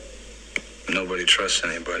nobody trusts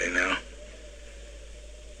anybody now.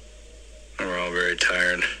 We're all very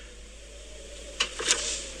tired.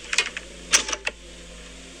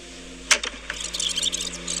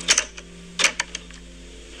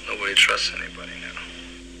 Nobody trusts anybody now.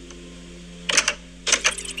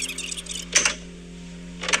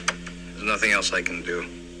 There's nothing else I can do.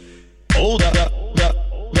 Hold up.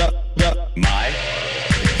 My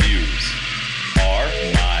views are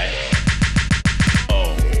my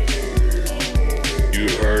own. You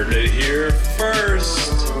heard it here first.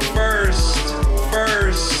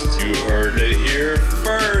 You heard it here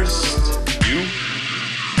first. You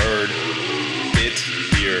heard it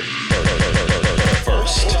here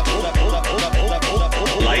first.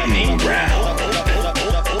 Lightning round.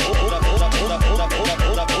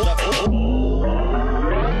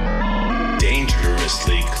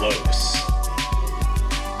 Dangerously close.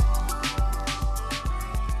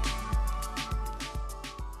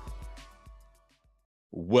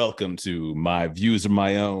 Welcome to My Views Are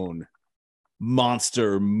My Own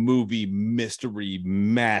monster movie mystery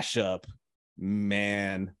mashup,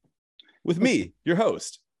 man. With me, your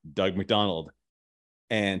host, Doug McDonald.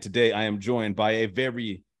 And today I am joined by a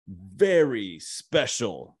very, very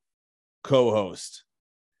special co-host.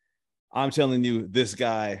 I'm telling you, this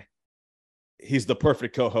guy, he's the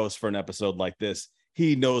perfect co-host for an episode like this.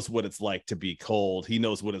 He knows what it's like to be cold. He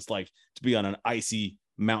knows what it's like to be on an icy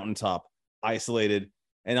mountaintop, isolated.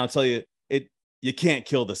 And I'll tell you, you can't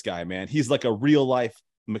kill this guy, man. He's like a real life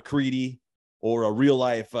MacReady or a real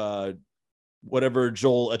life whatever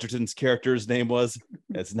Joel Edgerton's character's name was.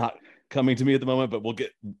 It's not coming to me at the moment, but we'll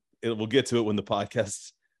get to it when the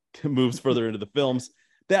podcast moves further into the films.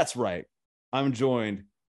 That's right. I'm joined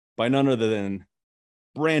by none other than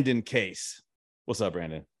Brandon Case. What's up,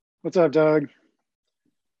 Brandon? What's up, Doug?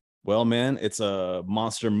 Well, man, it's a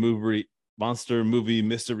monster movie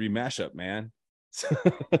mystery mashup, man.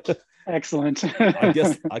 Excellent. I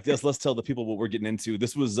guess let's tell the people what we're getting into.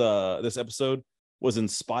 This episode was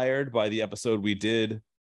inspired by the episode we did,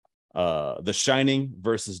 The Shining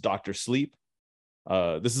versus Dr. Sleep.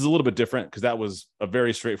 This is a little bit different because that was a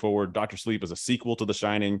very straightforward. Dr. Sleep is a sequel to The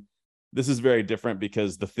Shining. This is very different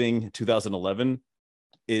because The Thing 2011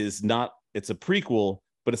 it's a prequel,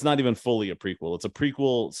 but it's not even fully a prequel. It's a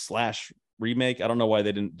prequel / remake. I don't know why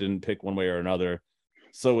they didn't pick one way or another.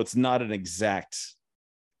 So it's not an exact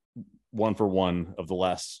one for one of the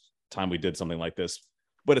last time we did something like this,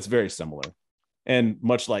 but it's very similar. And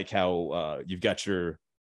much like how you've got your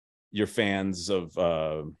fans of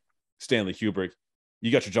Stanley Kubrick,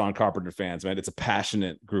 you got your John Carpenter fans, man. It's a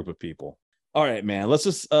passionate group of people. All right, man.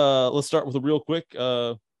 Let's start with a real quick.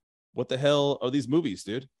 What the hell are these movies,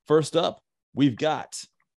 dude? First up, we've got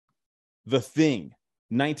The Thing,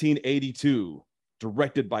 1982,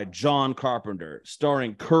 directed by John Carpenter,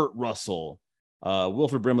 starring Kurt Russell,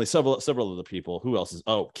 Wilford Brimley, several other people. Who else is?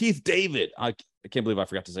 Oh, Keith David. I can't believe I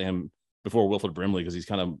forgot to say him before Wilford Brimley because he's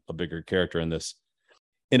kind of a bigger character in this.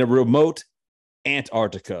 In a remote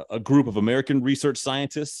Antarctica, a group of American research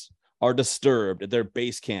scientists are disturbed at their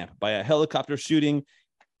base camp by a helicopter shooting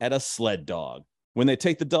at a sled dog. When they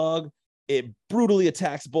take the dog, it brutally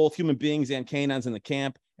attacks both human beings and canines in the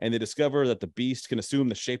camp, and they discover that the beast can assume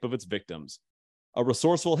the shape of its victims. A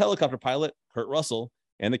resourceful helicopter pilot, Kurt Russell,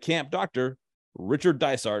 and the camp doctor, Richard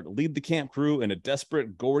Dysart, lead the camp crew in a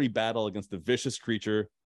desperate, gory battle against the vicious creature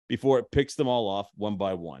before it picks them all off one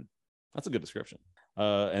by one. That's a good description.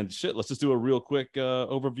 Let's just do a real quick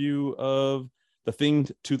overview of The Thing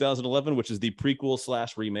 2011, which is the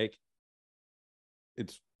prequel / remake.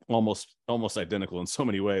 It's almost identical in so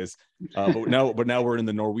many ways. But now we're in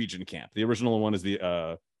the Norwegian camp. The original one is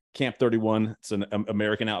the Camp 31. It's an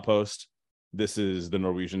American outpost. This is the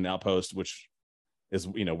Norwegian outpost, which is,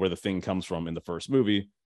 where the Thing comes from in the first movie.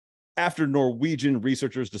 After Norwegian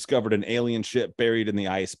researchers discovered an alien ship buried in the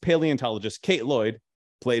ice, paleontologist Kate Lloyd,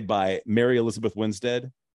 played by Mary Elizabeth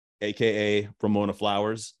Winstead, aka Ramona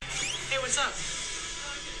Flowers. Hey, what's up?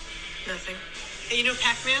 Nothing. Hey, you know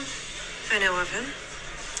Pac-Man? I know of him.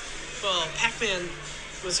 Well, Pac-Man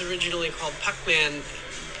was originally called Puck-Man.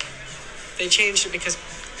 They changed it because,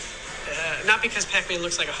 not because Pac-Man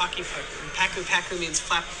looks like a hockey puck. Pacu means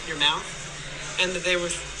flap your mouth. And that they were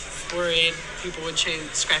worried people would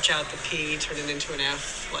scratch out the P, turn it into an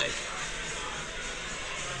F, like.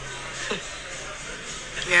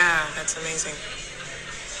 Yeah, that's amazing.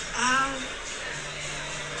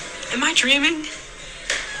 Am I dreaming?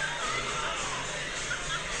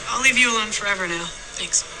 I'll leave you alone forever now.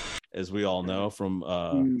 Thanks. As we all know from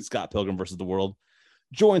Scott Pilgrim versus the World,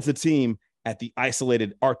 joins the team at the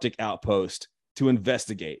isolated Arctic outpost to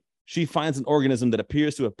investigate. She finds an organism that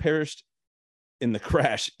appears to have perished in the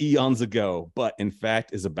crash eons ago, but in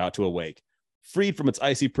fact is about to awake. Freed from its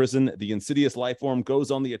icy prison, the insidious life form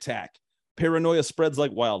goes on the attack. Paranoia spreads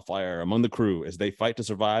like wildfire among the crew as they fight to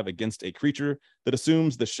survive against a creature that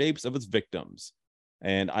assumes the shapes of its victims.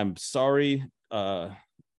 And I'm sorry to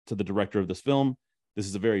the director of this film. This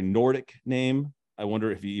is a very Nordic name. I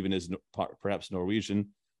wonder if he even is perhaps Norwegian.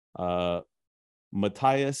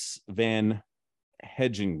 Matthias van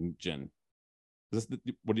Hedgingen.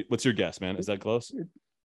 What's your guess, man? Is that close?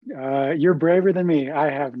 You're braver than me. I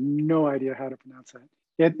have no idea how to pronounce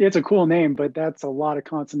that. It's a cool name, but that's a lot of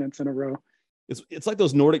consonants in a row. It's like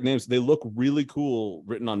those Nordic names. They look really cool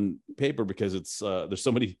written on paper because it's there's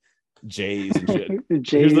so many J's and shit.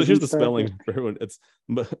 Here's the spelling for everyone. It's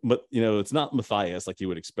but you know, it's not Matthias like you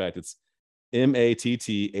would expect. It's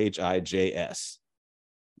Matthijs.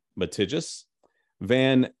 Matthias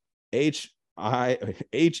Van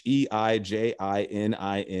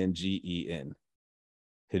Heijinningen.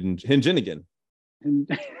 Hinginigan.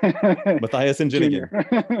 Matthias Hinginigan.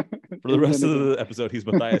 For the rest of the episode, he's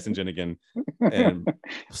Matthias Hinginigan. And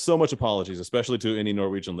so much apologies, especially to any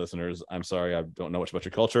Norwegian listeners. I'm sorry, I don't know much about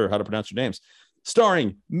your culture or how to pronounce your names.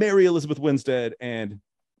 Starring Mary Elizabeth Winstead, and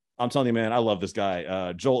I'm telling you, man, I love this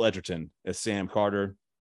guy. Joel Edgerton as Sam Carter.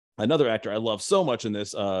 Another actor I love so much in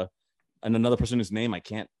this, and another person whose name I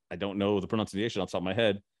don't know the pronunciation off the top of my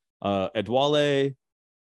head. Edwale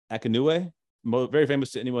Akinue, very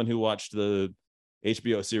famous to anyone who watched the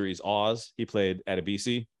HBO series Oz. He played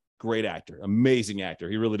Adebisi. Great actor, amazing actor.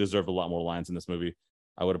 He really deserved a lot more lines in this movie.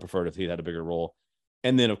 I would have preferred if he had a bigger role.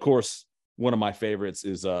 And then, of course, one of my favorites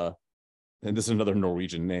is, and this is another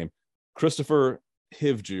Norwegian name, Christopher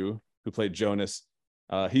Hivju, who played Jonas.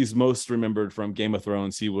 He's most remembered from Game of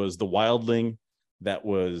Thrones. He was the wildling that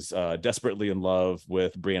was desperately in love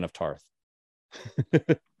with Brienne of Tarth.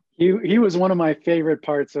 He was one of my favorite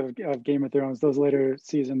parts of Game of Thrones, those later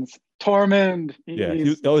seasons. Tormund.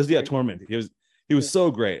 Tormund. He was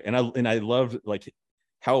so great. And I loved like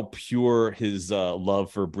how pure his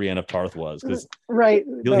love for Brienne of Tarth was, because right.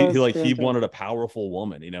 He wanted a powerful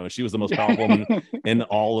woman, you know, and she was the most powerful woman in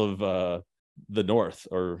all of the North,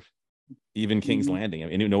 or even King's Landing. I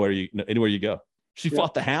mean, anywhere you go. She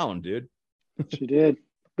fought the Hound, dude. She did.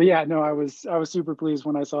 But yeah, no, I was super pleased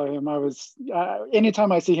when I saw him. I was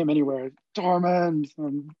anytime I see him anywhere, Tormund,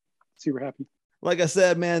 I'm super happy. Like I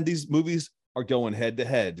said, man, these movies are going head to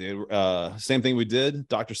head, dude. Same thing we did,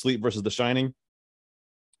 Dr. Sleep versus The Shining.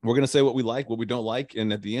 We're gonna say what we like, what we don't like,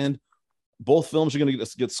 and at the end, both films are gonna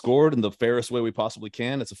get scored in the fairest way we possibly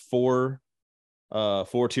can. It's a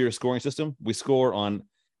four-tier scoring system. We score on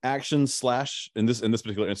action / in this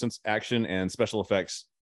particular instance, action and special effects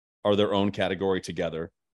are their own category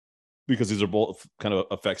together, because these are both kind of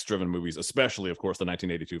effects-driven movies, especially, of course, the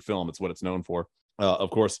 1982 film. It's what it's known for. Of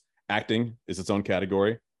course, acting is its own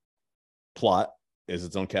category. Plot is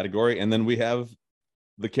its own category. And then we have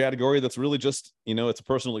the category that's really just, you know, it's a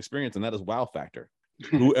personal experience, and that is wow factor.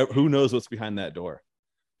 Who knows what's behind that door?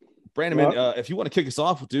 Brandon, man, if you want to kick us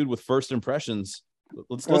off, dude, with first impressions,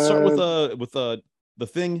 let's start with The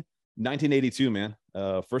Thing, 1982, man.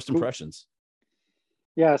 First impressions.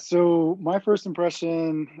 Yeah, so my first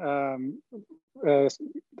impression,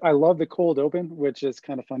 I love the cold open, which is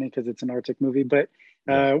kind of funny because it's an Arctic movie, but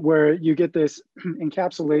where you get this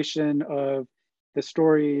encapsulation of the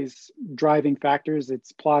story's driving factors,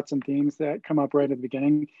 its plots and themes that come up right at the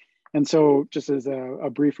beginning. And so just as a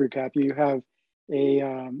brief recap, you have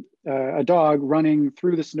a dog running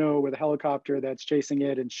through the snow with a helicopter that's chasing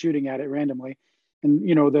it and shooting at it randomly. And,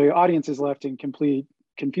 you know, the audience is left in complete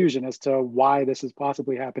confusion as to why this is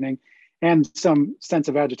possibly happening, and some sense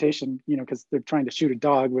of agitation, you know, because they're trying to shoot a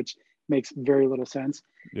dog, which makes very little sense.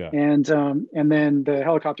 Yeah. And then the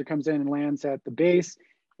helicopter comes in and lands at the base,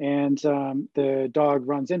 and the dog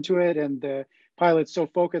runs into it, and the pilot's so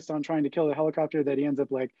focused on trying to kill the helicopter that he ends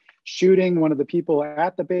up like shooting one of the people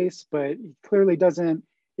at the base, but he clearly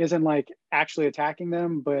isn't like actually attacking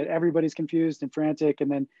them, but everybody's confused and frantic,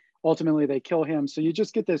 and then ultimately they kill him. So you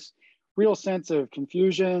just get this real sense of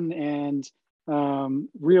confusion and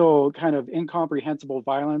real kind of incomprehensible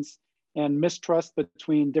violence and mistrust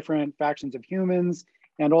between different factions of humans,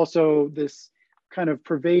 and also this kind of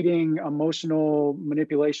pervading emotional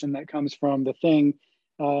manipulation that comes from the Thing,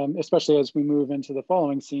 especially as we move into the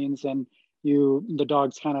following scenes, and the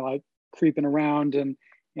dog's kind of like creeping around, and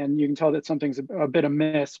you can tell that something's a bit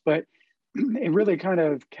amiss, but it really kind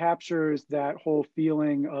of captures that whole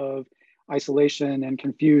feeling of isolation and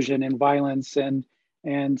confusion and violence and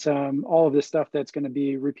all of this stuff that's going to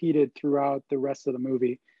be repeated throughout the rest of the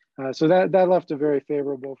movie. So that left a very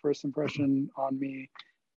favorable first impression on me.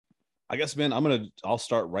 I guess, man, I'll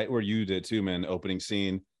start right where you did too, man. Opening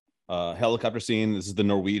scene, helicopter scene. This is the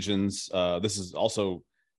Norwegians. This is also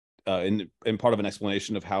in part of an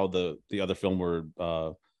explanation of how the other film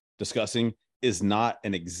we're discussing is not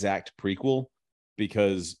an exact prequel,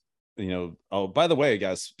 because oh, by the way,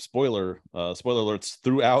 guys, spoiler alerts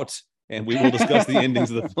throughout, and we will discuss the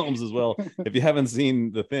endings of the films as well. If you haven't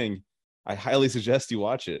seen The Thing, I highly suggest you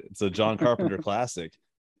watch it. It's a John Carpenter classic.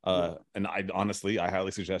 And I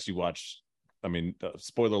highly suggest you watch. I mean,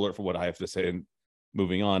 spoiler alert for what I have to say. And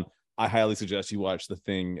moving on, I highly suggest you watch The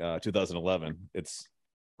Thing, 2011.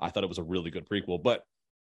 I thought it was a really good prequel, but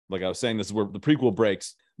like I was saying, this is where the prequel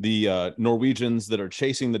breaks. The Norwegians that are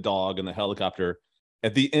chasing the dog in the helicopter.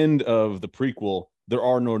 At the end of the prequel, there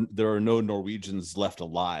are no Norwegians left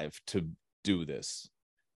alive to do this.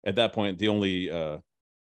 At that point, the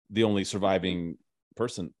only surviving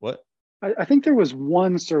person. What? I think there was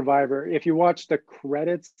one survivor. If you watch the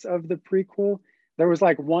credits of the prequel, there was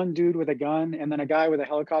like one dude with a gun, and then a guy with a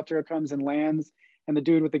helicopter comes and lands, and the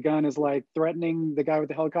dude with the gun is like threatening the guy with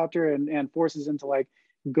the helicopter and forces him to like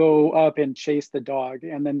go up and chase the dog,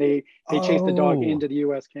 and then they chase the dog into the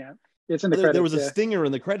U.S. camp. It's in the credits. There was a stinger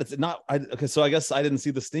in the credits. Okay, so I guess I didn't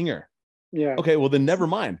see the stinger. Yeah. Okay, well then never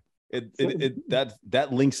mind. That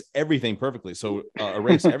links everything perfectly. So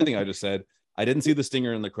erase everything I just said. I didn't see the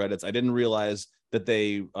stinger in the credits. I didn't realize that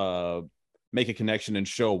they make a connection and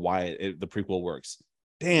show why the prequel works.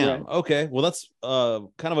 Damn. Right. Okay. Well, that's kind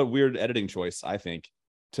of a weird editing choice, I think.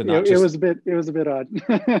 It was a bit odd.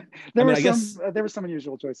 There were some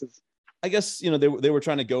unusual choices. I guess they were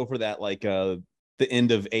trying to go for that, like the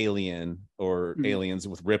end of Alien or Aliens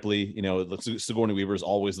with Ripley. Sigourney Weaver is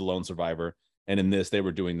always the lone survivor, and in this they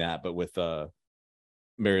were doing that, but with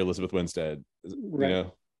Mary Elizabeth Winstead. Right.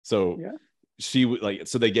 So yeah.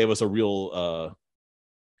 So they gave us a real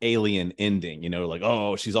Alien ending. Like,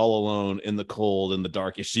 oh, she's all alone in the cold, in the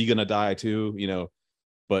dark. Is she gonna die too?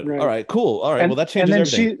 But right. All right, cool. All right, well that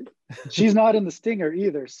changes everything. She's not in the stinger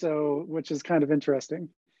either, so which is kind of interesting.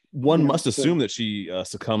 One must assume that she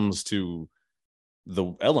succumbs to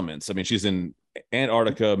the elements. I mean, she's in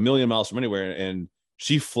Antarctica, a million miles from anywhere, and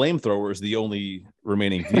she flamethrowers the only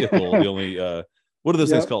remaining vehicle. The only what are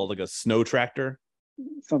those things called? Like a snow tractor,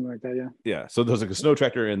 something like that. Yeah. So there's like a snow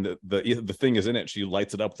tractor, and the thing is in it. She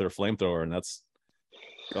lights it up with her flamethrower, and that's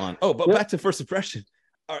gone. Oh, but back to first impression.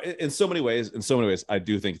 In so many ways, I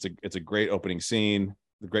do think it's a great opening scene.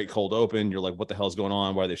 The great cold open. You're like, what the hell is going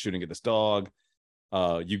on? Why are they shooting at this dog?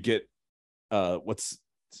 You get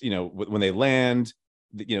when they land,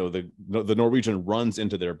 the Norwegian runs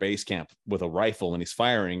into their base camp with a rifle and he's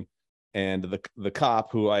firing, and the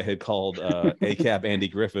cop, who I had called ACAB Andy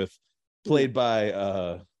Griffith, played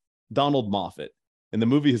by Donald Moffat. In the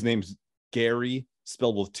movie, his name's Gary,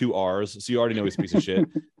 spelled with 2 R's, so you already know he's a piece of shit.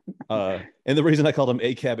 And the reason I called him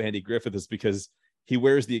ACAB Andy Griffith is because he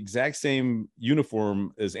wears the exact same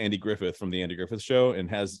uniform as Andy Griffith from the Andy Griffith Show and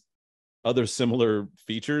has other similar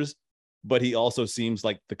features, but he also seems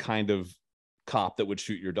like the kind of cop that would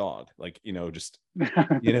shoot your dog, like just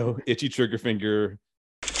itchy trigger finger.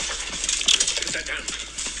 Put that down.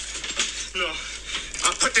 No,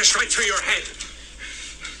 I'll put this right through your head.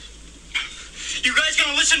 You guys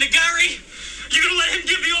gonna listen to Gary? You gonna let him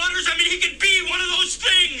give the orders? I mean, he could be one of those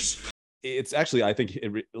things. It's actually, I think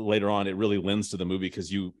later on it really lends to the movie,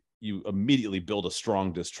 because you immediately build a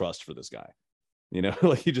strong distrust for this guy.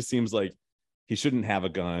 Like he just seems like he shouldn't have a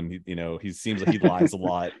gun. He seems like he lies a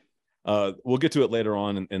lot. We'll get to it later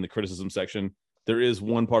on in the criticism section. There is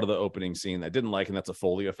one part of the opening scene that I didn't like, and that's a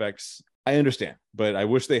Foley effects. I understand, but I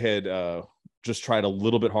wish they had just tried a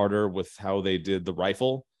little bit harder with how they did the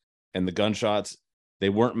rifle and the gunshots. They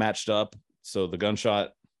weren't matched up, so the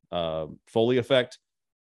gunshot Foley effect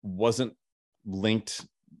wasn't linked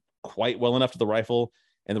quite well enough to the rifle,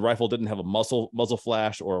 and the rifle didn't have a muzzle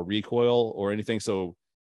flash or a recoil or anything. So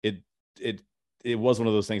it was one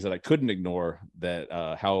of those things that I couldn't ignore, that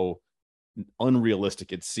how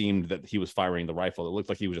unrealistic it seemed that he was firing the rifle. It looked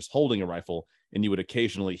like he was just holding a rifle, and you would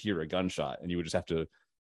occasionally hear a gunshot, and you would just have to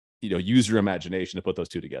use your imagination to put those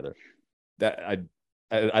two together. That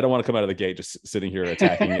I don't want to come out of the gate just sitting here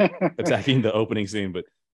attacking the opening scene, but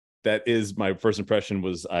that is my first impression.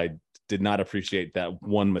 Was I did not appreciate that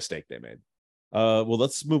one mistake they made. Well,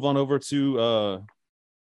 let's move on over to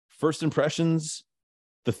first impressions.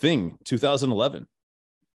 The Thing, 2011.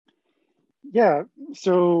 Yeah,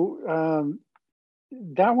 so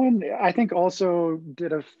that one I think also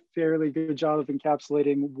did a fairly good job of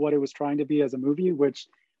encapsulating what it was trying to be as a movie, which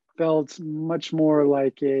felt much more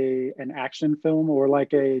like an action film or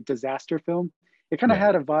like a disaster film. It kind of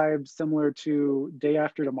had a vibe similar to Day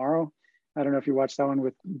After Tomorrow, I don't know if you watched that one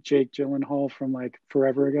with Jake Gyllenhaal from like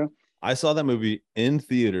forever ago. I saw that movie in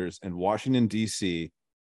theaters in Washington D.C.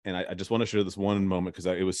 and I just want to share this one moment because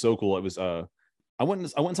it was so cool. It was I went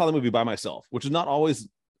and saw the movie by myself, which is not always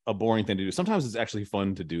a boring thing to do. Sometimes it's actually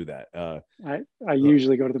fun to do that. I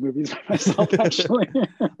usually go to the movies by myself. Actually,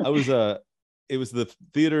 I was it was the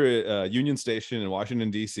theater at Union Station in Washington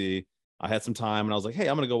D.C. I had some time and I was like, hey,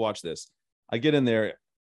 I'm gonna go watch this. I get in there,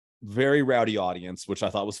 very rowdy audience, which I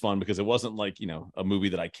thought was fun because it wasn't like, you know, a movie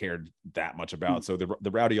that I cared that much about. So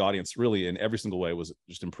the rowdy audience really in every single way was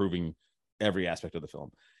just improving every aspect of the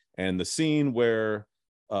film. And the scene where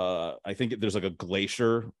I think there's like a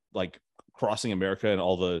glacier like crossing America and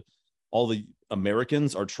all the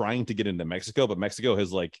Americans are trying to get into Mexico, but Mexico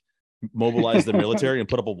has like mobilized their military and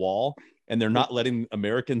put up a wall and they're not letting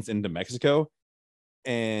Americans into Mexico.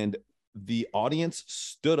 And the audience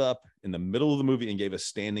stood up in the middle of the movie and gave a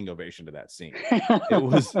standing ovation to that scene.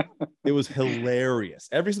 It was hilarious.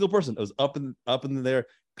 Every single person was up in there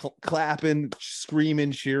clapping,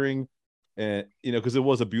 screaming, cheering, and you know, because it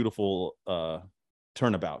was a beautiful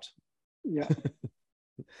turnabout. Yeah.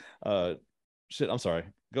 Shit, I'm sorry.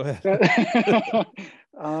 Go ahead.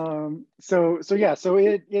 So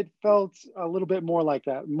it felt a little bit more like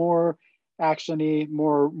that, more actiony,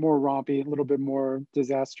 more rompy, a little bit more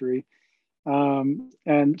disastery.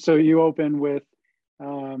 And so you open with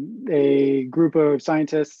a group of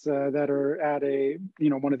scientists that are at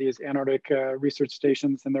one of these Antarctic research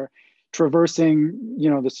stations, and they're traversing,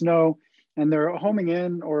 the snow, and they're homing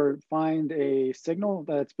in or find a signal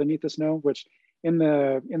that's beneath the snow, which in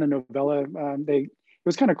the novella, it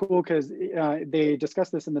was kind of cool because they discuss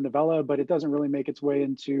this in the novella, but it doesn't really make its way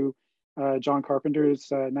into John Carpenter's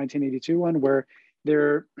 1982 one, where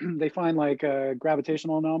they find like a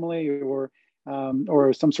gravitational anomaly or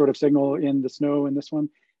some sort of signal in the snow in this one,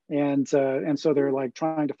 and so they're like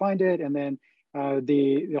trying to find it, and then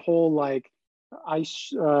the whole like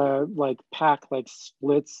ice like pack like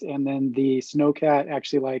splits, and then the snowcat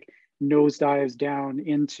actually like nosedives down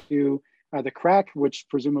into the crack, which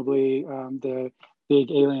presumably the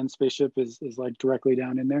big alien spaceship is like directly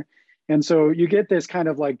down in there. And so you get this kind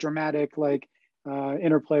of like dramatic like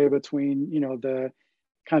interplay between the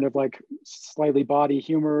kind of like slightly bawdy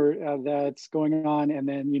humor that's going on, and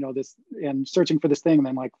then this and searching for this thing, and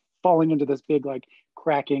then like falling into this big like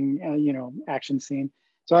cracking action scene.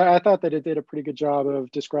 So I thought that it did a pretty good job of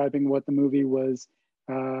describing what the movie was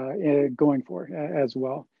going for as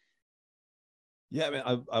well. Yeah, I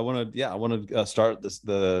mean, I want to start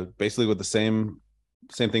basically with the same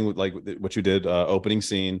thing with like what you did, opening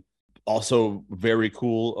scene. Also very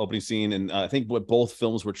cool opening scene, and I think what both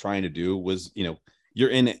films were trying to do was, you're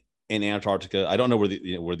in Antarctica. I don't know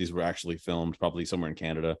where these were actually filmed, probably somewhere in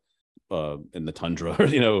Canada, in the tundra, or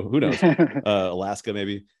who knows, Alaska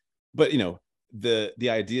maybe. But the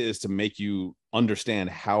idea is to make you understand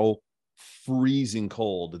how freezing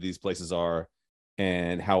cold these places are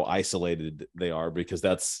and how isolated they are, because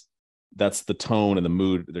that's the tone and the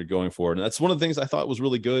mood they're going for. And that's one of the things I thought was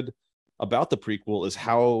really good about the prequel, is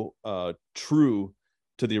how true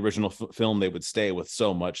to the original film they would stay with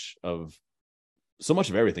so much of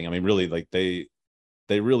everything. I mean, really, like they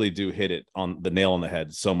really do hit it on the nail on the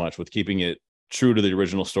head so much with keeping it true to the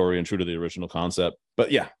original story and true to the original concept.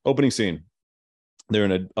 But yeah, opening scene, they're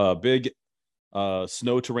in a big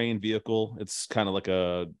snow terrain vehicle. It's kind of like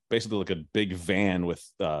basically like a big van with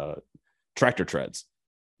tractor treads.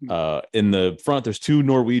 In the front, there's two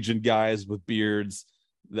Norwegian guys with beards,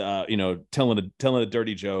 telling a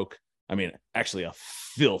dirty joke. I mean, actually a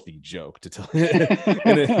filthy joke to tell.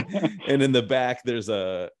 and in the back, there's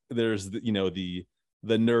the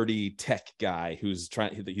nerdy tech guy who's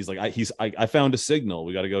trying. He's like, I found a signal.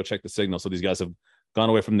 We got to go check the signal. So these guys have gone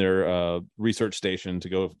away from their research station to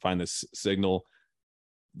go find this signal.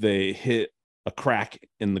 They hit a crack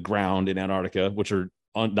in the ground in Antarctica, which are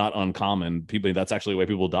not uncommon. That's actually the way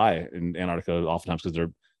people die in Antarctica oftentimes, because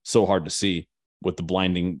they're so hard to see with the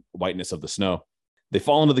blinding whiteness of the snow. They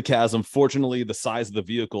fall into the chasm. Fortunately, the size of the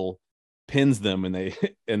vehicle pins them, and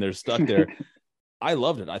they're stuck there. I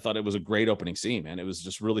loved it. I thought it was a great opening scene, man. It was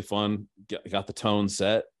just really fun. Got the tone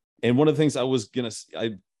set. And one of the things I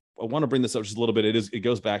want to bring this up just a little bit. It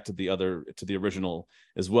goes back to the original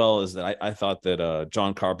as well, is that I thought that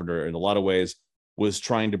John Carpenter in a lot of ways was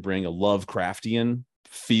trying to bring a Lovecraftian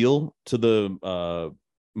feel to the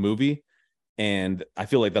movie. And I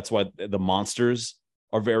feel like that's why the monsters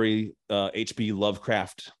are very H.P.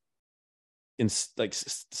 Lovecraft in like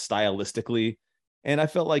stylistically. And I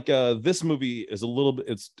felt like this movie is a little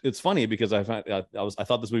bit, it's funny because I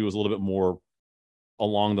thought this movie was a little bit more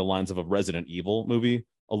along the lines of a Resident Evil movie,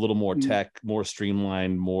 a little more Mhm. tech, more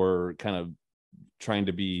streamlined, more kind of trying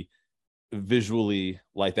to be visually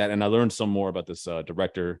like that. And I learned some more about this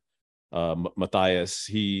director, Matthias.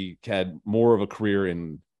 He had more of a career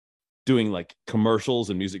in doing like commercials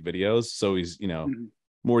and music videos, so he's Mhm.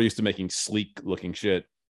 more used to making sleek looking shit.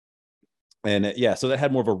 And yeah, so that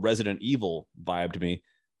had more of a Resident Evil vibe to me.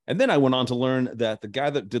 And then I went on to learn that the guy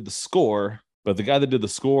that did the score to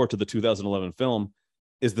the 2011 film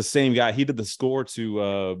is the same guy. He did the score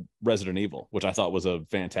to Resident Evil, which I thought was a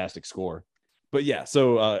fantastic score. But yeah,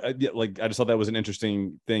 so like I just thought that was an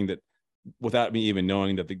interesting thing, that without me even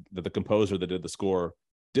knowing that the composer that did the score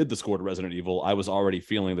to Resident Evil, I was already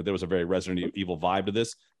feeling that there was a very Resident Evil vibe to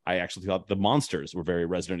this. I actually thought the monsters were very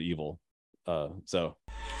Resident Evil. So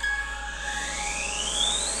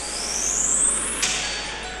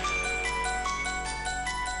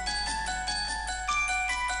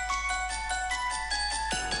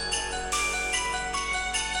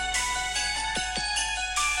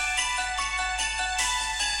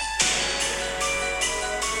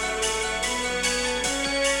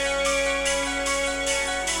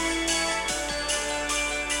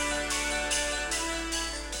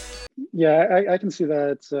Yeah, I can see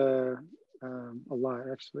that a lot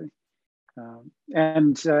actually,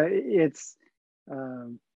 and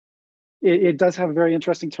it does have a very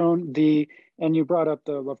interesting tone. And you brought up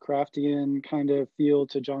the Lovecraftian kind of feel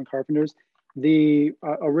to John Carpenter's. The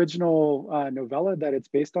original novella that it's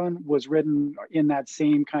based on was written in that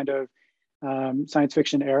same kind of science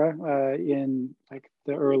fiction era in like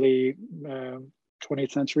the early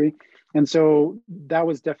 20th century, and so that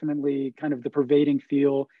was definitely kind of the pervading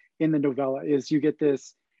feel in the novella. Is you get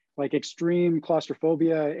this like extreme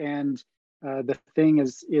claustrophobia, and the thing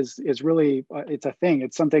is really it's a thing.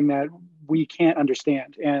 It's something that we can't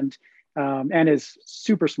understand, and is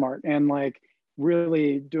super smart and like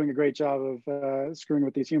really doing a great job of screwing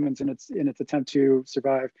with these humans in its attempt to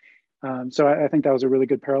survive. So I think that was a really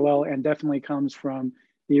good parallel, and definitely comes from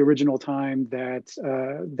the original time that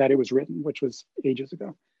it was written, which was ages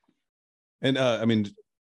ago. and I mean,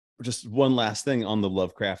 just one last thing on the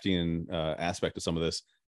Lovecraftian aspect of some of this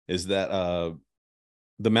is that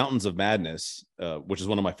the Mountains of Madness, which is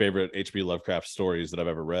one of my favorite H.P. Lovecraft stories that I've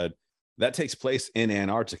ever read, that takes place in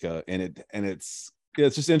Antarctica, and it's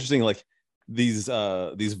just interesting, like these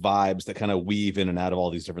vibes that kind of weave in and out of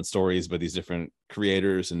all these different stories by these different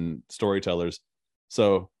creators and storytellers.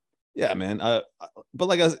 So yeah, man. But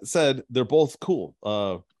like I said, they're both cool.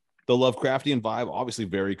 The Lovecraftian vibe, obviously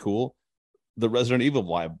very cool. The Resident Evil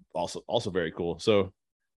vibe, also very cool. So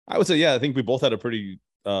I would say, yeah, I think we both had a pretty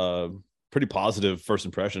positive first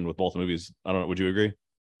impression with both movies. I don't know. Would you agree?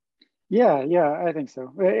 Yeah, I think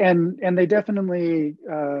so. And they definitely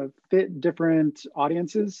fit different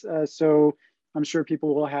audiences. So I'm sure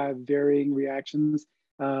people will have varying reactions.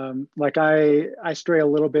 Like I stray a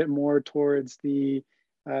little bit more towards the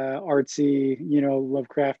artsy,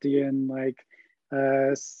 Lovecraftian,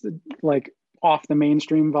 like off the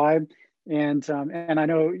mainstream vibe. And I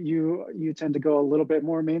know you tend to go a little bit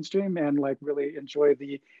more mainstream and like really enjoy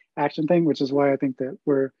the action thing, which is why I think that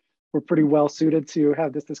we're pretty well suited to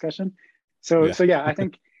have this discussion. So yeah, I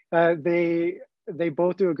think they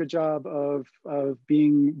both do a good job of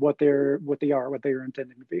being what they are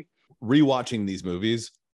intending to be. Rewatching these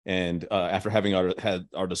movies, and after having had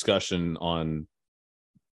our discussion on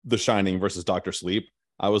The Shining versus Doctor Sleep,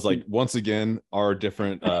 I was like, once again, our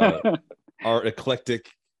different our eclectic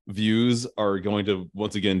views are going to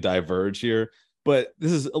once again diverge here. But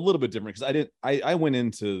this is a little bit different because I went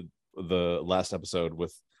into the last episode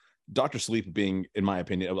with Doctor Sleep being, in my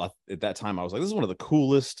opinion, at that time, I was like, this is one of the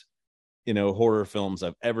coolest, horror films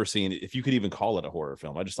I've ever seen. If you could even call it a horror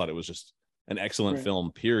film, I just thought it was just an excellent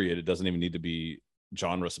film, period. It doesn't even need to be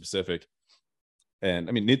genre specific. And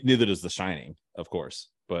I mean, neither does The Shining, of course.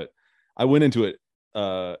 But I went into it.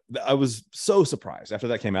 I was so surprised after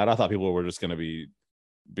that came out. I thought people were just going to be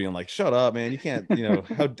being like, shut up, man. You can't,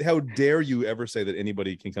 how dare you ever say that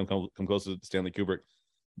anybody can come close to Stanley Kubrick.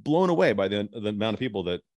 Blown away by the amount of people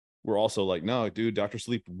that were also like, no, dude, Dr.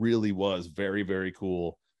 Sleep really was very, very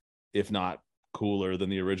cool, if not cooler than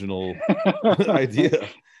the original idea.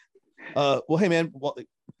 Well, hey, man,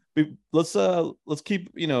 let's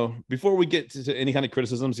keep, before we get to any kind of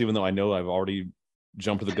criticisms, even though I know I've already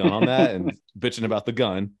jumped the gun on that and bitching about the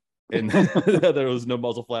gun, and there was no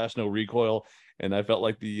muzzle flash, no recoil, and I felt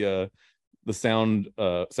like the sound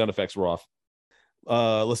effects were off.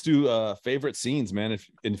 Let's do favorite scenes, man.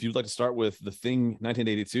 If you'd like to start with The Thing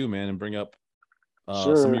 1982, man, and bring up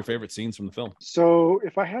Sure. some of your favorite scenes from the film. So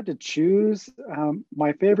if I had to choose,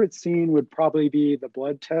 my favorite scene would probably be the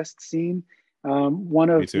blood test scene. One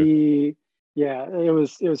of the Yeah, it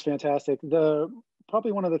was fantastic. The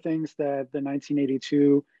Probably one of the things that the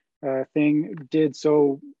 1982 thing did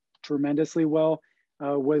so tremendously well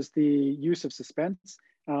was the use of suspense,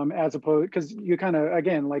 as opposed, because you kind of,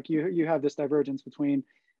 again, like you have this divergence between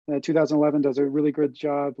 2011 does a really good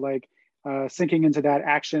job like sinking into that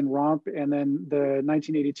action romp, and then the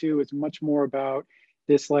 1982 is much more about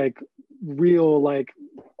this like real like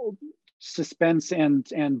suspense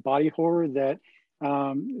and body horror that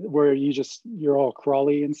where you're all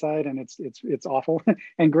crawly inside, and it's awful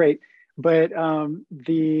and great. But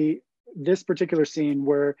the this particular scene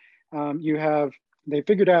where they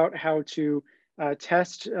figured out how to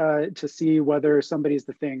test to see whether somebody's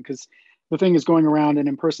the thing, because the thing is going around and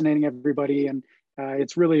impersonating everybody, and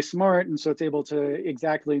it's really smart, and so it's able to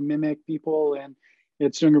exactly mimic people, and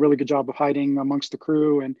it's doing a really good job of hiding amongst the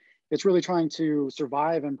crew, and it's really trying to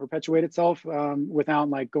survive and perpetuate itself without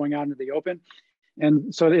like going out into the open.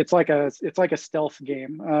 And so it's like a stealth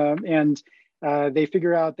game, and they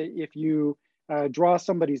figure out that if you draw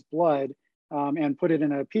somebody's blood and put it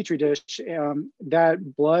in a petri dish,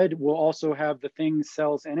 that blood will also have the thing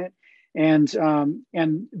cells in it, and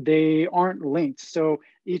they aren't linked. So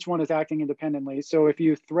each one is acting independently. So if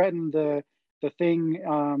you threaten the thing,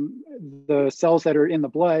 the cells that are in the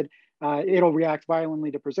blood, it'll react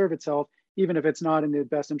violently to preserve itself, even if it's not in the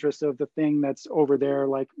best interest of the thing that's over there,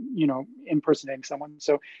 like, impersonating someone.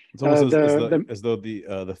 So It's almost as though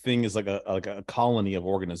the thing is like a colony of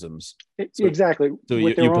organisms. Exactly. So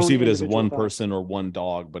you perceive it as one person or one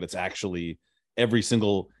dog, but it's actually every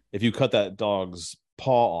single. If you cut that dog's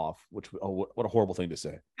paw off, what a horrible thing to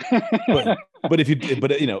say. But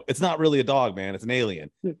it's not really a dog, man. It's an alien.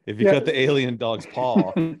 If you cut the alien dog's paw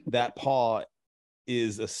off, that paw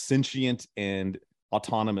is a sentient and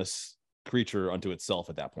autonomous creature unto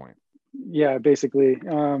itself at that point. Yeah, basically,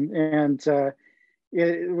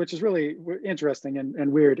 which is really interesting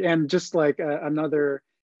and weird, and just like another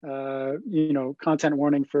content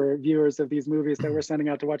warning for viewers of these movies that we're sending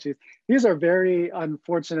out to watch these are very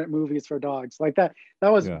unfortunate movies for dogs. Like that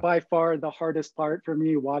was by far the hardest part for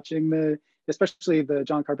me watching especially the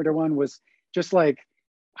John Carpenter one, was just like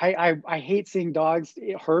I hate seeing dogs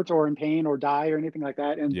hurt or in pain or die or anything like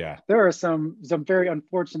that. And there are some very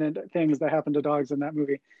unfortunate things that happen to dogs in that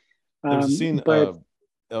movie. There's a scene where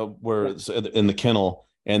in the kennel,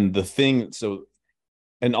 and the thing. So,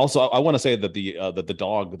 and also I want to say that the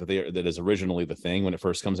dog that is originally the thing when it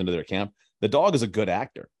first comes into their camp, the dog is a good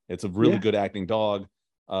actor. It's a really good acting dog.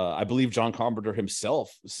 I believe John Carpenter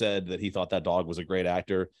himself said that he thought that dog was a great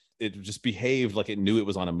actor. It just behaved like it knew it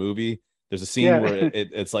was on a movie. There's a scene where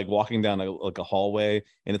it's like walking down like a hallway,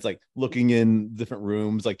 and it's like looking in different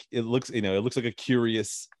rooms. Like it looks like a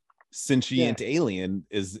curious sentient alien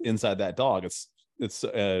is inside that dog. It's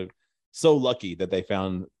so lucky that they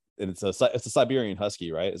found, and it's a Siberian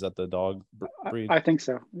Husky, right? Is that the dog breed? I think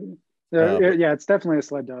so. It's definitely a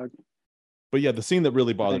sled dog. But yeah, the scene that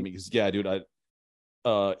really bothered me is, dude,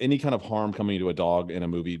 any kind of harm coming to a dog in a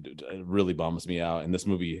movie, it really bums me out. And this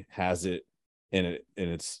movie has it, and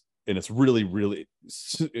it's really, really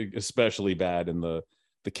especially bad in the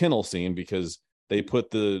kennel scene, because they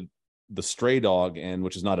put the stray dog in,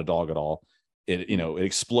 which is not a dog at all. It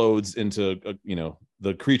explodes into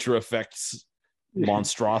the creature effects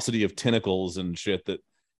monstrosity of tentacles and shit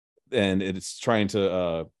and it's trying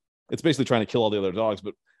to it's basically trying to kill all the other dogs.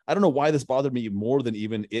 But I don't know why this bothered me more than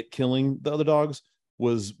even it killing the other dogs,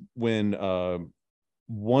 was when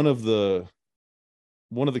one of the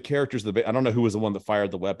characters, I don't know who was the one that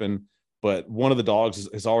fired the weapon, but one of the dogs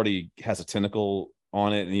has a tentacle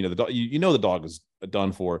on it, and the dog, the dog is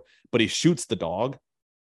done for, but he shoots the dog,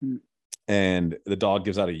 and the dog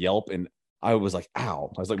gives out a yelp, and I was like,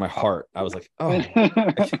 ow. I was like, my heart. I was like, oh,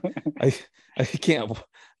 I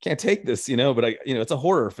can't take this, but it's a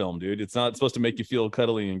horror film, dude. It's not supposed to make you feel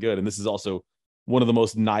cuddly and good. And this is also one of the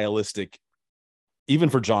most nihilistic, even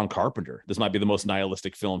for John Carpenter, this might be the most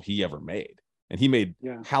nihilistic film he ever made. And he made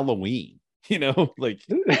Halloween, like.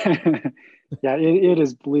 Yeah, it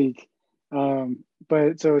is bleak.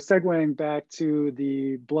 But so segueing back to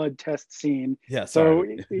the blood test scene. Yeah.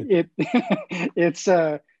 Sorry.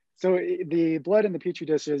 So so the blood in the petri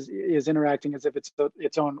dish is interacting as if it's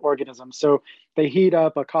its own organism. So they heat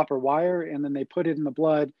up a copper wire, and then they put it in the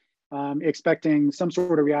blood, expecting some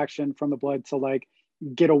sort of reaction from the blood to like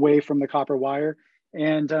get away from the copper wire.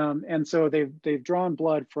 And so they've drawn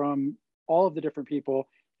blood from all of the different people,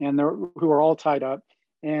 and who are all tied up,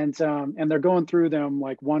 and they're going through them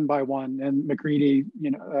like one by one. And MacReady,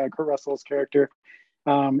 Kurt Russell's character,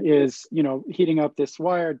 is heating up this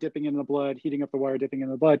wire, dipping in the blood, heating up the wire, dipping in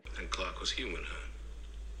the blood. And Clark was human, huh?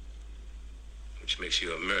 Which makes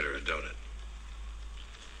you a murderer, don't it?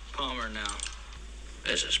 Palmer now.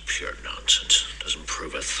 This is pure nonsense. Doesn't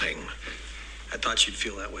prove a thing. I thought you'd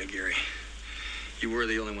feel that way, Gary. You were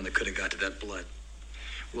the only one that could have got to that blood.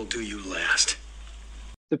 We'll do you last.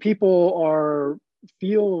 The people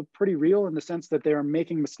feel pretty real in the sense that they're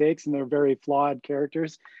making mistakes and they're very flawed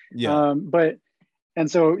characters. Yeah. And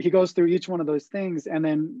so he goes through each one of those things, and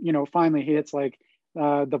then, you know, finally he hits like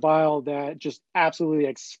the vial that just absolutely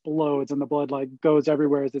explodes and the blood like goes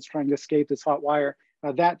everywhere as it's trying to escape this hot wire.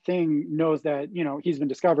 That thing knows that, you know, he's been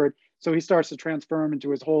discovered, so he starts to transform into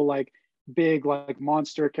his whole like big like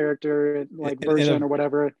monster character like version or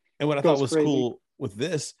whatever. And what I thought was cool with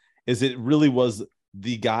this is it really was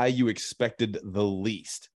the guy you expected the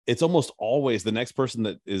least. It's almost always the next person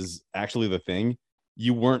that is actually the thing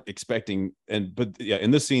you weren't expecting. But yeah, in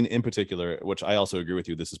this scene in particular, which I also agree with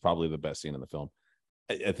you, this is probably the best scene in the film.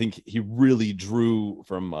 I think he really drew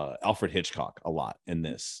from Alfred Hitchcock a lot in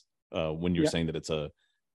this. When you're saying that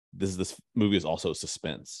this movie is also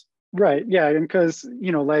suspense, right? Yeah, and because,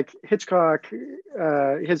 you know, like Hitchcock,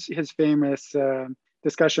 his famous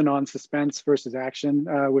discussion on suspense versus action,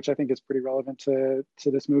 which I think is pretty relevant to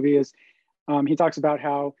this movie, is he talks about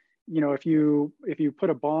how, you know, if you put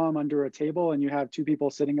a bomb under a table and you have two people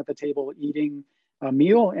sitting at the table eating a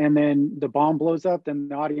meal, and then the bomb blows up, then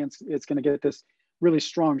the audience is going to get this really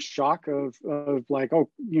strong shock of like, oh,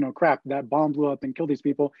 you know, crap, that bomb blew up and killed these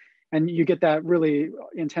people. And you get that really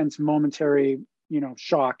intense momentary, you know,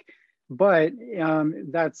 shock. But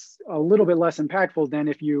that's a little bit less impactful than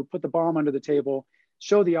if you put the bomb under the table,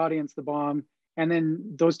 show the audience the bomb, and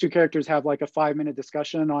then those two characters have like a 5-minute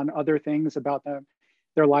discussion on other things about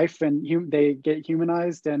their life, and they get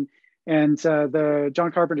humanized. And the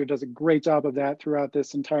John Carpenter does a great job of that throughout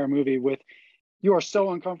this entire movie. With, you are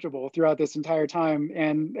so uncomfortable throughout this entire time,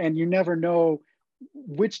 and you never know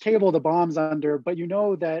which table the bomb's under, but you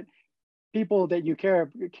know that people that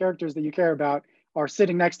characters that you care about are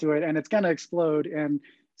sitting next to it, and it's going to explode. And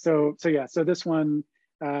so this one,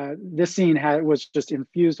 this scene was just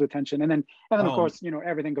infused with tension, and then of course, you know,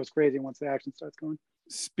 everything goes crazy once the action starts going.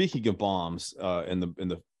 Speaking of bombs,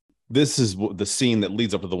 this is the scene that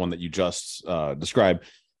leads up to the one that you just described,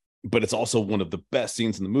 but it's also one of the best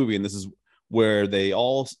scenes in the movie, and this is where they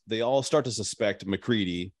all start to suspect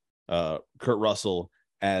MacReady, Kurt Russell,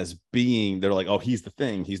 as being, they're like, oh, he's the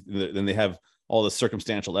thing. Then they have all the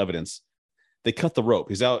circumstantial evidence. They cut the rope.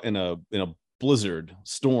 He's out in a blizzard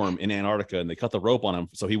storm in Antarctica, and they cut the rope on him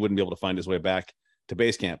so he wouldn't be able to find his way back to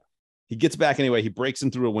base camp. He gets back anyway. He breaks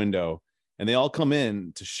in through a window, and they all come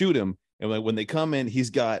in to shoot him. And when they come in,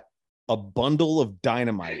 he's got a bundle of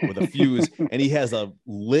dynamite with a fuse, and he has a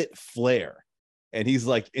lit flare. And he's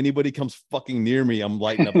like, anybody comes fucking near me, I'm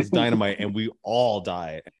lighting up his dynamite, and we all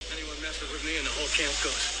die. Anyone messes with me and the whole camp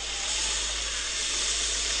goes.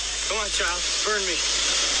 Come on, child, burn me.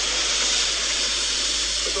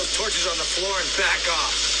 Put those torches on the floor and back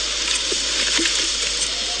off.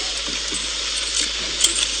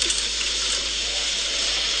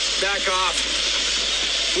 Back off.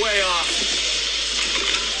 Way off.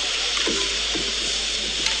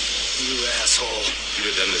 You asshole. You'd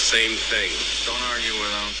have done the same thing. Don't argue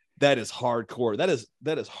with him. That is hardcore. That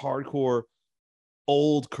is hardcore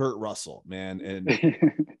old Kurt Russell, man. And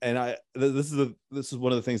this is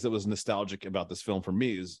one of the things that was nostalgic about this film for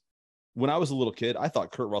me, is when I was a little kid, I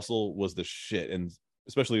thought Kurt Russell was the shit. And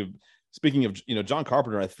especially speaking of, you know, John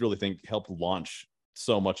Carpenter, I really think helped launch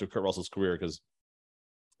so much of Kurt Russell's career, because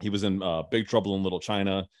he was in Big Trouble in Little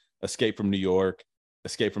China, Escape from New York,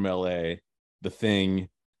 Escape from LA, The Thing.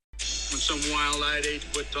 When some wild-eyed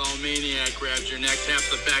 8-foot-tall maniac grabs your neck,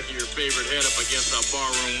 taps the back of your favorite head up against a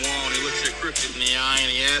barroom wall, and he looks you crooked in the eye,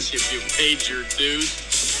 and he asks you if you've paid your dues.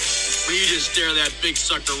 Well, you just stare that big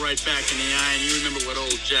sucker right back in the eye, and you remember what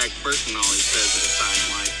old Jack Burton always says at a time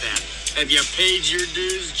like that. Have you paid your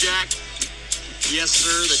dues, Jack? Yes,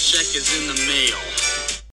 sir, the check is in the mail.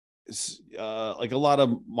 Like a lot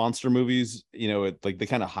of monster movies, you know, like they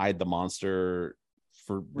kind of hide the monster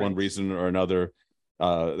for one reason or another.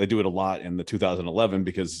 They do it a lot in the 2011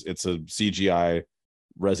 because it's a CGI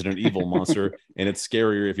Resident Evil monster, and it's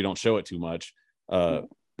scarier if you don't show it too much.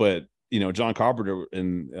 But you know, John Carpenter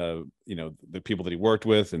and you know, the people that he worked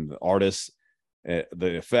with and the artists, the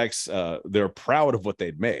effects, they're proud of what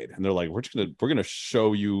they'd made, and they're like, we're gonna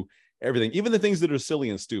show you everything, even the things that are silly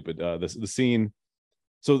and stupid. The scene,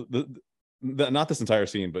 so not this entire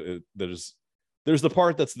scene, but there's the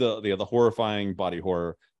part that's the horrifying body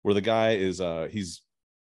horror where the guy is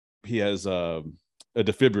he has a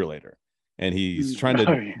defibrillator, and he's trying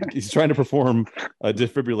to perform a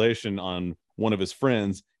defibrillation on one of his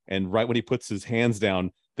friends, and right when he puts his hands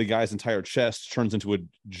down, the guy's entire chest turns into a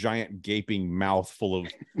giant gaping mouth full of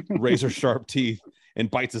razor sharp teeth and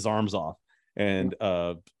bites his arms off. And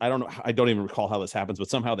I don't even recall how this happens, but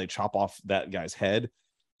somehow they chop off that guy's head,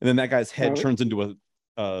 and then that guy's head turns into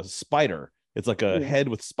a spider. It's like a head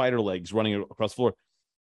with spider legs running across the floor.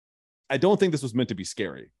 I don't think this was meant to be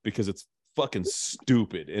scary because it's fucking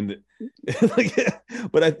stupid. And like,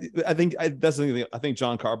 but I think that's the thing. I think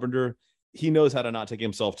John Carpenter, he knows how to not take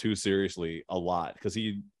himself too seriously a lot, because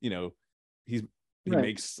he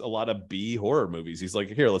makes a lot of B horror movies. He's like,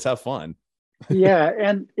 here, let's have fun. Yeah,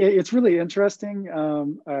 and it's really interesting.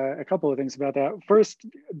 A couple of things about that. First,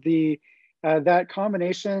 that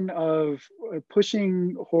combination of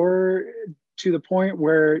pushing horror to the point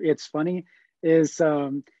where it's funny is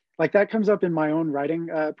like that comes up in my own writing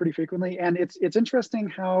pretty frequently, and it's interesting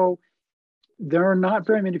how there are not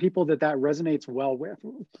very many people that resonates well with,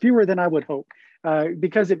 fewer than I would hope,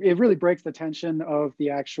 because it really breaks the tension of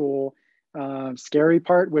the actual scary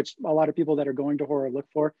part, which a lot of people that are going to horror look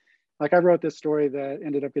for. Like I wrote this story that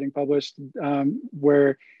ended up getting published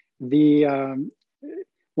where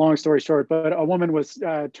long story short, but a woman was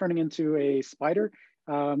turning into a spider,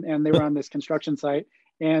 and they were on this construction site,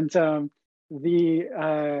 and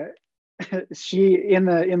she in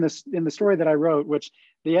the story that I wrote, which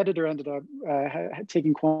the editor ended up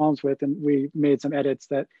taking qualms with, and we made some edits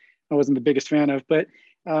that I wasn't the biggest fan of, but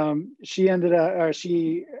she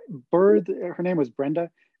birthed, her name was Brenda,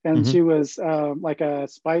 and she was like a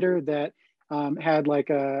spider that had like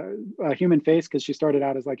a human face, because she started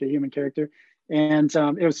out as like a human character, and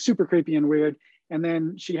it was super creepy and weird. And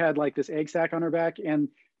then she had like this egg sac on her back, and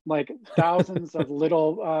like thousands of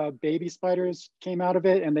little baby spiders came out of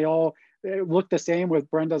it, and they looked the same with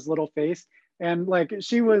Brenda's little face. And like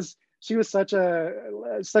she was such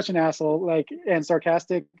an asshole, like, and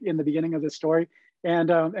sarcastic in the beginning of the story.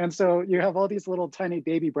 And so you have all these little tiny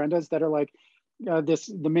baby Brendas that are like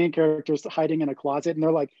the main character's hiding in a closet, and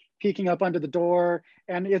they're like peeking up under the door,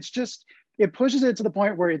 and it pushes it to the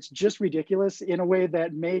point where it's just ridiculous in a way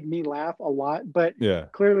that made me laugh a lot. But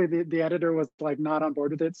clearly the editor was like not on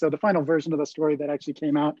board with it. So the final version of the story that actually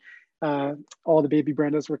came out, all the baby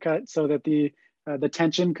Brendas were cut so that the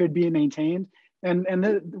tension could be maintained. And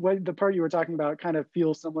the part you were talking about kind of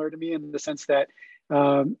feels similar to me, in the sense that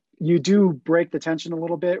you do break the tension a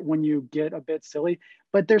little bit when you get a bit silly,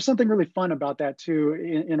 but there's something really fun about that too,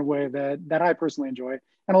 in a way that I personally enjoy,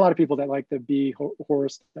 and a lot of people that like the B horror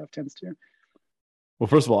stuff tends to. Well,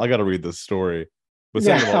 first of all, I got to read this story. But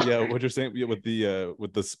second of all, what you're saying with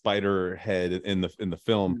the spider head in the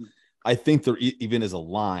film, I think there even is a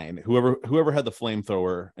line. Whoever had the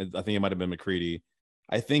flamethrower, I think it might have been McCready,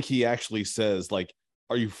 I think he actually says, like,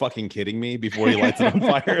 "Are you fucking kidding me?" before he lights it on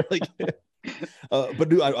fire. Like, but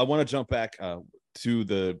dude, I want to jump back to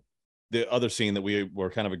the other scene that we were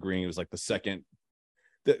kind of agreeing. It was like the second.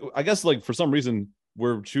 I guess, like, for some reason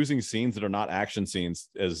we're choosing scenes that are not action scenes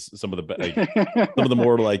as some of the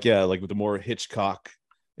more like with the more Hitchcock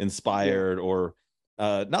inspired, or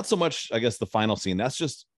not so much. I guess the final scene, that's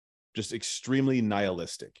just extremely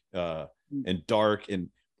nihilistic and dark, and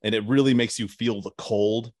it really makes you feel the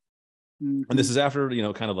cold. And this is after,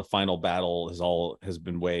 kind of the final battle has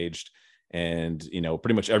been waged, and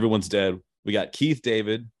pretty much everyone's dead. We got Keith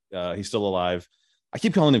David, he's still alive. I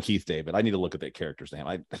keep calling him Keith David. I need to look at that character's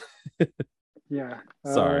name.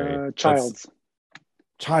 Sorry, Childs.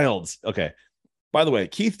 Okay. By the way,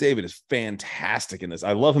 Keith David is fantastic in this.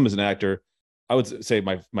 I love him as an actor. I would say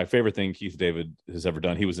my favorite thing Keith David has ever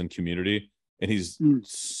done, he was in Community, and he's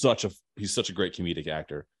such a great comedic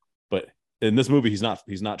actor. But in this movie, he's not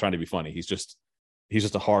trying to be funny. He's just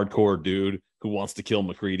a hardcore dude who wants to kill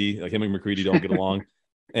McCready. Like, him and McCready don't get along.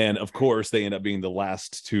 And of course, they end up being the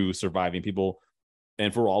last two surviving people.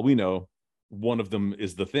 And for all we know, one of them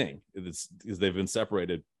is the Thing. Is they've been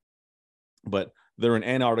separated. But they're in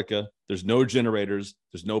Antarctica. There's no generators.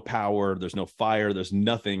 There's no power. There's no fire. There's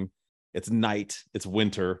nothing. It's night. It's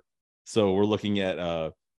winter. So we're looking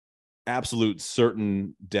at absolute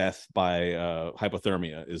certain death by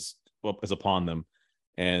hypothermia is upon them.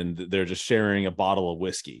 And they're just sharing a bottle of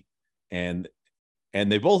whiskey. And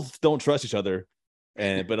they both don't trust each other.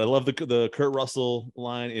 But I love the Kurt Russell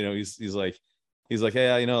line. He's like,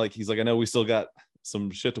 hey, he's like, I know we still got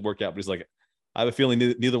some shit to work out, but he's like, I have a feeling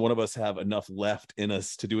neither one of us have enough left in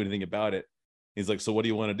us to do anything about it. He's like, so what do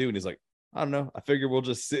you want to do? And he's like, I don't know. I figure we'll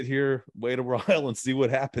just sit here, wait a while, and see what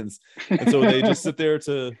happens. And so they just sit there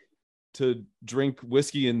to drink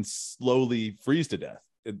whiskey and slowly freeze to death.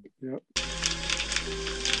 If you're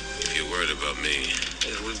worried about me,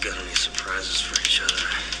 If we've got any surprises for each other,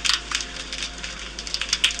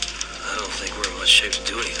 I don't think we're in much shape to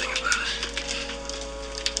do anything about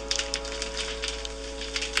it.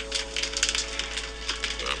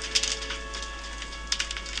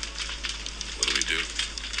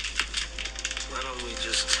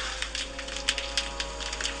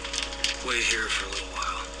 wait here for a little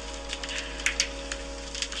while.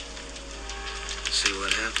 See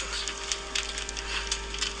what happens.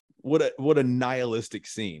 What a nihilistic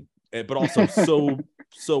scene, but also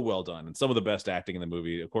so well done, and some of the best acting in the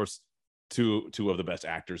movie. Of course, two of the best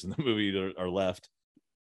actors in the movie are left.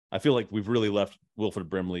 I feel like we've really left Wilford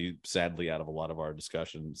Brimley sadly out of a lot of our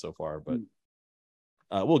discussion so far, but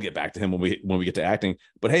we'll get back to him when we get to acting.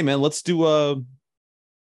 But hey, man, let's do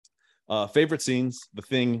favorite scenes. The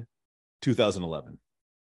Thing, 2011.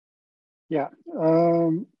 Yeah.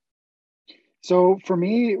 So for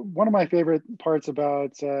me, one of my favorite parts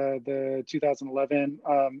about the 2011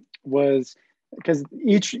 was because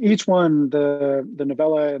each one, the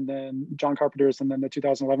novella and then John Carpenter's and then the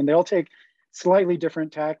 2011, they all take slightly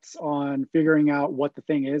different tacts on figuring out what the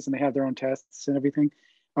thing is, and they have their own tests and everything.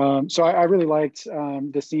 So I really liked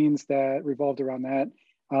the scenes that revolved around that,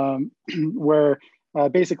 where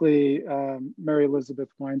basically Mary Elizabeth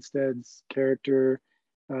Winstead's character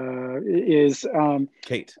is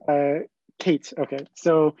Kate. Kate. Okay,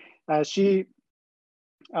 so she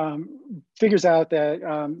figures out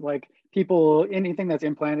that like people, anything that's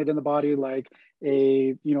implanted in the body, like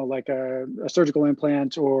a surgical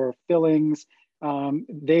implant or fillings,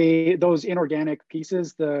 those inorganic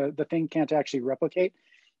pieces, the thing can't actually replicate.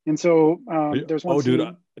 And so there's one. Oh,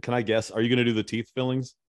 dude, can I guess? Are you gonna do the teeth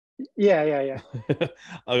fillings? Yeah.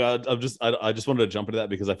 I just wanted to jump into that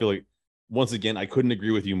because I feel like, once again, I couldn't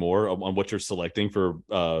agree with you more on what you're selecting for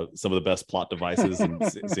some of the best plot devices and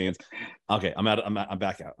scenes. Okay, I'm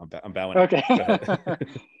back out. I'm bowing. Okay.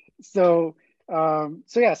 So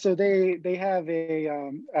they have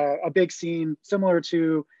a big scene similar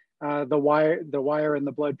to the wire and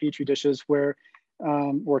the blood petri dishes, where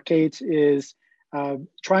Kate is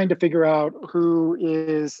trying to figure out who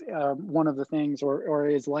is one of the things or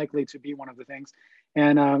is likely to be one of the things,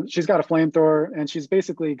 and she's got a flamethrower, and she's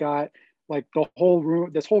basically got like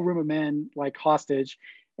this whole room of men like hostage,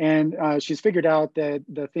 and she's figured out that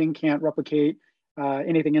the thing can't replicate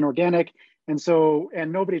anything inorganic, and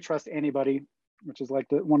nobody trusts anybody, which is like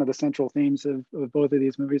one of the central themes of both of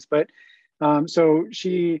these movies. But so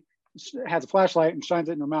she has a flashlight and shines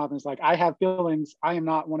it in her mouth and is like, I have feelings, I am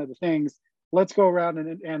not one of the things, let's go around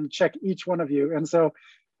and check each one of you. And so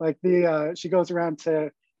like she goes around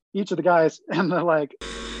to each of the guys and they're like,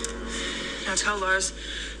 now tell Lars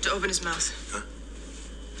to open his mouth. Huh?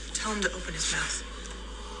 Tell him to open his mouth.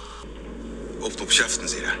 Open op schaften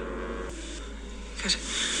Sie da. Good.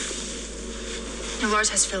 Now, Lars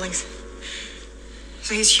has feelings.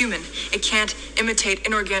 So he's human. It can't imitate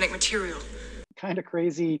inorganic material. Kind of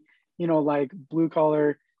crazy, like blue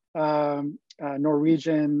collar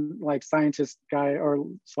Norwegian like scientist guy or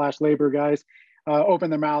 / labor guys open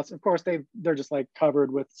their mouths. Of course, they're just like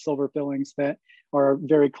covered with silver fillings that are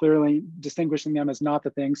very clearly distinguishing them as not the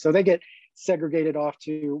thing. So they get segregated off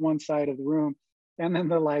to one side of the room, and then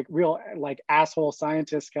the like real like asshole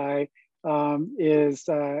scientist guy does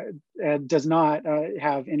not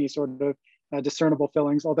have any sort of discernible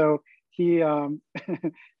fillings, although he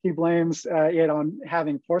he blames it on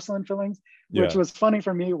having porcelain fillings, which was funny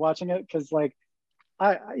for me watching it, because like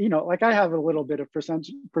I have a little bit of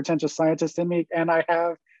pretentious scientist in me, and I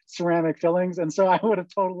have ceramic fillings, and so I would have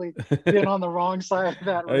totally been on the wrong side of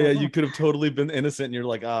that. Oh, yeah, you could have totally been innocent, and you're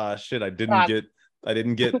like, shit, I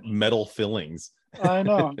didn't get metal fillings. I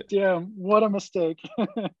know. Yeah, what a mistake.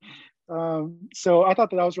 So I thought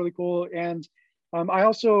that was really cool, and I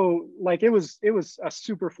also like it was a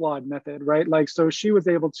super flawed method, right? Like, so she was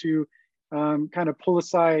able to kind of pull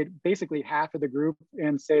aside basically half of the group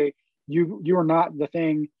and say, you are not the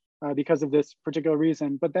thing because of this particular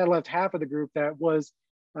reason, but that left half of the group that was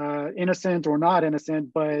innocent or not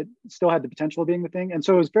innocent, but still had the potential of being the thing. And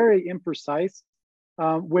so it was very imprecise,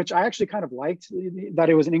 which I actually kind of liked, that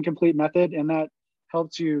it was an incomplete method, and that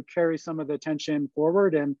helped to carry some of the tension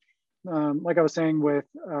forward. And like I was saying with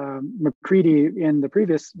McCready in the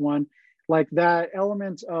previous one, like that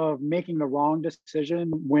element of making the wrong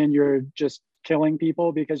decision when you're just killing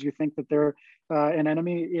people because you think that they're an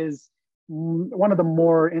enemy is one of the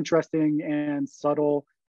more interesting and subtle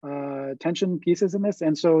tension pieces in this.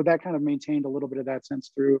 And so that kind of maintained a little bit of that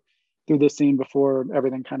sense through this scene before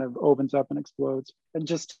everything kind of opens up and explodes. And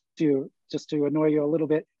just to annoy you a little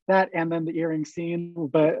bit, that and then the earring scene,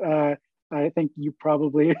 but I think you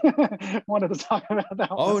probably wanted to talk about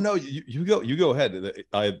that one. Oh no, you go ahead.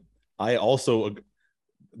 I also,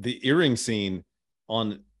 the earring scene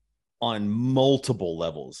on multiple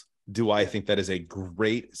levels, do I think that is a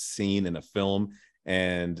great scene in a film,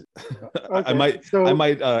 and okay. I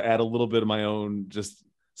might add a little bit of my own just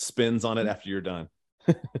spins on it after you're done.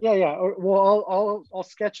 Yeah. Well, I'll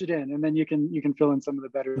sketch it in, and then you can fill in some of the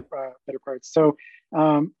better parts. So,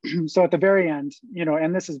 so at the very end,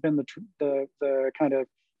 and this has been the kind of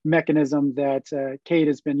mechanism that Kate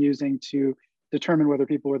has been using to determine whether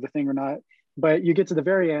people were the thing or not. But you get to the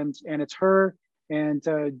very end, and it's her and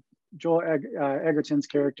Joel Egerton's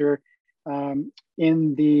character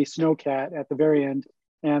in the Snowcat at the very end,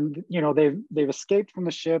 and they've escaped from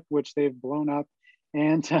the ship, which they've blown up,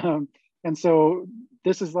 and so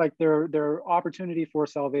this is like their opportunity for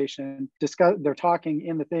salvation. They're talking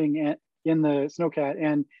in the thing in the Snowcat,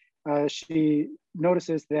 and she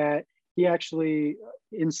notices that he actually,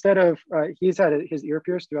 instead of he's had his ear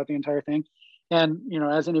pierced throughout the entire thing, and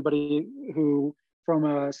as anybody who from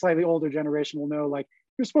a slightly older generation will know, like,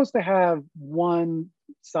 you're supposed to have one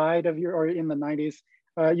side of or in the 90s,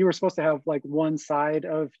 you were supposed to have like one side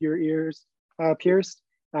of your ears pierced.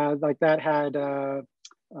 Like that had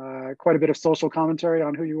quite a bit of social commentary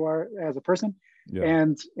on who you are as a person. Yeah.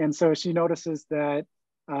 And so she notices that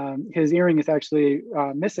his earring is actually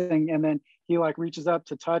missing, and then he like reaches up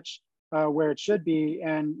to touch where it should be,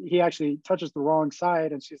 and he actually touches the wrong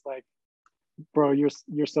side, and she's like, bro, you're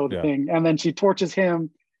still the thing. And then she torches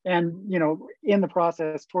him, and in the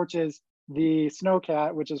process torches the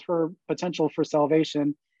Snowcat, which is her potential for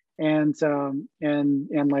salvation, and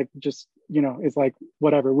like just it's like,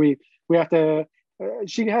 whatever, we have to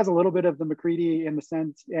she has a little bit of the MacReady in the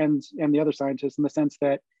sense, and the other scientists, in the sense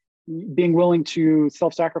that being willing to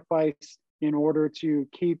self-sacrifice in order to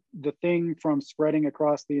keep the thing from spreading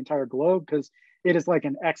across the entire globe, because it is like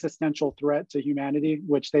an existential threat to humanity,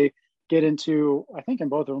 which they get into, I think, in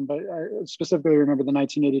both of them, but I specifically remember the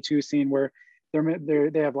 1982 scene where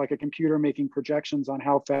they have like a computer making projections on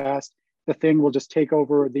how fast the thing will just take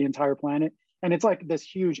over the entire planet. And it's like this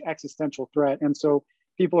huge existential threat. And so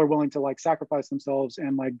people are willing to like sacrifice themselves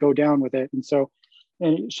and like go down with it. And so,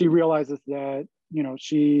 and she realizes that,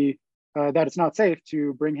 that it's not safe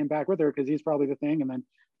to bring him back with her because he's probably the thing, and then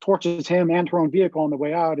torches him and her own vehicle on the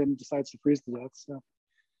way out and decides to freeze to death. So.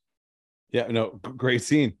 Yeah, no, great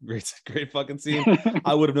scene. Great fucking scene.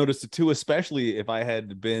 I would have noticed it too, especially if I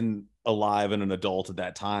had been alive and an adult at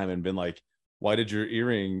that time and been like, why did your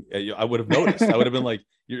earring? I would have noticed. I would have been like,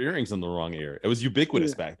 your earring's in the wrong ear. It was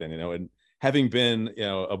ubiquitous back then, and having been,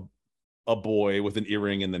 a boy with an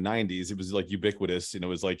earring in the 90s, it was like ubiquitous. It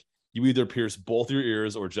was like you either pierce both your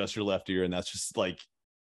ears or just your left ear. And that's just like,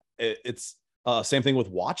 it's same thing with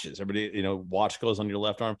watches. Everybody, watch goes on your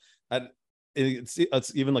left arm.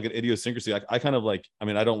 It's even like an idiosyncrasy. I kind of like,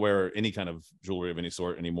 I don't wear any kind of jewelry of any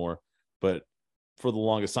sort anymore, but for the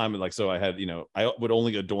longest time, like, so I had, I would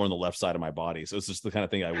only adorn the left side of my body. So it's just the kind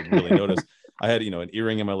of thing I would really notice. I had, an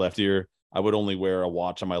earring in my left ear. I would only wear a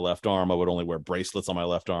watch on my left arm. I would only wear bracelets on my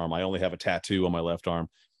left arm. I only have a tattoo on my left arm.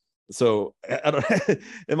 So I don't,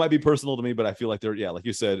 it might be personal to me, but I feel like they're, like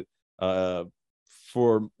you said,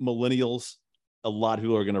 for millennials, a lot of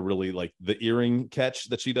people are going to really like the earring catch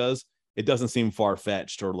that she does. It doesn't seem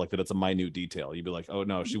far-fetched or like that it's a minute detail. You'd be like, oh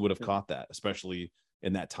no, she would have caught that, especially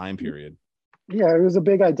in that time period. Yeah, it was a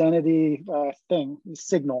big identity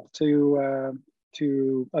signal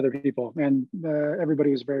to other people, and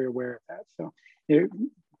everybody was very aware of that. So,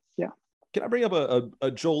 Can I bring up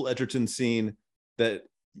a Joel Edgerton scene that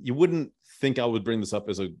you wouldn't think I would bring this up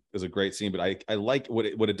as a great scene, but I like what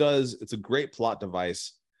it does. It's a great plot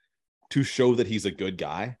device to show that he's a good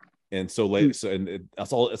guy. And so late,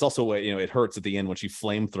 it's also it hurts at the end when she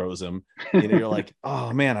flame throws him. You're like,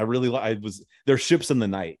 oh man, there's ships in the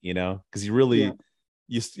night, because you really,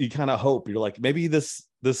 you kind of hope, you're like, maybe this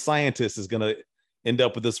scientist is gonna end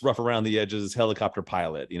up with this rough around the edges helicopter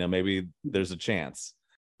pilot. Maybe there's a chance,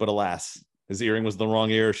 but alas, his earring was in the wrong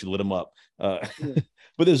ear. She lit him up.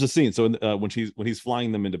 But there's a scene. So when he's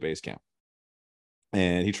flying them into base camp,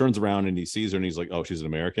 and he turns around and he sees her and he's like, oh, she's an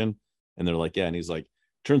American, and they're like, yeah, and he's like,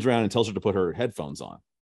 turns around and tells her to put her headphones on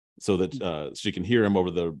so that she can hear him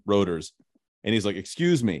over the rotors. And he's like,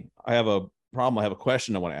 excuse me, I have a problem. I have a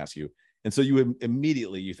question I want to ask you. And so you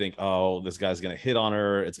immediately, you think, oh, this guy's going to hit on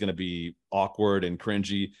her. It's going to be awkward and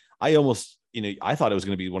cringy. I almost, I thought it was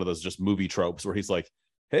going to be one of those just movie tropes where he's like,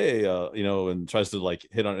 hey, and tries to like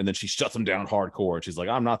hit on, and then she shuts him down hardcore. And she's like,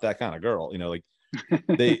 I'm not that kind of girl. Like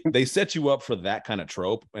they set you up for that kind of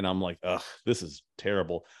trope. And I'm like, ugh, this is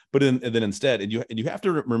terrible. But then instead, and you have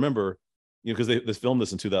to remember, because they filmed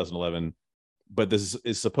this in 2011, but this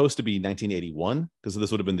is supposed to be 1981, because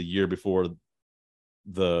this would have been the year before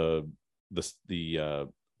the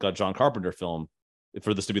John Carpenter film.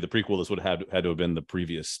 For this to be the prequel, this would have had to have been the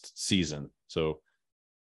previous season. So,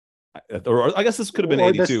 or I guess this could have been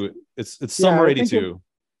 82. It's summer 82.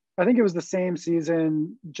 I think it was the same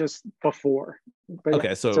season just before. But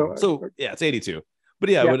Okay, so yeah, it's 82. But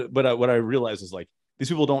yeah, Yeah. but what I realized is like these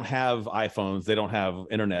people don't have iPhones, they don't have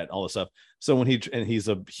internet, all this stuff. So when he's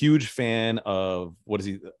a huge fan of, what is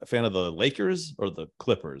he, a fan of the Lakers or the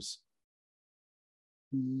Clippers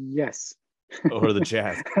yes. or the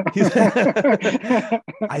Jazz?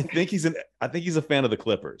 I think he's a fan of the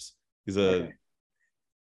Clippers. He's a Okay.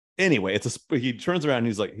 Anyway, he turns around and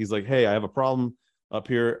he's like, hey, I have a problem up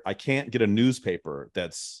here. I can't get a newspaper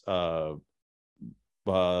that's not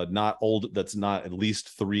old, that's not at least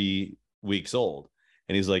 3 weeks old.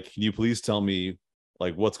 And he's like, can you please tell me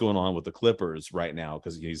like what's going on with the Clippers right now?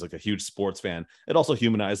 Because he's like a huge sports fan. It also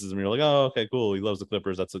humanizes him. You're like, oh, okay, cool. He loves the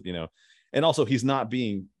Clippers. That's what, and also he's not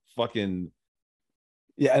being fucking.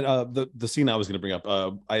 Yeah, and the scene I was going to bring up,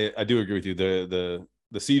 I do agree with you.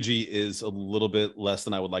 The CG is a little bit less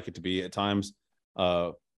than I would like it to be at times,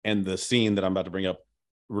 and the scene that I'm about to bring up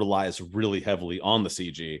relies really heavily on the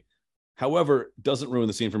CG. However, doesn't ruin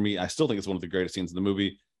the scene for me. I still think it's one of the greatest scenes in the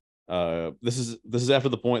movie. This is after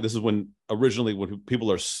the point. This is when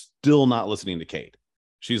people are still not listening to Kate.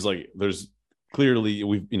 She's like, there's clearly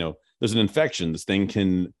there's an infection. This thing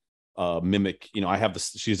can mimic.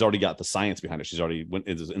 She's already got the science behind it. She's already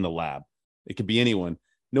in the lab. It could be anyone.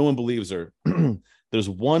 No one believes her. There's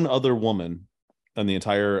one other woman on the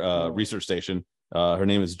entire research station. Her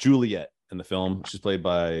name is Juliet in the film. She's played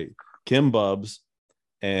by Kim Bubbs,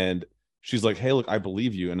 and she's like, hey, look, I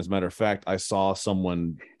believe you. And as a matter of fact, I saw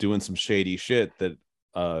someone doing some shady shit that,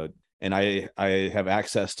 and I have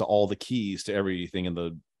access to all the keys to everything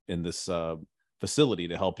in this facility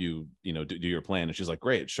to help you, do your plan. And she's like,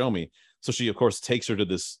 great, show me. So she, of course, takes her to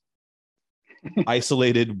this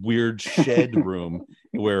isolated, weird shed room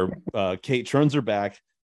where Kate turns her back,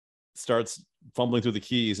 starts fumbling through the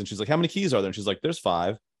keys. And she's like, how many keys are there? And she's like, there's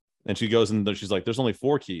 5. And she goes and she's like, there's only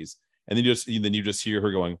 4 keys. And then you just hear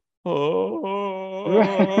her going, oh,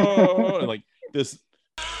 and like this.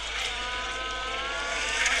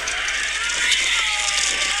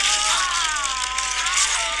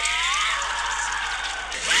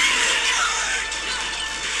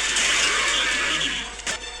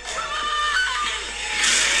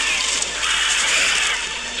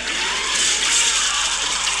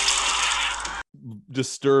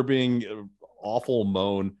 Disturbing, awful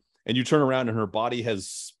moan, and you turn around and her body has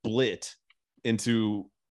split into,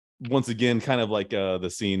 once again, kind of like the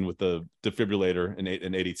scene with the defibrillator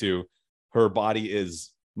in 82. Her body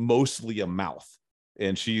is mostly a mouth,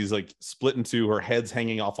 and she's like split into, her head's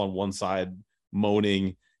hanging off on one side,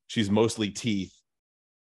 moaning. She's mostly teeth.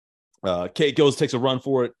 Kate takes a run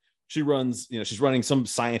for it. She runs, she's running. Some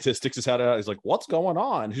scientist sticks his head out. He's like, what's going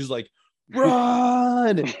on? She's like,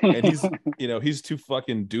 run. And he's too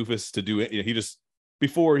fucking doofus to do it. He just,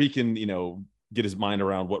 before he can, get his mind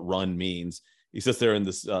around what run means, he sits there in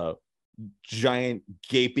this giant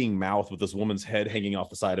gaping mouth with this woman's head hanging off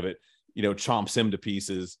the side of it, chomps him to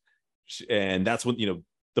pieces. And that's when,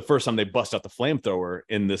 the first time they bust out the flamethrower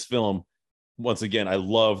in this film. Once again, I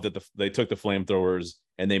love that they took the flamethrowers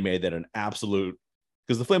and they made that an absolute,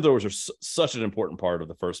 because the flamethrowers are such an important part of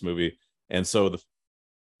the first movie. And so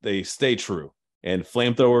they stay true, and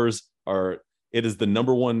flamethrowers it is the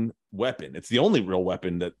number one weapon. It's the only real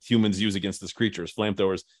weapon that humans use against this creature is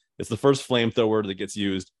flamethrowers. It's the first flamethrower that gets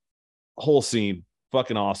used. Whole scene,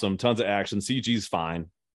 fucking awesome. Tons of action. CG's fine,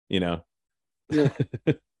 Yeah.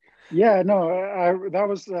 Yeah, no, that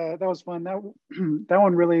was fun. That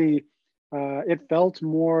one really, it felt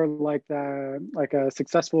more like a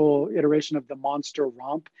successful iteration of the monster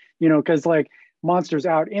romp, because like monsters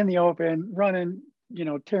out in the open running,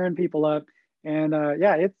 tearing people up. And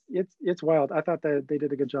yeah, it's wild. I thought that they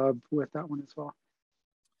did a good job with that one as well.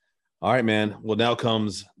 All right, man. Well, now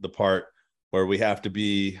comes the part where we have to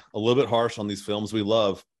be a little bit harsh on these films we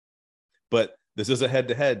love. But this is a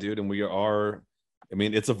head-to-head, dude, and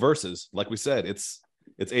it's a versus. Like we said, it's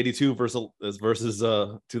 82 versus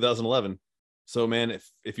 2011. So, man,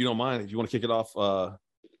 if you don't mind, if you want to kick it off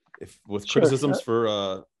with Sure. criticisms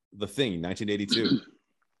for The Thing, 1982.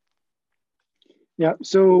 Yeah.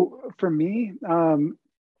 So for me, I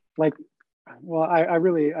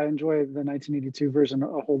enjoy the 1982 version a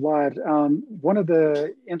whole lot. One of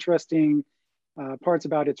the interesting parts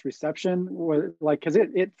about its reception was because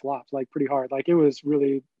it flopped like pretty hard. Like it was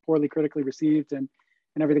really poorly critically received and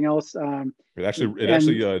everything else. It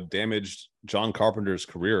actually damaged John Carpenter's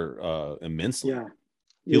career immensely. Yeah.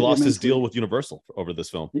 He lost his immensely. deal with Universal over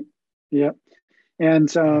this film. Yeah. And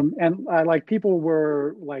people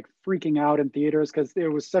were like freaking out in theaters because it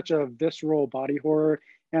was such a visceral body horror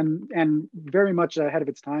and very much ahead of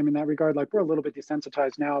its time in that regard. Like we're a little bit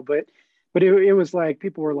desensitized now, but but it was like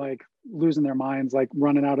people were like losing their minds, like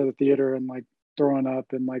running out of the theater and like throwing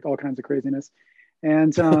up and like all kinds of craziness.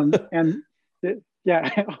 And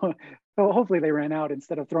yeah, well, hopefully they ran out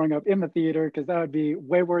instead of throwing up in the theater, because that would be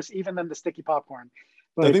way worse even than the sticky popcorn.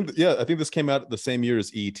 But I think this came out the same year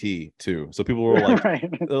as E.T. too. So people were like,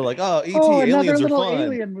 right. they're like, oh, E.T. Another aliens are little fun,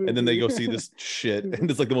 alien movie. and then they go see this shit,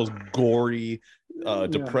 and it's like the most gory,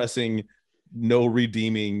 depressing, no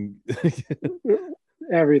redeeming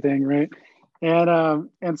everything, right?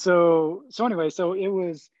 And so anyway, so it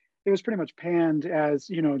was pretty much panned as,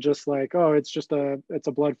 you know, just like, oh, it's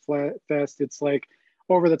a blood fest. It's like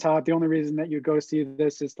over the top. The only reason that you go see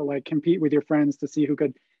this is to like compete with your friends to see who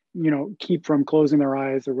could, you know, keep from closing their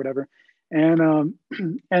eyes or whatever.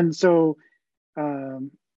 And so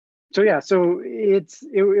yeah, so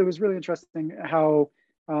it was really interesting how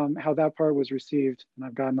that part was received. And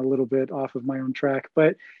I've gotten a little bit off of my own track,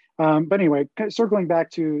 but anyway, circling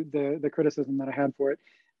back to the criticism that I had for it,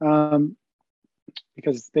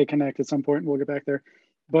 because they connect at some point, and we'll get back there.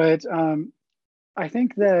 But I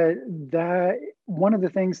think that one of the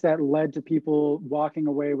things that led to people walking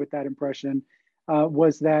away with that impression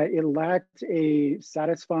was that it lacked a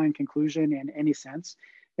satisfying conclusion in any sense.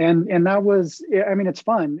 And that was, I mean, it's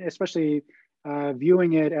fun, especially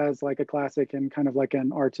viewing it as like a classic and kind of like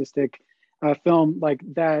an artistic film. Like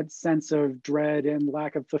that sense of dread and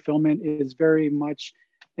lack of fulfillment is very much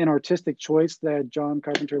an artistic choice that John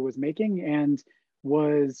Carpenter was making and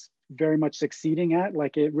was very much succeeding at.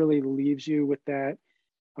 Like it really leaves you with that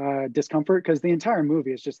discomfort, because the entire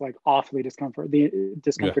movie is just like awfully discomforting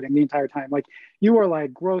the entire time. Like you are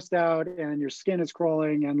like grossed out and your skin is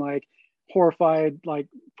crawling and like horrified, like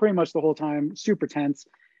pretty much the whole time, super tense.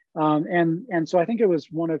 And so I think it was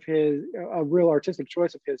a real artistic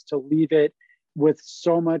choice of his to leave it with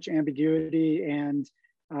so much ambiguity and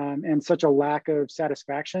such a lack of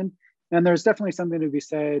satisfaction. And there's definitely something to be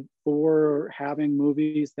said for having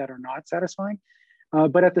movies that are not satisfying.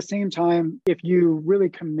 But at the same time, if you really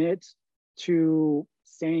commit to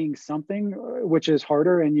saying something, which is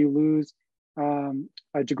harder, and you lose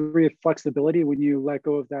a degree of flexibility when you let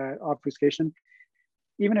go of that obfuscation,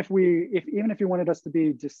 even if you wanted us to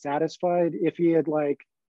be dissatisfied, if he had like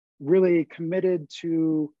really committed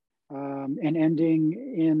to an ending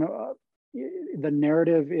in the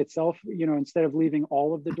narrative itself, you know, instead of leaving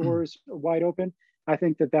all of the doors wide open, I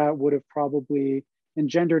think that would have probably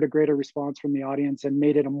engendered a greater response from the audience and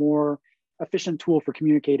made it a more efficient tool for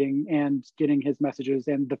communicating and getting his messages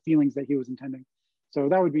and the feelings that he was intending. So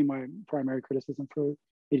that would be my primary criticism for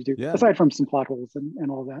 82, aside from some plot holes and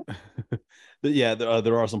all that. Yeah,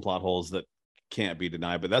 there are some plot holes that can't be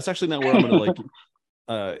denied, but that's actually not where I'm going to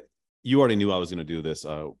like, you already knew I was going to do this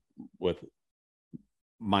with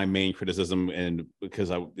my main criticism, and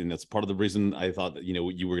that's part of the reason I thought that, you know,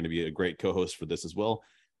 you were going to be a great co-host for this as well.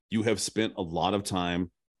 You have spent a lot of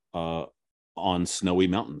time on snowy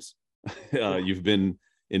mountains. You've been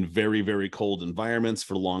in very, very cold environments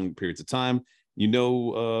for long periods of time. You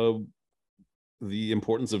know the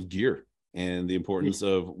importance of gear and the importance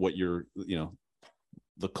of what you're, you know,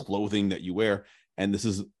 the clothing that you wear. And this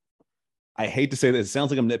is, I hate to say that, it sounds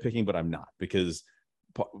like I'm nitpicking, but I'm not, because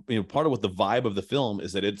you know, part of what the vibe of the film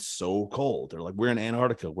is that it's so cold. They're like, we're in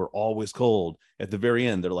Antarctica, we're always cold. At the very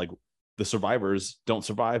end, they're like, the survivors don't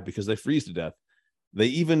survive because they freeze to death. They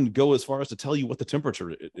even go as far as to tell you what the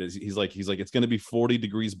temperature is. He's like, it's going to be 40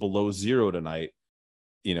 degrees below zero tonight,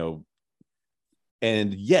 you know.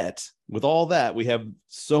 And yet, with all that, we have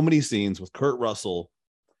so many scenes with Kurt Russell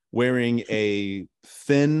wearing a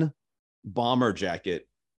thin bomber jacket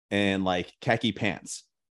and like khaki pants,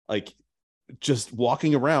 like just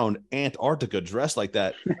walking around Antarctica dressed like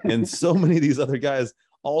that. And so many of these other guys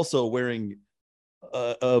also wearing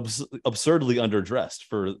absurdly underdressed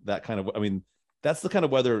for that kind of, I mean, that's the kind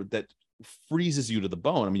of weather that freezes you to the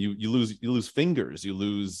bone. I mean, you lose fingers, you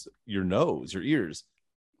lose your nose, your ears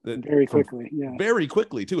very quickly. Yeah, very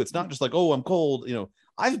quickly too. It's not just like, oh, I'm cold. You know,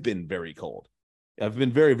 I've been very cold. I've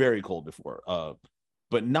been very, very cold before,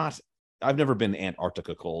 but I've never been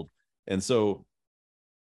Antarctica cold. And so,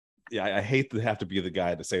 yeah, I hate to have to be the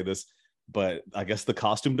guy to say this, but I guess the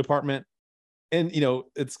costume department, and, you know,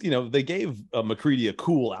 it's, you know, they gave MacReady a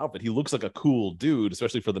cool outfit. He looks like a cool dude,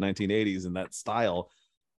 especially for the 1980s and that style.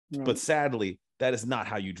 Right. But sadly, that is not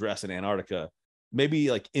how you dress in Antarctica. Maybe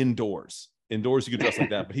like indoors you could dress like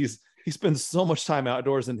that, but he spends so much time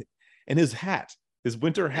outdoors, and his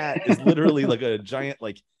winter hat is literally like a giant,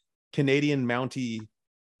 like Canadian Mountie,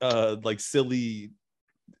 like silly,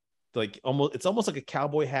 like it's almost like a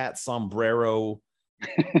cowboy hat, sombrero,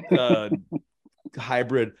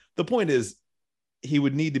 hybrid. The point is, he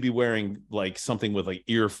would need to be wearing like something with like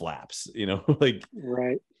ear flaps, like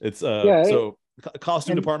Right. it's Yeah, so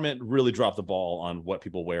costume and- department really dropped the ball on what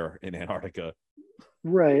people wear in Antarctica.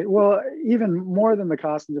 Right. Well, even more than the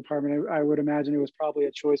costume department, I would imagine it was probably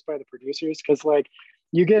a choice by the producers, because like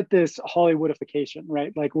you get this Hollywoodification,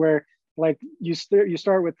 right? Like where like you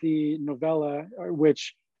start with the novella,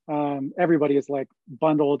 which everybody is like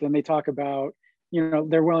bundled, and they talk about,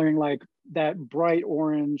 they're wearing like that bright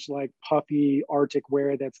orange, like puffy Arctic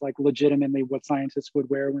wear that's like legitimately what scientists would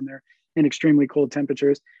wear when they're in extremely cold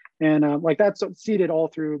temperatures. And like that's seeded all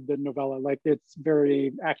through the novella. Like it's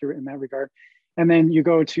very accurate in that regard. And then you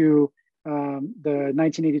go to the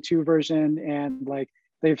 1982 version, and like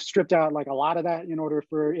they've stripped out like a lot of that in order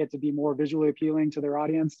for it to be more visually appealing to their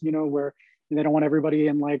audience, where they don't want everybody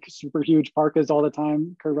in like super huge parkas all the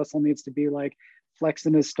time. Kurt Russell needs to be like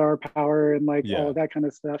flexing his star power and like all of that kind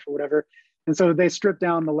of stuff or whatever. And so they stripped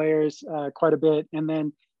down the layers quite a bit. And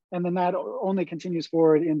then that only continues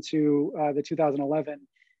forward into the 2011.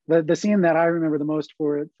 The scene that I remember the most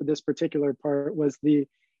for this particular part was the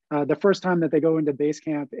first time that they go into base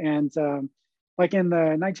camp. And like in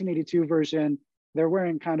the 1982 version, they're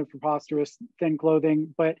wearing kind of preposterous thin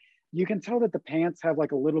clothing, but you can tell that the pants have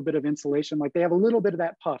like a little bit of insulation. Like they have a little bit of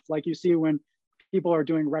that puff, like you see when people are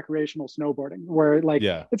doing recreational snowboarding, where like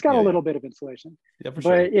it's got a little bit of insulation. Yeah, for but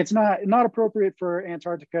sure. It's not appropriate for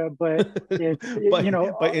Antarctica, but it's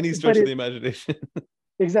by any stretch of the imagination.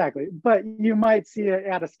 Exactly. But you might see it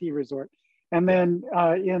at a ski resort. And then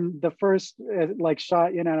in the first like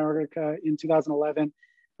shot in Antarctica in 2011,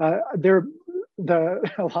 a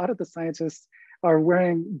lot of the scientists are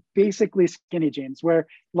wearing basically skinny jeans, where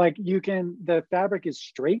like the fabric is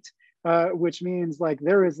straight, which means like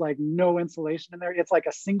there is like no insulation in there. It's like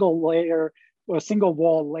a single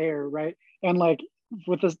wall layer, right? And like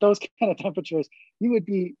with those kind of temperatures, you would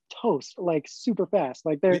be toast like super fast.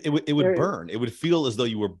 Like it would burn. It would feel as though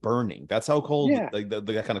you were burning. That's how cold like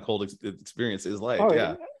the kind of cold experience is like.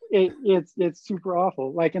 It's super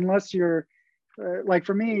awful. Like unless you're like,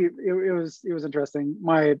 for me, it was interesting.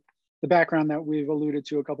 The background that we've alluded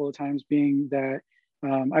to a couple of times being that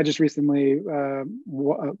I just recently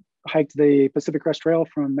hiked the Pacific Crest Trail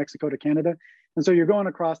from Mexico to Canada. And so you're going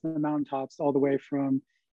across the mountaintops all the way from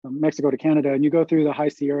Mexico to Canada, and you go through the high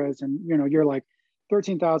Sierras, and you're like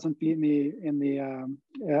 13,000 feet in the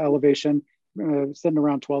elevation, sitting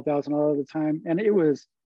around 12,000 all the time. And it was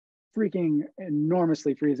freaking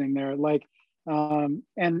enormously freezing there. Like, and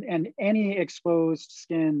any exposed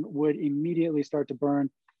skin would immediately start to burn.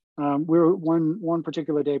 We were one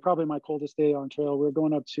particular day, probably my coldest day on trail. We were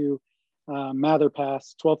going up to Mather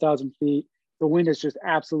Pass, 12,000 feet. The wind is just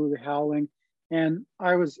absolutely howling. And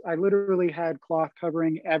I literally had cloth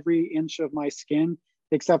covering every inch of my skin,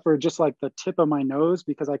 except for just like the tip of my nose,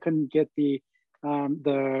 because I couldn't get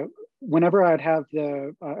whenever I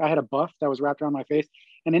had a buff that was wrapped around my face.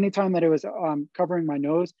 And anytime that it was covering my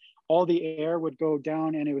nose, all the air would go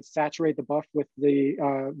down and it would saturate the buff with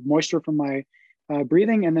the moisture from my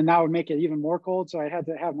breathing. And then that would make it even more cold. So I had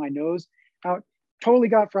to have my nose out. Totally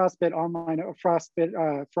got frostbite on my frost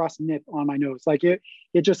nip on my nose. Like it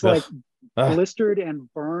just like blistered and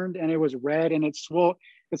burned, and it was red, and it swelled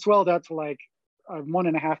out to like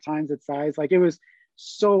 1.5 times its size. Like it was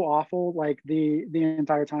so awful, like the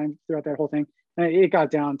entire time throughout that whole thing. And it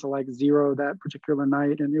got down to like 0 that particular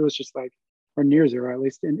night, and it was just like, or near 0 at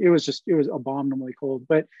least. And it was abominably cold.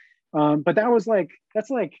 But that's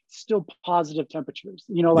like still positive temperatures,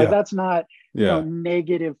 that's not,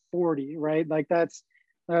 -40, right? Like that's,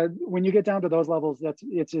 when you get down to those levels,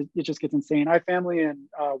 it just gets insane. I have family in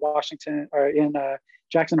Washington, or in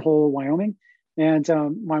Jackson Hole, Wyoming. And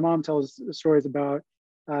my mom tells stories about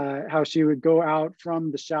how she would go out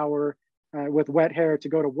from the shower with wet hair to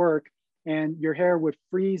go to work, and your hair would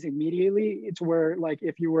freeze immediately to where, like,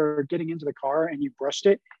 if you were getting into the car and you brushed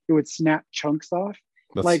it, it would snap chunks off.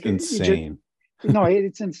 That's like insane. No,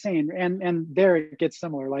 it's insane. And there it gets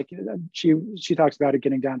similar. Like she talks about it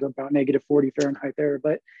getting down to about -40 Fahrenheit there.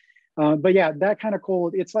 But yeah, that kind of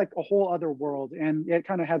cold, it's like a whole other world, and it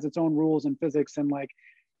kind of has its own rules and physics, and like,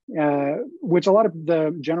 which a lot of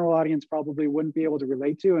the general audience probably wouldn't be able to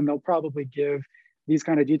relate to, and they'll probably give these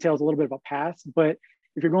kind of details a little bit of a pass. But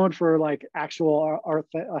if you're going for like actual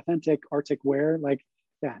authentic Arctic wear, like,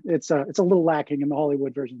 yeah, it's a little lacking in the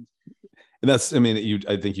Hollywood versions. And that's, I mean,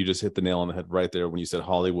 I think you just hit the nail on the head right there when you said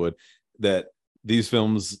Hollywood, that these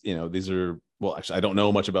films, these are, well, actually, I don't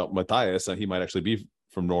know much about Matthias. He might actually be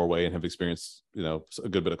from Norway and have experienced, a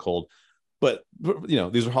good bit of cold, but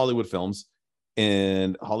these are Hollywood films,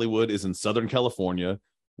 and Hollywood is in Southern California,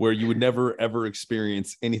 where you would never, ever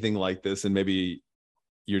experience anything like this. And maybe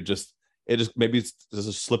you're just, it just maybe it's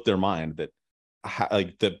just slipped their mind that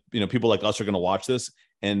like that, people like us are going to watch this,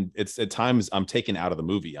 and it's at times I'm taken out of the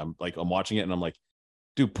movie. I'm watching it and I'm like,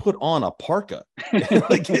 dude, put on a parka.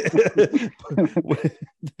 Like,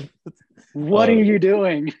 what are you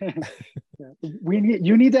doing?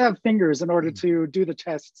 You need to have fingers in order to do the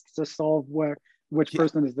tests to solve which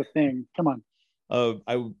person is the thing. Come on.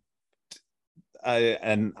 I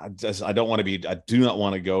do not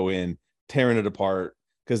want to go in tearing it apart,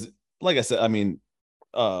 because like I said, I mean,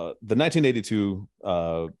 the 1982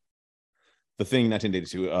 the Thing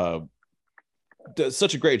 1982 does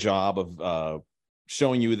such a great job of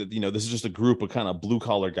showing you that this is just a group of kind of blue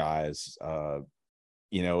collar guys.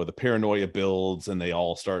 The paranoia builds and they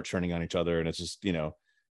all start turning on each other, and it's just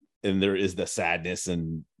and there is the sadness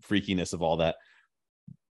and freakiness of all that.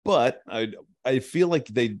 But I feel like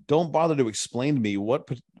they don't bother to explain to me what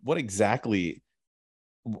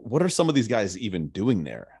are some of these guys even doing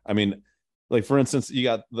there. I mean, like, for instance, you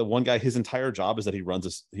got the one guy, his entire job is that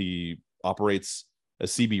he operates a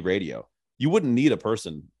CB radio. You wouldn't need a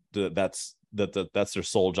person that's their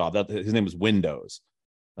sole job. That his name is Windows,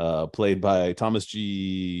 played by Thomas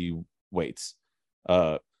G. Waits.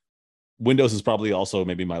 Windows is probably also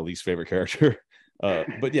maybe my least favorite character.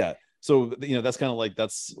 But yeah, so that's kind of like,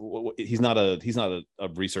 he's not a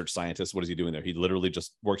research scientist. What is he doing there? He literally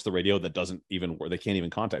just works the radio that doesn't even work. They can't even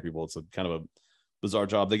contact people. It's a kind of a bizarre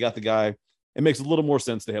job. They got the guy. It makes a little more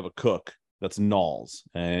sense to have a cook. That's Knowles,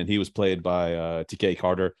 and he was played by TK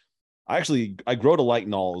Carter. I grow to like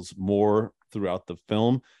Knowles more throughout the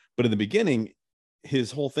film, but in the beginning,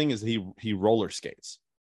 his whole thing is he roller skates,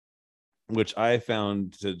 which I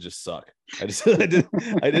found to just suck. I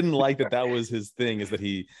didn't like that was his thing, is that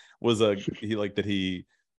he was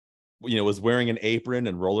wearing an apron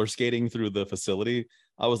and roller skating through the facility.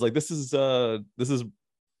 I was like, this is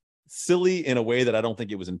silly in a way that I don't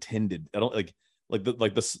think it was intended. I don't like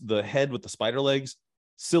the head with the spider legs,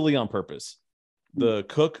 silly on purpose. The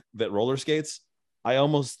cook that roller skates, I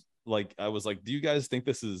was like, do you guys think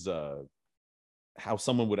this is how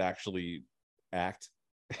someone would actually act?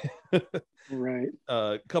 Right.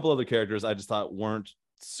 A couple other characters I just thought weren't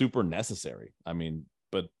super necessary. I mean,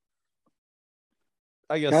 but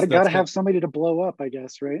I guess gotta have somebody to blow up, I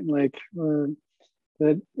guess, right? Like, I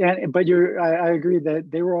agree that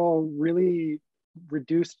they were all really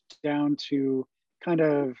reduced down to kind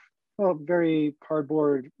of very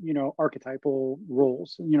cardboard, archetypal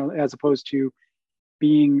roles, as opposed to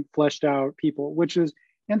being fleshed out people, which is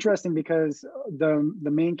interesting because the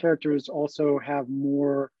main characters also have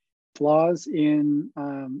more flaws in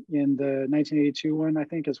the 1982 one, I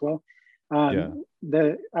think, as well. I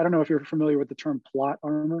don't know if you're familiar with the term plot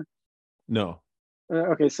armor. No.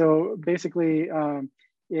 Okay, so basically,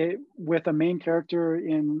 with a main character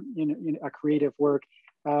in a creative work,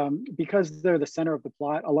 because they're the center of the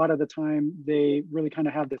plot, a lot of the time they really kind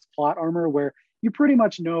of have this plot armor where you pretty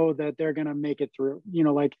much know that they're going to make it through. You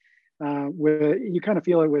kind of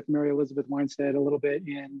feel it with Mary Elizabeth Winstead a little bit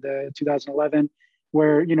in the 2011,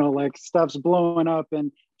 where stuff's blowing up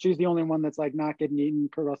and she's the only one that's like not getting eaten.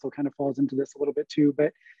 Kurt Russell kind of falls into this a little bit too,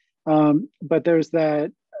 but there's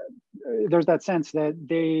that sense that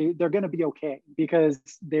they're going to be okay because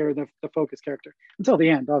they're the focus character until the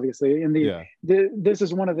end, obviously. This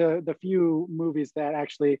is one of the few movies that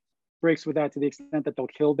actually breaks with that, to the extent that they'll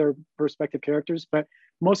kill their respective characters, but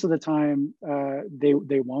most of the time they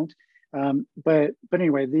won't. But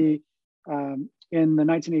anyway, in the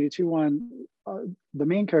 1982 one, the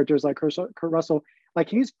main character is like Kurt Russell. Like,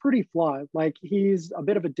 he's pretty flawed. Like, he's a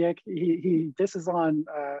bit of a dick. He disses on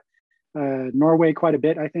Norway quite a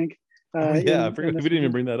bit, I think. I forgot we didn't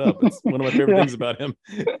even bring that up. It's one of my favorite things about him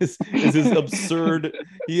is his absurd.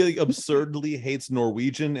 He absurdly hates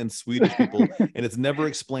Norwegian and Swedish people, and it's never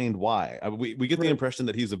explained why. We get the impression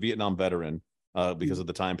that he's a Vietnam veteran because of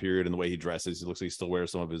the time period and the way he dresses. He looks like he still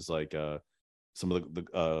wears some of his some of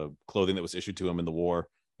the clothing that was issued to him in the war,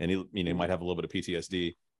 and he might have a little bit of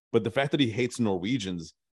PTSD. But the fact that he hates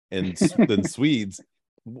Norwegians and then Swedes.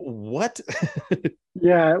 What?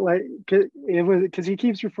 Yeah, like it was because he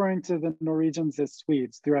keeps referring to the Norwegians as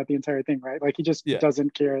Swedes throughout the entire thing, right? Like, he just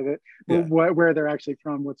doesn't care where they're actually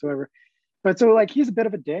from whatsoever. But so, like, he's a bit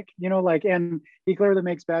of a dick, and he clearly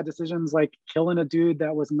makes bad decisions, like killing a dude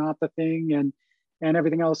that was not the thing and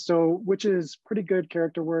everything else. So, which is pretty good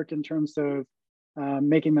character work in terms of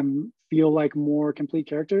making them feel like more complete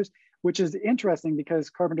characters, which is interesting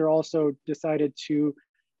because Carpenter also decided to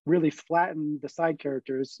really flatten the side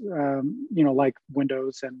characters, like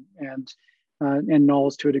Windows and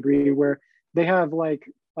Knowles to a degree, where they have like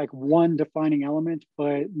one defining element,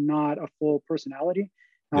 but not a full personality.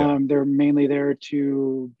 They're mainly there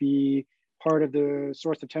to be part of the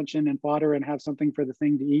source of tension and fodder and have something for the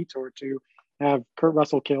thing to eat or to have Kurt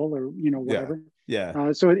Russell kill or whatever.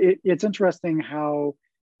 So it's interesting how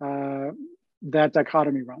that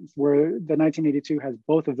dichotomy runs, where the 1982 has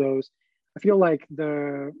both of those. I feel like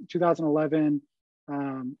the 2011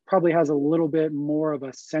 probably has a little bit more of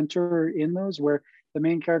a center in those, where the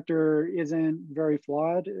main character isn't very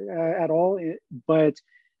flawed at all, but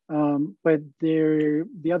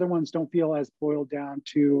the other ones don't feel as boiled down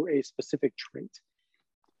to a specific trait.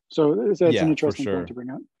 So it's an interesting point to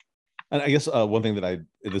bring up. And I guess one thing that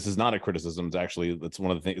this is not a criticism. It's actually, it's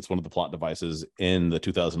one of the things. It's one of the plot devices in the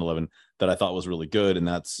 2011 that I thought was really good, and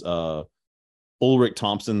that's Ulrich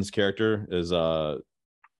Thompson's character is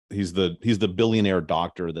he's the billionaire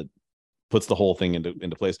doctor that puts the whole thing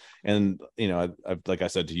into place. And I've like I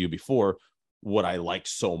said to you before, what I liked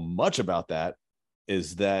so much about that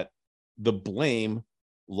is that the blame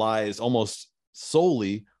lies almost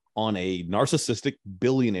solely on a narcissistic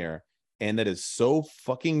billionaire. And that is so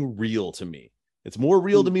fucking real to me. It's more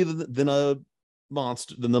real to me than the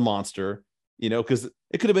monster, because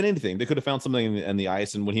it could have been anything. They could have found something in the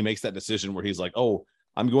ice. And when he makes that decision where he's like, oh,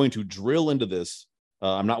 I'm going to drill into this.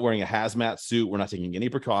 I'm not wearing a hazmat suit. We're not taking any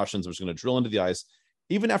precautions. We're just going to drill into the ice.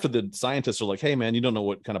 Even after the scientists are like, hey, man, you don't know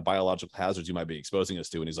what kind of biological hazards you might be exposing us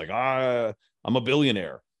to. And he's like, I'm a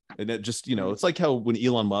billionaire. And it just, it's like how when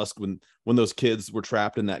Elon Musk, when those kids were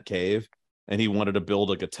trapped in that cave, and he wanted to build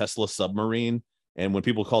like a Tesla submarine. And when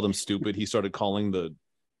people called him stupid, he started calling the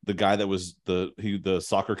guy that was the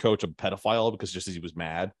soccer coach a pedophile because just as he was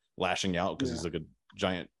mad, lashing out because he's like a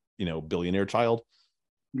giant, billionaire child.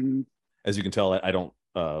 Mm-hmm. As you can tell, I don't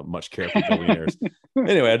much care for billionaires.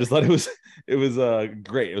 Anyway, I just thought it was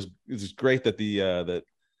great. It was great that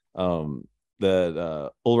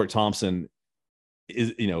that Ulrich Thompson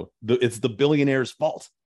is, it's the billionaire's fault.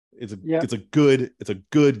 It's a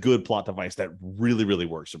good plot device that really, really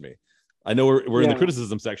works for me. I know we're in the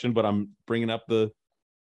criticism section, but I'm bringing up the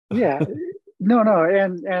and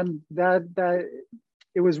that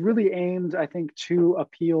it was really aimed, I think, to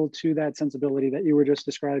appeal to that sensibility that you were just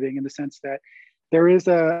describing, in the sense that there is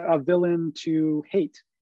a villain to hate.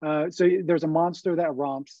 So there's a monster that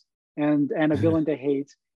romps and a villain to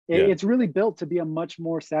hate. It's really built to be a much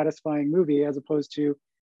more satisfying movie as opposed to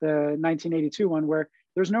the 1982 one, where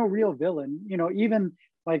there's no real villain. Even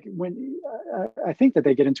like when I think that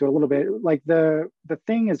they get into a little bit, like the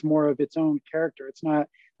thing is more of its own character. It's not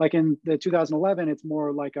like in the 2011, it's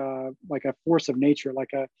more like a force of nature,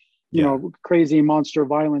 like a crazy monster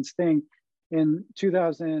violence thing. In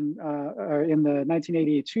 2000, in the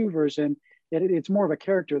 1982 version, it's more of a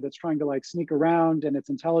character that's trying to like sneak around, and it's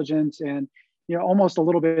intelligent and almost a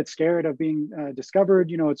little bit scared of being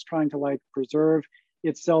discovered. It's trying to like preserve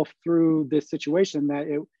itself through this situation that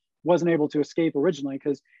it wasn't able to escape originally,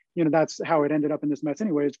 because that's how it ended up in this mess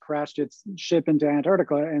anyway. It crashed its ship into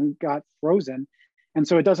Antarctica and got frozen, and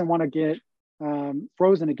so it doesn't want to get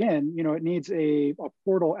frozen again. It needs a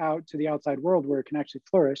portal out to the outside world where it can actually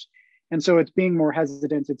flourish, and so it's being more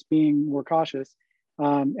hesitant, it's being more cautious,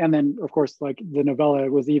 and then of course like the novella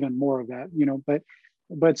was even more of that.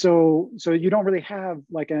 But so you don't really have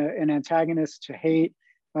like an antagonist to hate.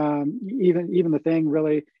 Even the thing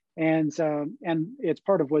really, and it's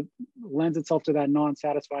part of what lends itself to that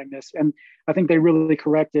non-satisfyingness, and I think they really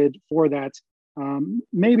corrected for that,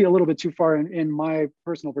 maybe a little bit too far in my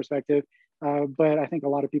personal perspective, but I think a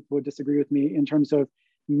lot of people would disagree with me in terms of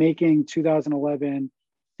making 2011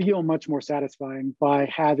 feel much more satisfying by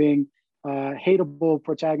having hateable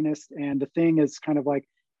protagonist, and the thing is kind of like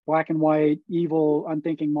black and white, evil,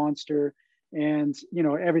 unthinking monster, and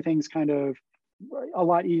everything's kind of a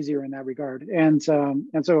lot easier in that regard. And so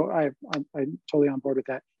I'm totally on board with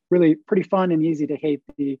that. Really pretty fun and easy to hate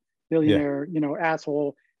the billionaire,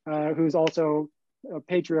 asshole, who's also a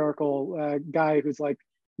patriarchal guy who's like,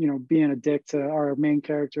 being a dick to our main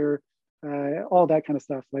character, all that kind of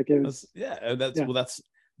stuff. Like it was,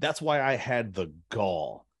 that's why I had the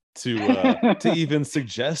gall to even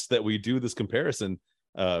suggest that we do this comparison.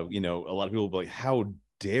 A lot of people will be like, how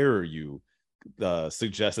dare you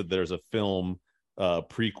suggest that there's a film,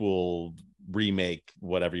 prequel, remake,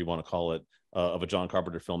 whatever you want to call it, of a John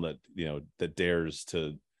Carpenter film that that dares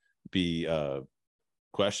to be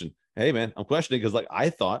questioned. Hey man, I'm questioning because like I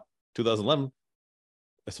thought 2011,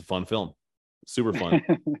 it's a fun film, super fun.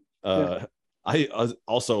 I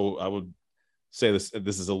would say this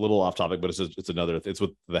is a little off topic, but it's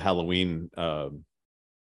with the Halloween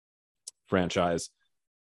franchise,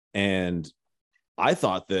 and I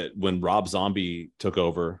thought that when Rob Zombie took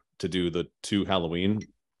over to do the 2 Halloween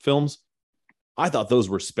films, I thought those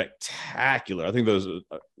were spectacular. I think those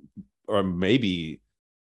are maybe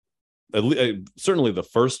certainly the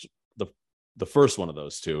first one of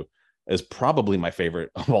those two is probably my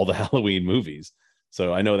favorite of all the Halloween movies.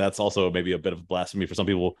 So I know that's also maybe a bit of blasphemy for some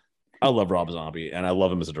people. I love Rob Zombie and I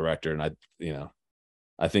love him as a director, and I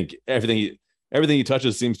think everything he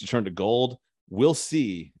touches seems to turn to gold. We'll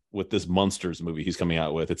see with this Monsters movie he's coming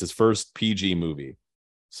out with. It's his first PG movie.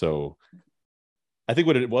 So I think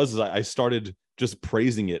what it was is I started just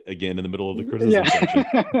praising it again in the middle of the criticism section.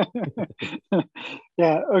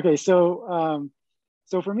 Yeah. Okay. So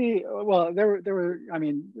for me, well, there were, I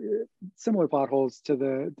mean, similar plot holes to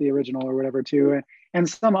the original or whatever too, and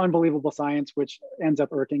some unbelievable science, which ends up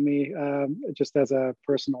irking me, just as a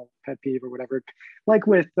personal pet peeve or whatever. Like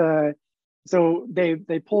with, so they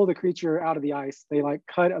pull the creature out of the ice. They like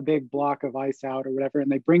cut a big block of ice out or whatever,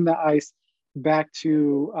 and they bring the ice back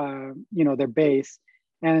to their base.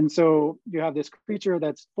 And so you have this creature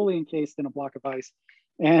that's fully encased in a block of ice,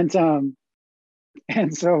 and so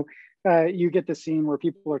you get the scene where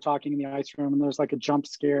people are talking in the ice room, and there's like a jump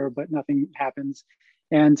scare, but nothing happens.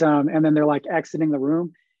 And then they're like exiting the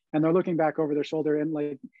room, and they're looking back over their shoulder, and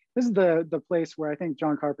like this is the place where I think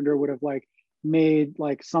John Carpenter would have like made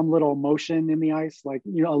like some little motion in the ice, like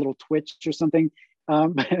a little twitch or something.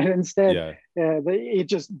 But instead, it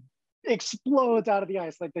just explodes out of the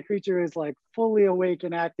ice. Like the creature is like fully awake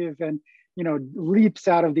and active, and leaps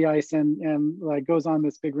out of the ice and like goes on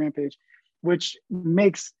this big rampage, which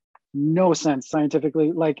makes no sense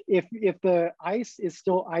scientifically. Like if the ice is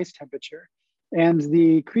still ice temperature and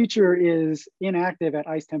the creature is inactive at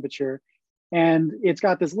ice temperature, and it's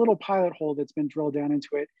got this little pilot hole that's been drilled down into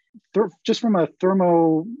it, just from a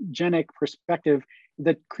thermogenic perspective,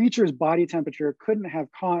 the creature's body temperature couldn't have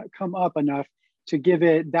come up enough to give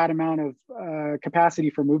it that amount of capacity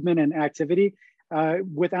for movement and activity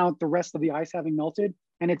without the rest of the ice having melted,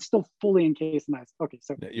 and it's still fully encased in ice. Okay,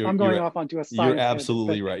 so I'm going off onto a side. You're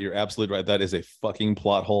absolutely right. You're absolutely right. That is a fucking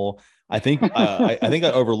plot hole. I think I think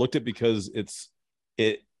I overlooked it because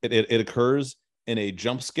it occurs in a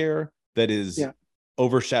jump scare that is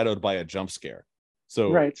overshadowed by a jump scare.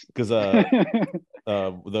 So right, because the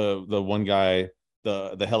one guy,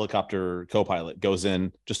 the helicopter co-pilot goes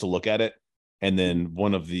in just to look at it, and then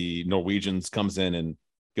one of the Norwegians comes in and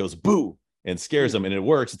goes boo and scares them, and it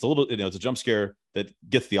works. It's a little, it's a jump scare that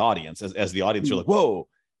gets the audience. As the audience, you're like, whoa.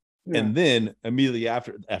 Yeah. And then immediately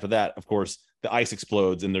after that, of course, the ice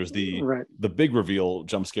explodes, and there's the big reveal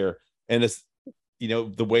jump scare. And it's,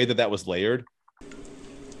 the way that was layered.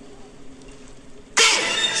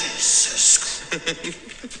 Jesus.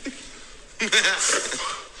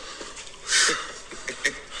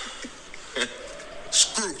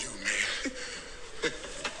 Screw you, man.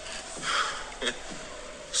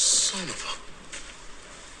 Son of a...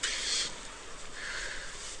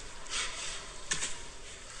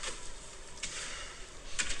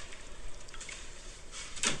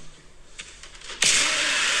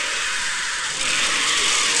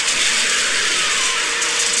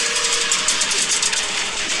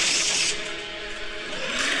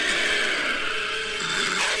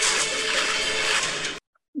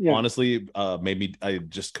 Yeah. Honestly, maybe I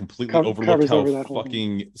just completely overlooked how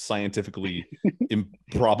fucking scientifically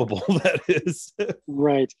improbable that is.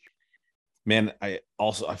 Right. Man, I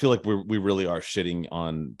feel like we really are shitting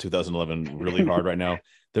on 2011 really hard right now.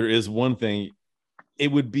 There is one thing.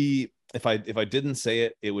 It would be, if I didn't say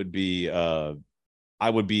it, it would be I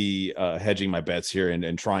would be hedging my bets here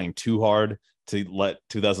and trying too hard to let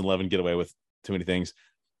 2011 get away with too many things.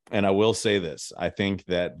 And I will say this: I think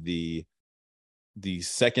that the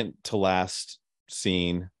second to last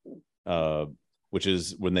scene, which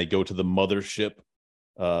is when they go to the mothership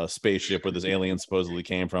spaceship where this alien supposedly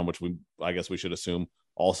came from, which I guess we should assume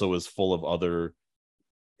also is full of other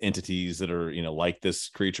entities that are, like this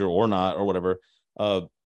creature or not, or whatever. The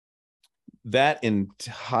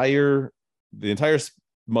entire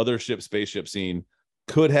mothership spaceship scene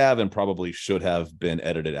could have and probably should have been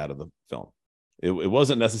edited out of the film. It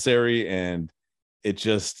wasn't necessary, and it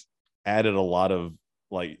just added a lot of,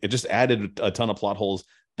 it just added a ton of plot holes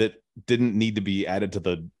that didn't need to be added to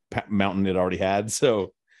the mountain it already had.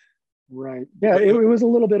 So right, yeah, it was a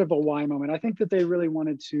little bit of a why moment. I think that they really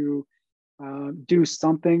wanted to do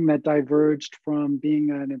something that diverged from being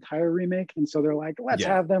an entire remake, and so they're like, let's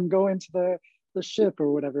have them go into the ship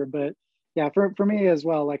or whatever. But yeah, for me as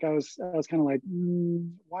well, like I was kind of like,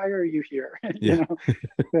 why are you here?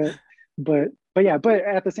 But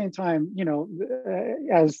at the same time,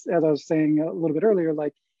 as I was saying a little bit earlier,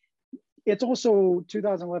 like it's also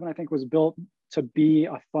 2011, I think, was built to be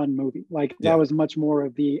a fun movie. Like that was much more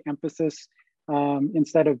of the emphasis,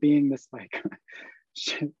 instead of being this like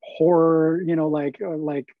horror, like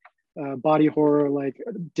body horror, like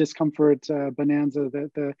discomfort bonanza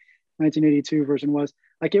that the 1982 version was.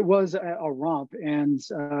 Like it was a romp, and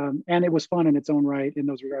it was fun in its own right in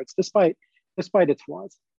those regards, despite its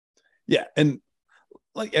flaws. Yeah, and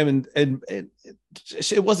like I mean, and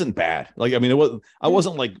it wasn't bad. Like I mean, I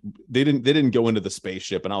wasn't like they didn't go into the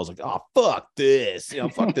spaceship, and I was like, oh fuck this,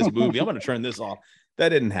 fuck this movie. I'm gonna turn this off. That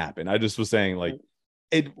didn't happen. I just was saying like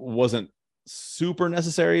it wasn't super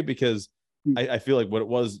necessary because I feel like what it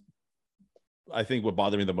was. I think what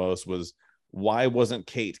bothered me the most was why wasn't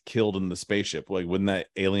Kate killed in the spaceship? Like, wouldn't that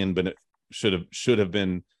alien been should have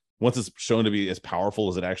been once it's shown to be as powerful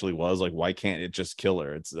as it actually was? Like, why can't it just kill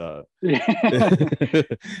her? It's yeah.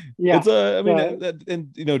 It's I mean,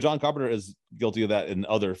 and John Carpenter is guilty of that in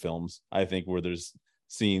other films. I think where there's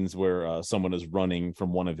scenes where someone is running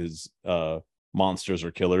from one of his monsters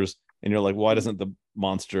or killers, and you're like, why doesn't the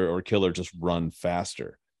monster or killer just run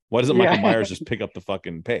faster? Why doesn't Michael Myers just pick up the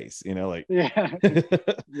fucking pace? Like, yeah.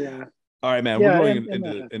 All right, man. We're going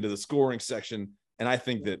into the scoring section, and I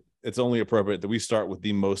think that it's only appropriate that we start with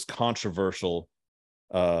the most controversial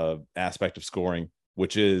aspect of scoring,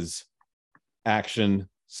 which is action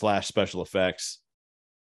 / special effects.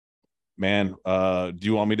 Man, do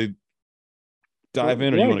you want me to dive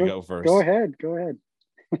in, or you want to go first? Go ahead.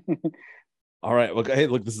 All right. Look,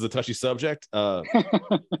 this is a touchy subject,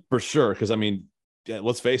 for sure. Because I mean,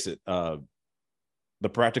 let's face it. The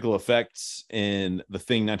practical effects in The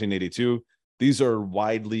Thing 1982, these are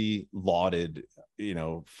widely lauded,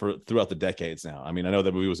 for throughout the decades now. I mean, I know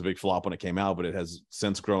that movie was a big flop when it came out, but it has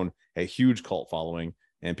since grown a huge cult following,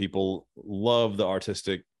 and people love the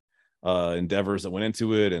artistic endeavors that went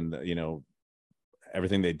into it, and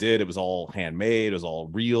everything they did. It was all handmade. It was all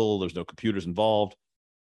real. There's no computers involved.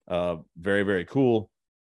 Very, very cool.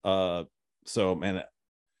 So, man.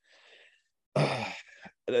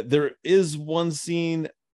 There is one scene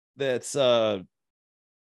that's that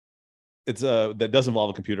does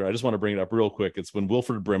involve a computer. I just want to bring it up real quick. It's when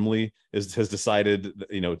Wilford Brimley has decided,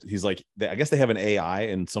 he's like, I guess they have an AI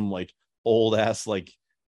and some like old ass like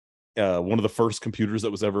one of the first computers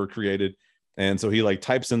that was ever created, and so he like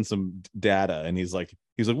types in some data, and he's like,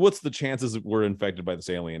 what's the chances that we're infected by this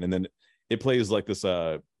alien? And then it plays like this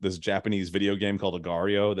Japanese video game called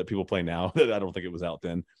Agario that people play now. I don't think it was out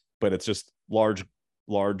then, but it's just large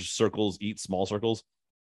circles eat small circles,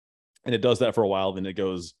 and it does that for a while. Then it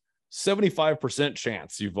goes 75%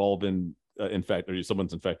 chance you've all been infected, or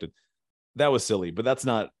someone's infected. That was silly, but that's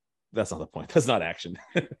not the point. That's not action.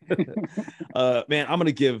 Man, I'm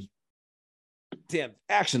gonna give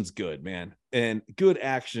action's good, man, and good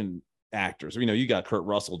action actors. You got Kurt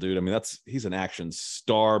Russell, dude. I mean, he's an action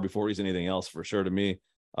star before he's anything else, for sure, to me.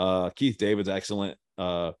 Keith David's excellent.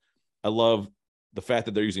 I love the fact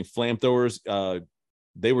that they're using flamethrowers.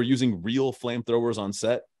 They were using real flamethrowers on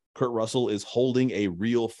set. Kurt Russell is holding a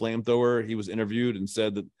real flamethrower. He was interviewed and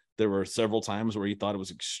said that there were several times where he thought it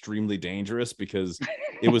was extremely dangerous because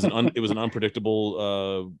it was an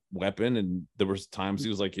unpredictable weapon, and there was times he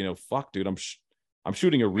was like, fuck, dude, I'm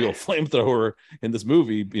shooting a real flamethrower in this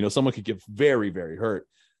movie. Someone could get very, very hurt.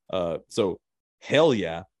 So hell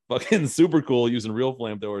yeah, fucking super cool using real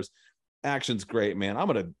flamethrowers. Action's great, man.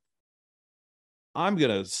 I'm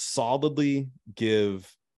gonna solidly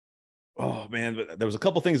give. Oh man, there was a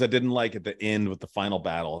couple things I didn't like at the end with the final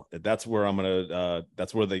battle. That's where I'm gonna.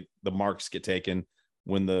 That's where the marks get taken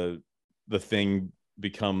when the thing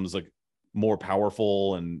becomes like more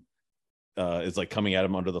powerful and is like coming at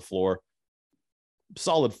him under the floor.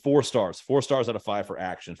 Solid 4 stars. 4 stars out of 5 for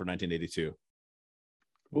action for 1982.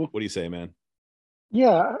 Cool. What do you say, man?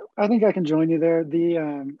 Yeah, I think I can join you there.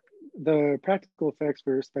 The practical effects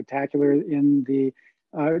were spectacular in the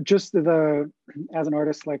as an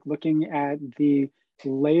artist, like looking at the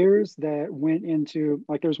layers that went into,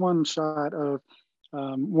 like there's one shot of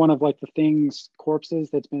one of like the Thing's corpses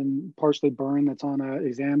that's been partially burned that's on an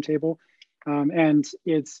exam table, and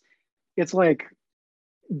it's like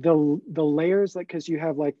the layers, like, because you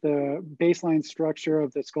have like the baseline structure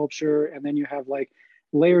of the sculpture, and then you have like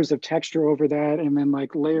layers of texture over that, and then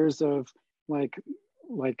like layers of like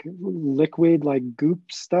liquid, like goop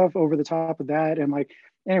stuff over the top of that. And like,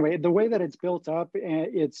 anyway, the way that it's built up,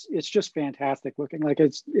 it's just fantastic looking. Like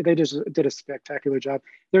they just did a spectacular job.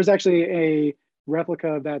 There's actually a replica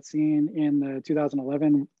of that scene in the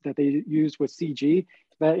 2011 that they used with CG,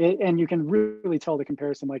 and you can really tell the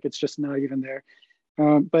comparison. Like it's just not even there.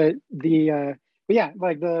 But yeah,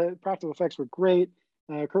 like the practical effects were great.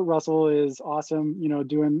 Kurt Russell is awesome,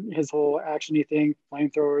 doing his whole actiony thing,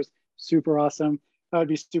 flamethrowers, super awesome. That would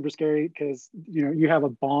be super scary because you have a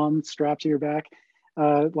bomb strapped to your back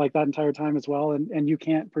like that entire time as well, and you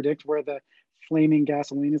can't predict where the flaming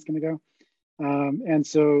gasoline is going to go. And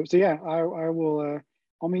so yeah, I will.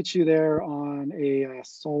 I'll meet you there on a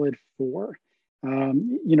solid 4.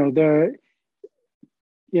 You know,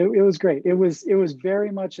 it was great. It was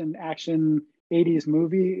very much an action 80s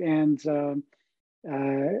movie, and so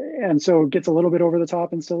it gets a little bit over the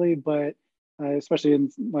top and silly, but especially in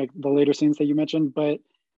like the later scenes that you mentioned. But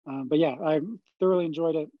yeah, I thoroughly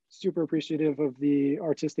enjoyed it. Super appreciative of the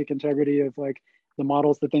artistic integrity of like the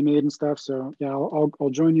models that they made and stuff. So yeah,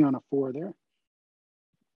 I'll join you on a 4 there.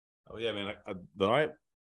 Oh yeah, man. All right,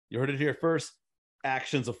 you heard it here first.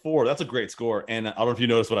 Action's a 4. That's a great score. And I don't know if you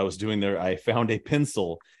noticed what I was doing there. I found a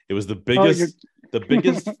pencil. It was the biggest, the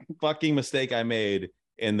biggest fucking mistake I made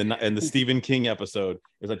in the Stephen King episode,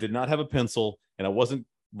 is I did not have a pencil and I wasn't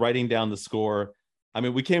writing down the score. I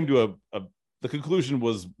mean, we came to the conclusion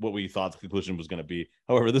was what we thought the conclusion was going to be.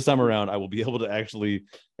 However, this time around, I will be able to actually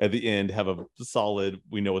at the end have a solid.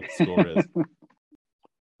 We know what the score is.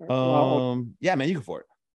 Yeah, man, you go for it.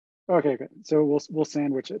 Okay, good. So we'll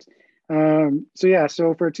sandwich it. So yeah,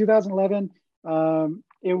 so for 2011,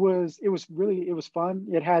 it was fun.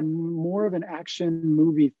 It had more of an action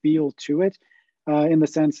movie feel to it, in the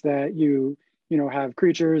sense that you have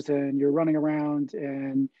creatures and you're running around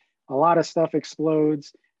and a lot of stuff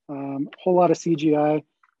explodes, whole lot of CGI.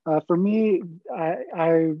 For me,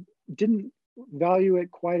 I didn't value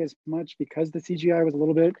it quite as much because the CGI was a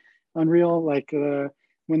little bit unreal. Like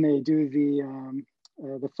when they do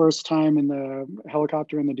the first time in the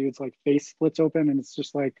helicopter and the dude's like face splits open, and it's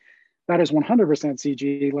just like, that is 100%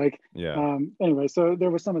 CG. Like, yeah. Anyway, so there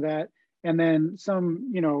was some of that. And then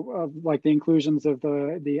some, of like the inclusions of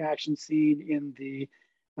the action scene in the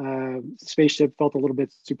spaceship felt a little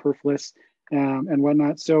bit superfluous, and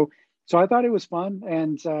whatnot. So I thought it was fun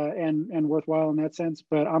and worthwhile in that sense,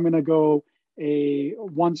 but I'm going to go a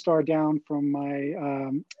 1 star down from my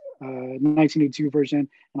 1982 version, and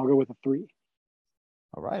I'll go with a 3.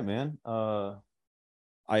 All right, man. I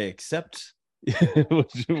accept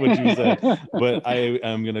what you said, but I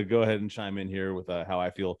am going to go ahead and chime in here with how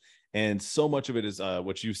I feel. And so much of it is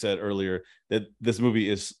what you said earlier, that this movie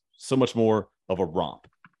is so much more of a romp.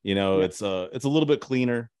 It's a little bit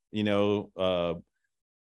cleaner. A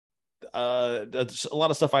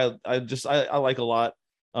lot of stuff I like a lot.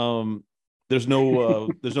 There's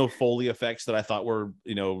no Foley effects that I thought were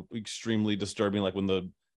extremely disturbing, like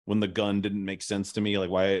when the gun didn't make sense to me. Like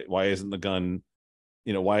why isn't the gun,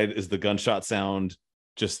 why is the gunshot sound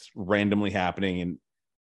just randomly happening?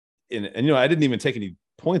 And I didn't even take any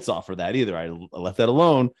points off for that either. I left that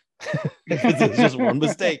alone. It's just one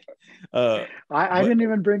mistake. I didn't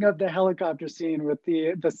even bring up the helicopter scene with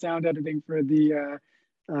the sound editing for the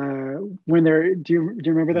when they're do you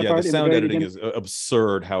remember that part? The sound editing is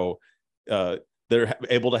absurd. How they're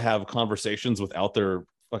able to have conversations without their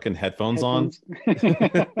fucking headphones on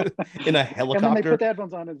in a helicopter. And then they put the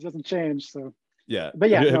headphones on, it doesn't change. So yeah, but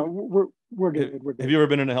yeah, no, we're good. We're good. Have you ever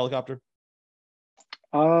been in a helicopter?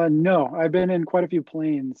 No, I've been in quite a few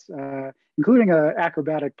planes, including an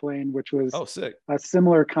acrobatic plane, which was sick. A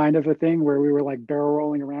similar kind of a thing where we were like barrel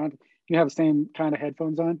rolling around. You have the same kind of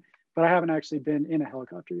headphones on, but I haven't actually been in a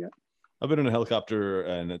helicopter yet. I've been in a helicopter,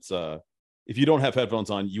 and it's if you don't have headphones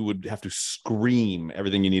on, you would have to scream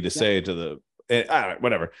everything you need to say to the.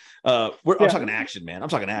 Whatever. I'm talking action, man. I'm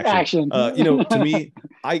talking action. To me,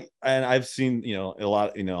 I've seen a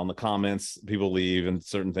lot. On the comments, people leave and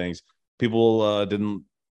certain things. People didn't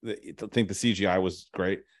think the CGI was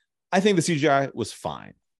great. I think the CGI was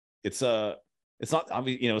fine. It's not. I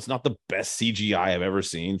mean, it's not the best CGI I've ever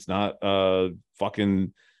seen. It's not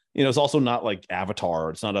fucking. It's also not like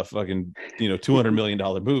Avatar. It's not a fucking $200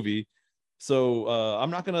 million movie. So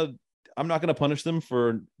I'm not gonna punish them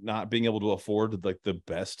for not being able to afford like the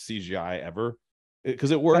best CGI ever,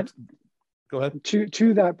 because it worked. Go ahead.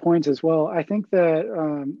 To that point as well, I think that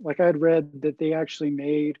like I had read that they actually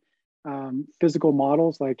made physical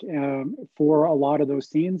models for a lot of those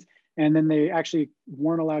scenes, and then they actually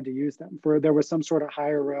weren't allowed to use them. There was some sort of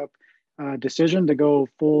higher up decision to go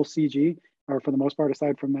full CG, or for the most part,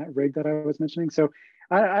 aside from that rig that I was mentioning. So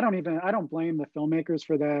I don't blame the filmmakers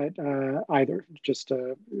for that either. Just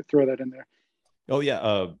to throw that in there. Oh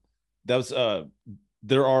yeah, that was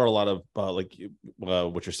there are a lot of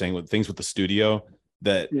what you're saying with things with the studio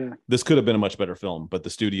that this could have been a much better film, but the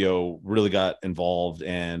studio really got involved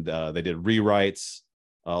and they did rewrites,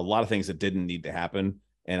 a lot of things that didn't need to happen,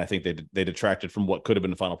 and I think they detracted from what could have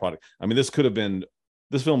been the final product. I mean, this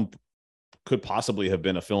film could possibly have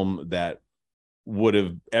been a film that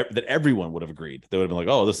everyone would have agreed. They would have been like,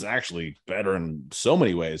 oh, this is actually better in so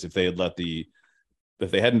many ways if they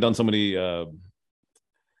hadn't done so many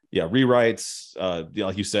rewrites,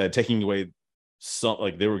 like you said, taking away some,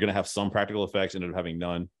 like they were going to have some practical effects, ended up having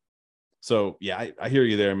none. So yeah, I hear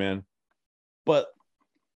you there, man. But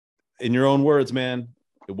in your own words, man,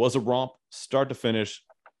 it was a romp, start to finish,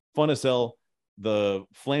 fun as hell. The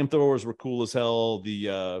flamethrowers were cool as hell.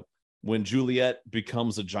 The when Juliet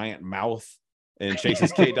becomes a giant mouth and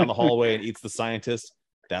chases Kate down the hallway and eats the scientist,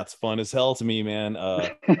 that's fun as hell to me, man.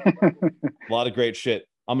 A lot of great shit.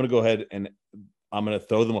 I'm gonna go ahead and I'm gonna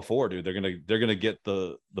throw them a 4, dude. They're gonna get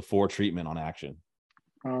the 4 treatment on action.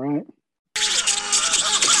 All right.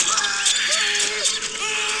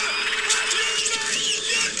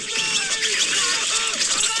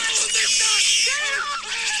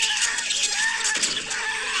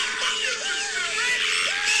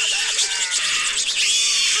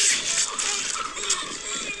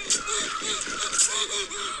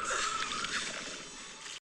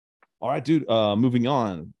 All right, dude. Moving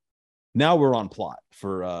on. Now we're on plot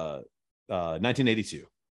for 1982.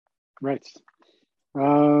 Right.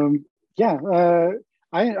 Yeah.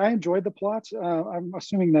 I enjoyed the plot. I'm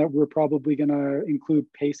assuming that we're probably going to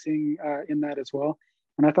include pacing in that as well.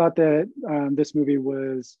 And I thought that this movie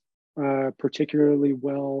was particularly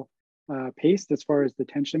well paced as far as the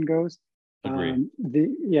tension goes. Agreed.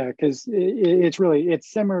 Because it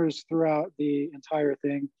simmers throughout the entire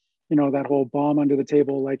thing. You know, that whole bomb under the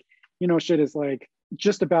table, like, you know, shit is like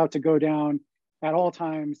just about to go down at all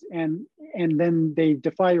times, and then they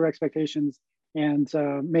defy your expectations and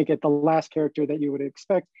make it the last character that you would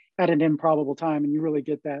expect at an improbable time, and you really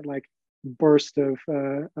get that like burst of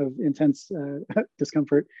intense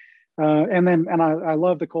discomfort. And I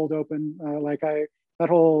love the cold open, that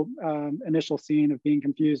whole initial scene of being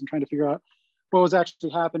confused and trying to figure out what was actually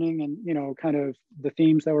happening, and you know, kind of the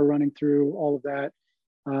themes that were running through all of that.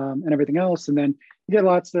 And everything else, and then you get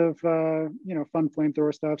lots of fun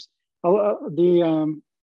flamethrower stuffs. There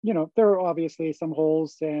are obviously some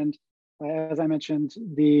holes, and as I mentioned,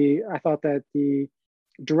 I thought that the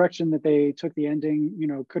direction that they took the ending, you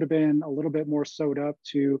know, could have been a little bit more sewed up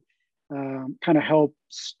to kind of help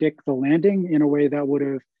stick the landing in a way that would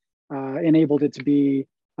have enabled it to be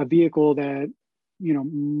a vehicle that, you know,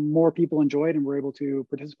 more people enjoyed and were able to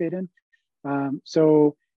participate in. I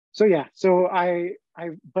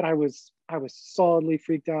was solidly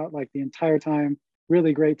freaked out like the entire time.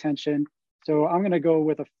 Really great tension. So I'm gonna go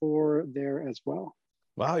with a 4 there as well.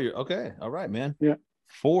 Wow, you're okay. All right, man. Yeah.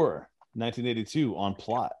 4, 1982 on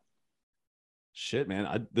plot. Shit,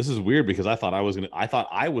 man. This is weird because I thought I was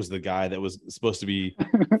the guy that was supposed to be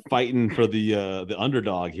fighting for the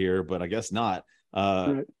underdog here, but I guess not.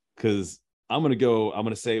 Because I'm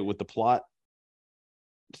gonna say with the plot.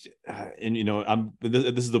 And you know,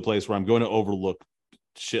 this is the place where I'm going to overlook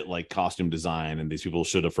shit like costume design and these people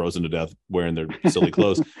should have frozen to death wearing their silly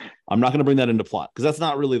clothes. I'm not going to bring that into plot because that's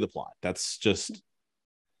not really the plot. That's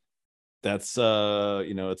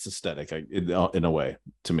it's aesthetic in a way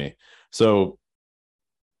to me. So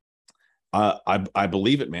I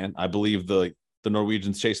believe it, man. I believe the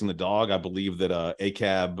Norwegians chasing the dog. I believe that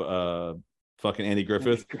ACAB fucking Andy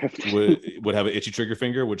Griffith would have an itchy trigger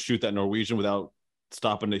finger, would shoot that Norwegian without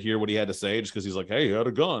stopping to hear what he had to say, just because he's like, hey, he had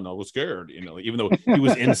a gun, I was scared, you know, even though he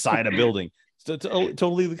was inside a building. So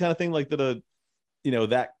totally the kind of thing like that,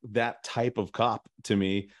 that type of cop to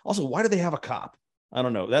me. Also, why do they have a cop? I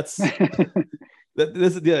don't know. That's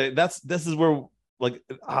this is where like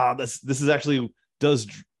this is actually does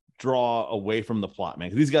draw away from the plot,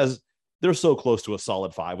 man. These guys, they're so close to a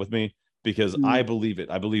solid 5 with me because I believe it.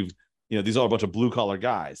 I believe, you know, these are a bunch of blue collar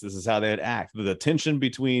guys. This is how they'd act. The tension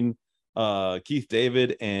between Keith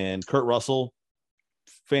David and Kurt Russell,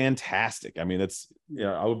 fantastic. I mean,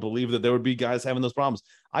 I would believe that there would be guys having those problems.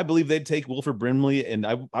 I believe they'd take Wilford Brimley, and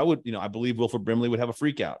I believe Wilford Brimley would have a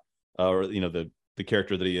freak out, or you know, the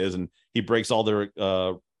character that he is, and he breaks all their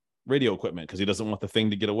radio equipment because he doesn't want the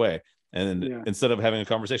thing to get away. And then instead of having a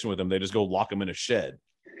conversation with him, they just go lock him in a shed.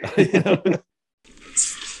 You know?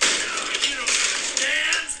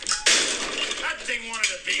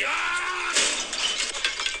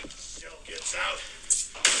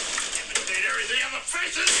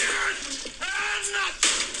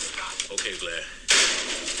 Okay, Blair.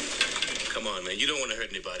 Come on, man. You don't want to hurt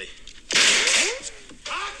anybody.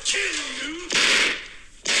 I'll kill you.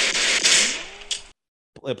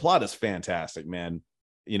 The plot is fantastic, man.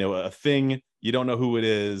 You know, a thing, you don't know who it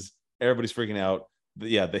is. Everybody's freaking out.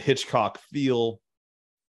 The Hitchcock feel.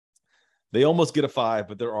 They almost get a 5,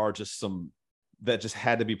 but there are just some that just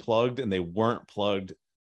had to be plugged, and they weren't plugged.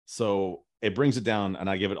 So it brings it down, and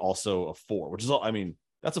I give it also a 4, which is all. I mean,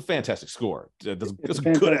 that's a fantastic score. That's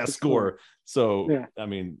a good ass score. So yeah. I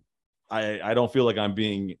mean, I don't feel like I'm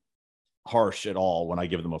being harsh at all when I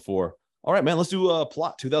give them a 4. All right, man. Let's do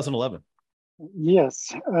plot 2011.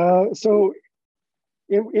 Yes. So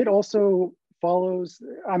it also follows.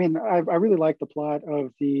 I mean, I really like the plot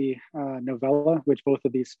of the novella, which both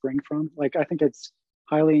of these spring from. Like, I think it's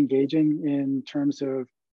highly engaging in terms of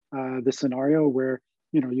the scenario where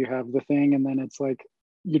you have the thing, and then it's like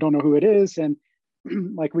you don't know who it is, and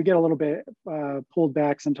like we get a little bit pulled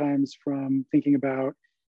back sometimes from thinking about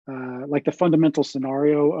like the fundamental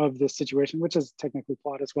scenario of this situation, which is technically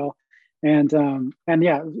plot as well, and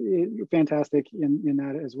yeah, fantastic in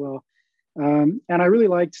that as well. And I really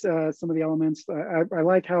liked some of the elements. I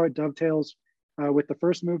like how it dovetails with the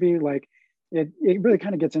first movie. Like it really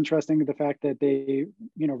kind of gets interesting, the fact that they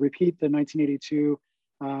repeat the 1982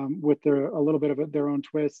 with a little bit of their own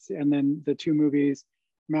twists, and then the two movies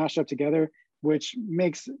mash up together, which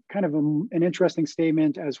makes kind of an interesting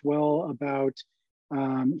statement as well about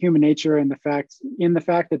human nature, and the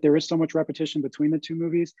fact that there is so much repetition between the two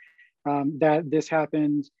movies, that this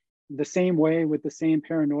happened the same way with the same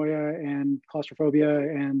paranoia and claustrophobia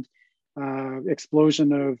and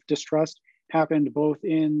explosion of distrust happened both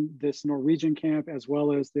in this Norwegian camp as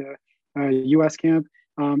well as the US camp,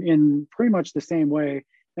 in pretty much the same way.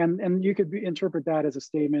 And you could interpret that as a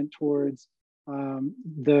statement towards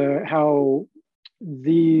how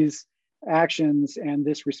these actions and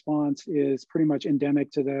this response is pretty much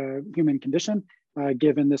endemic to the human condition,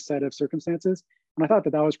 given this set of circumstances. And I thought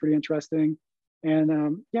that was pretty interesting.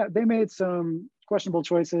 And yeah, they made some questionable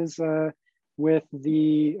choices with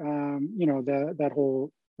the that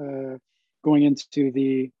whole going into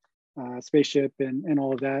the spaceship and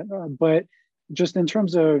all of that. But just in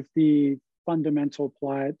terms of the fundamental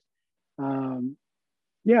plot,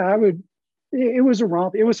 yeah, it was a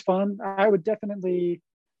romp. It was fun. I would definitely,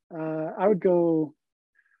 I'd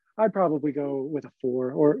probably go with a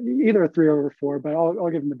 4, or either a 3 or a 4, but I'll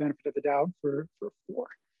give them the benefit of the doubt for 4.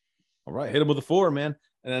 All right, hit him with a 4, man.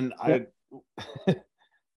 And then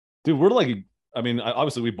dude, we're like, I mean,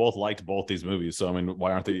 obviously we both liked both these movies, so I mean,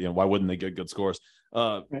 why aren't they? Why wouldn't they get good scores?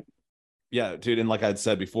 Right. Yeah, dude, and like I'd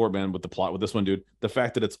said before, man, with the plot with this one, dude, the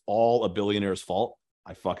fact that it's all a billionaire's fault,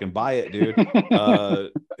 I fucking buy it, dude.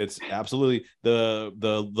 It's absolutely the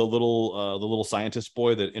little scientist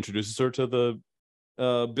boy that introduces her to the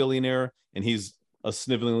billionaire, and he's a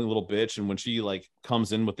sniveling little bitch. And when she like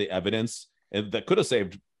comes in with the evidence that could have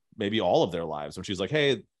saved maybe all of their lives, when she's like,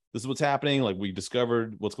 hey, this is what's happening, like we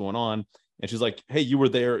discovered what's going on, and she's like, hey, you were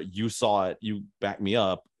there, you saw it, you back me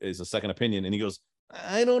up, is a second opinion. And he goes,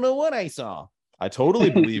 I don't know what I saw. I totally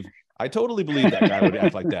believe that guy would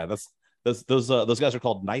act like that. Those guys are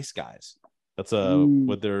called nice guys. That's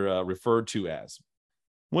what they're referred to as.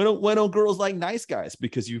 Why don't girls like nice guys?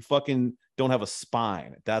 Because you fucking don't have a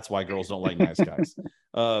spine. That's why girls don't like nice guys.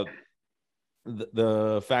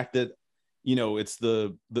 The fact that it's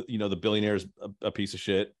the billionaire's a piece of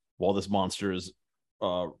shit, while this monster is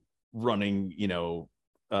running,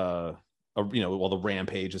 while the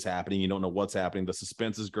rampage is happening. You don't know what's happening. The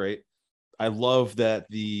suspense is great. I love that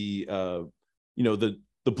the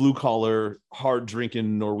blue collar, hard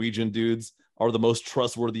drinking Norwegian dudes are the most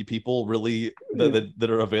trustworthy people, really, that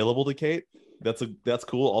are available to Kate. That's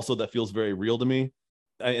cool. Also, that feels very real to me.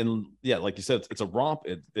 And yeah, like you said, it's a romp.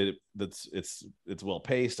 It's well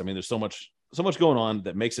paced. I mean, there's so much going on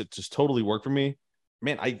that makes it just totally work for me.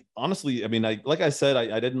 Man, I honestly, I mean, like I said,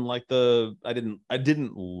 I didn't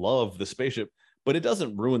love the spaceship, but it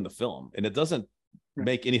doesn't ruin the film, and it doesn't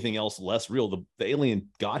make anything else less real. The alien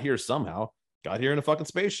got here somehow, got here in a fucking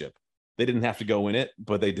spaceship. They didn't have to go in it,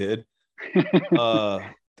 but they did.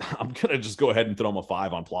 I'm gonna just go ahead and throw them a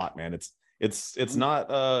 5 on plot, man. It's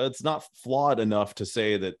not flawed enough to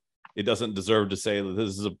say that it doesn't deserve to say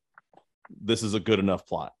that this is a good enough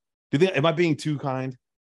plot. Am I being too kind?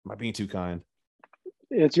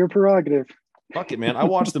 It's your prerogative. Fuck it, man. I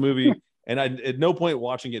watched the movie, and I at no point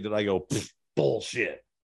watching it did I go bullshit.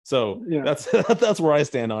 So yeah, that's where I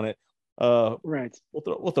stand on it. Right. We'll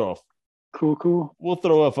throw cool. We'll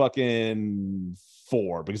throw a fucking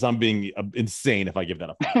 4 because I'm being insane if I give that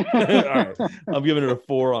a 5. All right, I'm giving it a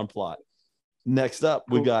 4 on plot. Next up,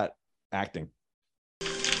 we got acting.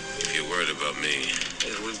 If you're worried about me,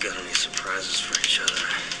 If we've got any surprises for each other,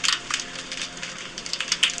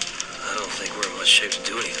 I don't think we're in much shape to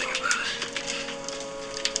do anything about it.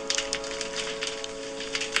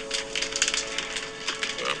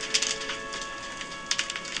 well,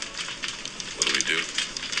 what do we do?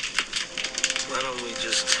 Why don't we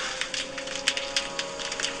just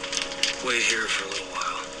wait here for a little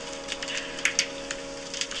while?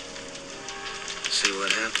 See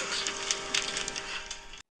what happens.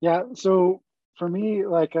 Yeah, so for me,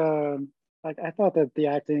 like I thought that the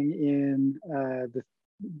acting in the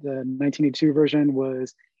 1982 version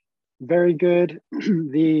was very good.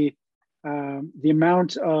 The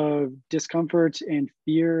amount of discomfort and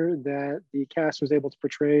fear that the cast was able to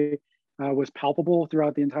portray was palpable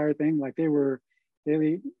throughout the entire thing. Like they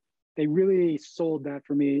really sold that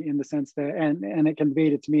for me in the sense that, and it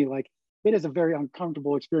conveyed it to me, like it is a very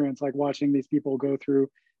uncomfortable experience, like watching these people go through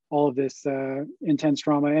all of this intense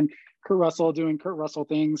trauma, and Kurt Russell doing Kurt Russell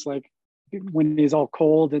things, like when he's all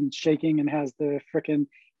cold and shaking and has the frickin'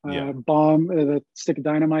 bomb, the stick of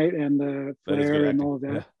dynamite and the flare and all of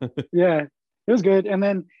that. Yeah, it was good. And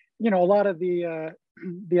then, you know, a lot of the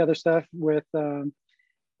other stuff with,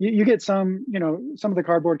 you get some, you know, some of the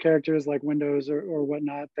cardboard characters like Windows or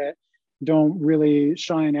whatnot that don't really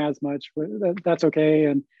shine as much, but that's okay.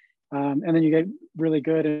 And then you get really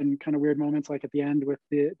good and kind of weird moments like at the end with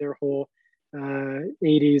their whole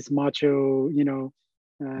 80s macho, you know,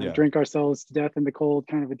 drink ourselves to death in the cold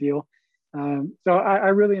kind of a deal. So I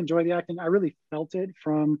really enjoy the acting. I really felt it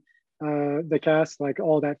from the cast, like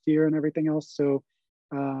all that fear and everything else. So,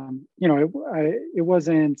 you know, it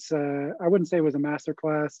wasn't, I wouldn't say it was a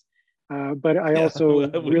masterclass, but I also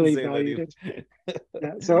really valued it.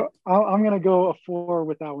 Yeah, so I'm going to go a 4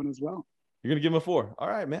 with that one as well. You're going to give him a 4. All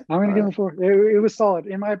right, man. I'm going to give him a 4. It was solid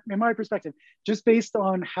in my perspective, just based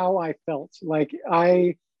on how I felt. Like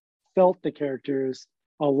I felt the characters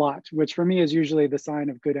a lot, which for me is usually the sign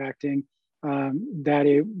of good acting.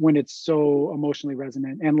 That when it's so emotionally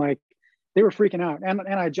resonant, and like they were freaking out, and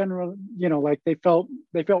I generally, you know, like they felt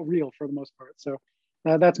real for the most part. So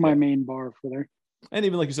that's my main bar for there. And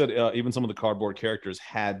even like you said, even some of the cardboard characters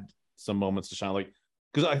had some moments to shine, like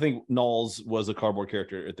because I think Knowles was a cardboard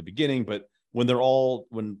character at the beginning, but when they're all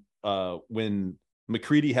when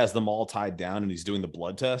McCready has them all tied down and he's doing the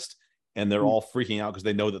blood test, and they're all freaking out because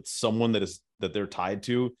they know that someone that they're tied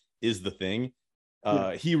to is the thing.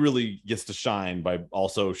 He really gets to shine by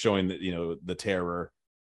also showing that, you know, the terror.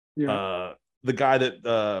 The guy that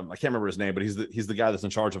I can't remember his name, but he's the guy that's in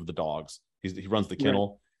charge of the dogs. He runs the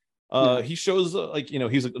kennel. He shows like, you know,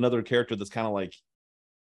 he's another character that's kind of like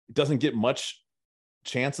doesn't get much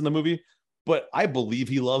chance in the movie, but I believe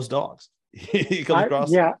he loves dogs. He comes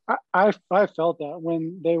across. I felt that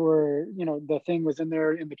when they were, you know, the thing was in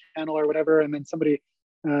there in the kennel or whatever, and then somebody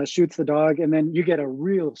shoots the dog, and then you get a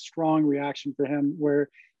real strong reaction for him where,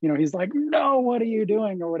 you know, he's like, no, what are you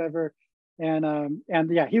doing or whatever. And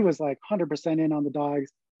yeah, he was like 100% in on the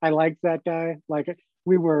dogs. I liked that guy. Like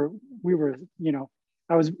we were, you know,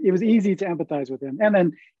 it was easy to empathize with him. And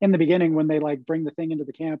then in the beginning, when they like bring the thing into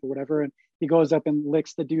the camp or whatever, and he goes up and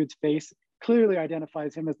licks the dude's face, clearly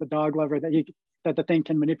identifies him as the dog lover that the thing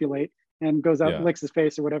can manipulate, and goes up, licks his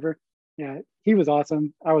face or whatever. Yeah, he was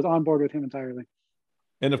awesome. I was on board with him entirely.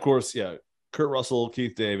 And of course, Kurt Russell,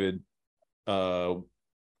 Keith David, kind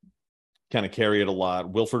of carry it a lot.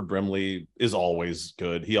 Wilford Brimley is always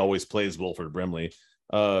good. He always plays Wilford Brimley.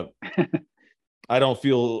 I don't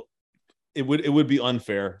feel it would be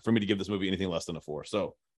unfair for me to give this movie anything less than a 4.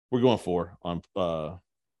 So we're going 4 on 4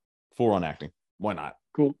 on acting. Why not?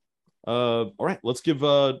 Cool. All right, let's give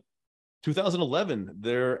 2011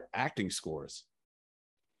 their acting scores.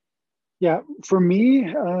 Yeah, for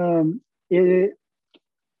me, it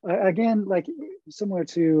again, like similar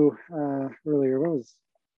to earlier, what was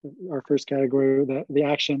our first category, the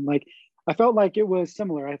action? Like I felt like it was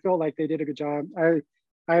similar. I felt like they did a good job.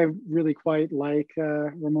 I really quite like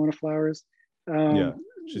Ramona Flowers.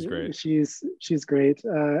 She's great. She's great.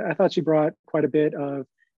 I thought she brought quite a bit of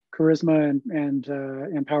charisma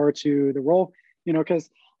and power to the role, you know, because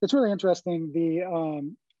it's really interesting.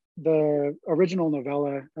 The original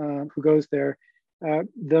novella, Who Goes There,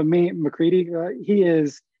 the main McCready, he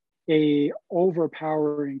is a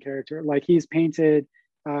overpowering character. Like he's painted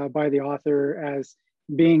by the author as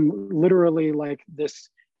being literally like this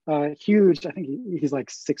huge, I think he's like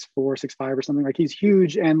 6'4", 6'5" or something. Like he's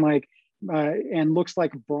huge and like and looks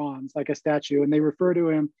like bronze, like a statue. And they refer to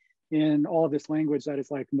him in all of this language that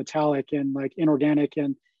is like metallic and like inorganic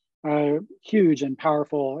and huge and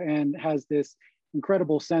powerful, and has this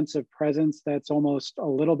incredible sense of presence that's almost a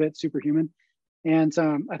little bit superhuman. And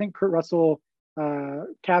I think Kurt Russell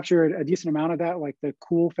captured a decent amount of that, like the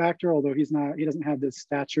cool factor, although he doesn't have the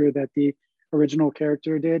stature that the original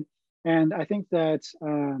character did. And I think that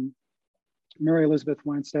Mary Elizabeth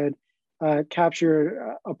Winstead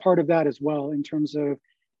captured a part of that as well, in terms of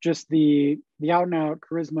just the out and out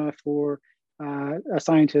charisma for a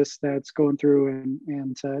scientist that's going through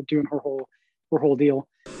and doing her whole deal.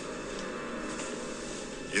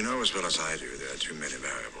 You know as well as I do, there are too many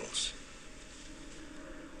variables.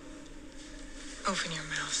 Open your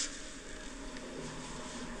mouth.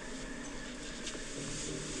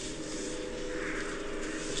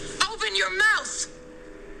 Open your mouth!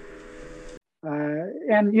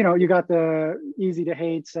 and you know, you got the easy to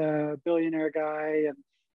hate billionaire guy, and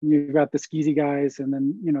you've got the skeezy guys, and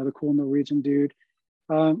then you know the cool Norwegian dude.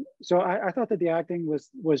 So I thought that the acting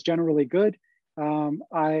was generally good.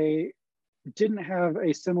 I didn't have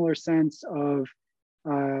a similar sense of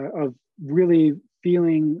really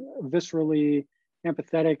feeling viscerally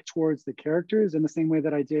empathetic towards the characters in the same way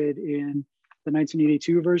that I did in the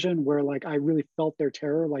 1982 version, where like I really felt their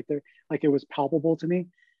terror, like it was palpable to me.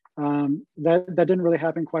 That didn't really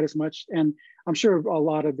happen quite as much, and I'm sure a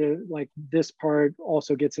lot of the like this part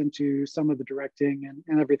also gets into some of the directing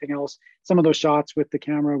and everything else. Some of those shots with the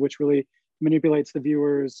camera, which really manipulates the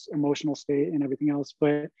viewer's emotional state and everything else.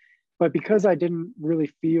 But because I didn't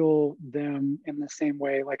really feel them in the same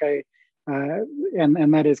way, like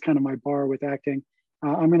and that is kind of my bar with acting.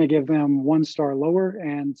 I'm going to give them 1 star lower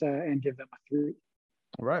and give them a 3.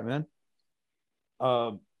 All right, man.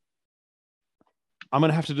 I'm going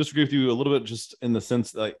to have to disagree with you a little bit, just in the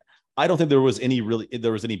sense that, like, I don't think there was any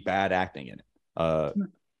bad acting in it.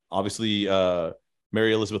 Obviously,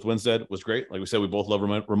 Mary Elizabeth Winstead was great. Like we said, we both love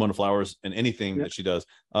Ramona Flowers and anything that she does.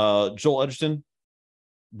 Joel Edgerton,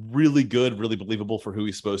 really good, really believable for who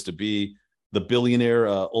he's supposed to be. The billionaire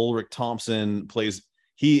Ulrich Thompson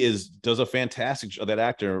does a fantastic job. That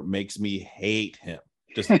actor makes me hate him.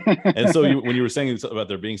 And so when you were saying about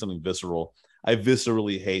there being something visceral, I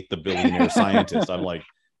viscerally hate the billionaire scientist. I'm like,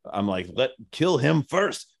 kill him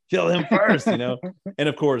first, you know? And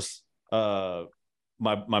of course,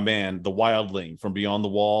 my man, the wildling from Beyond the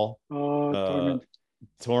Wall.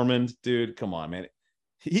 Tormund, dude, come on, man.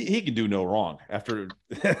 He can do no wrong after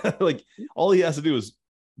like all he has to do is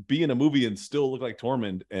be in a movie and still look like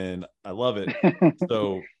Tormund, and I love it.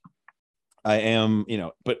 So I am, you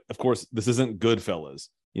know, but of course this isn't Goodfellas.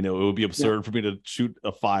 You know, it would be absurd for me to shoot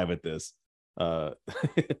a 5 at this. So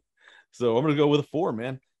I'm gonna go with a 4,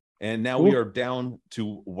 man. And now we are down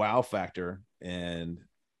to wow factor, and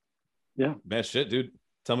man, shit, dude.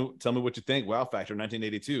 Tell me what you think. Wow factor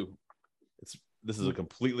 1982. This is a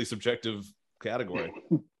completely subjective category.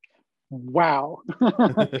 Wow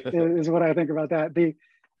is what I think about that. The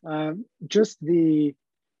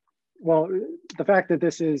fact that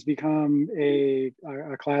this has become a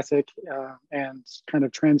classic and kind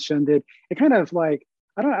of transcended, it kind of like,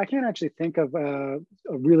 I can't actually think of a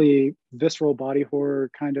really visceral body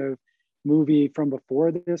horror kind of movie from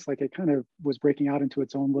before this. Like it kind of was breaking out into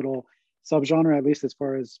its own little subgenre, at least as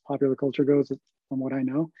far as popular culture goes, from what I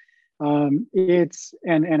know. It's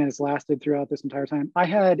and has lasted throughout this entire time. I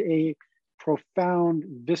had a profound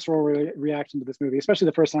visceral reaction to this movie, especially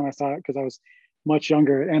the first time I saw it, because I was much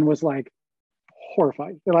younger and was like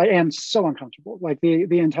horrified and so uncomfortable, like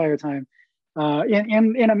the entire time,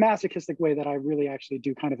 in a masochistic way that I really actually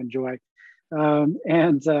do kind of enjoy. It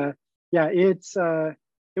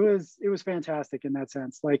was fantastic in that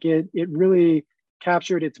sense. Like it really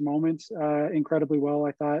captured its moment incredibly well,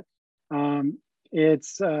 I thought.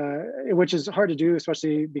 Which is hard to do,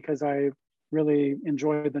 especially because I really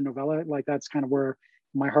enjoyed the novella. Like that's kind of where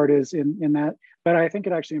my heart is in that. But I think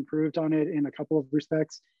it actually improved on it in a couple of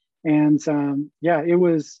respects. And it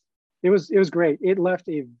was great. It left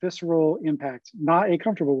a visceral impact, not a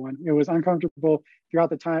comfortable one. It was uncomfortable throughout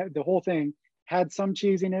the time. The whole thing had some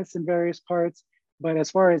cheesiness in various parts, but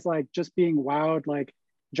as far as like just being wowed, like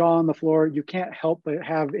jaw on the floor, you can't help but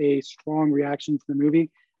have a strong reaction to the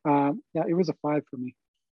movie. It was a 5 for me.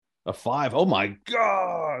 A 5. Oh my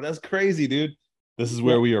God, that's crazy, dude. This is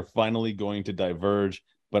where we are finally going to diverge.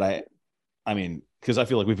 But I mean, because I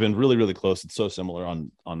feel like we've been really, really close. It's so similar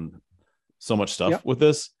on so much stuff with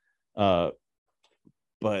this. But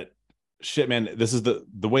shit, man, this is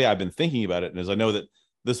the way I've been thinking about it. And as I know that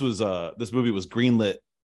this movie was greenlit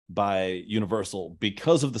by Universal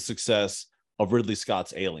because of the success of Ridley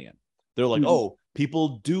Scott's Alien. They're like, oh,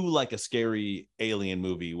 people do like a scary alien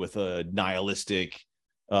movie with a nihilistic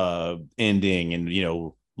ending, and you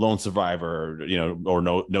know, lone survivor, you know, or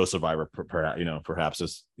no survivor, you know,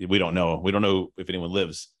 perhaps we don't know if anyone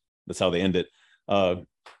lives. That's how they end it. And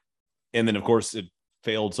then of course it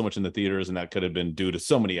failed so much in the theaters, and that could have been due to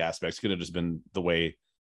so many aspects. Could have just been the way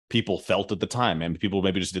people felt at the time, and people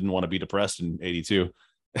maybe just didn't want to be depressed in 82.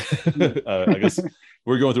 I guess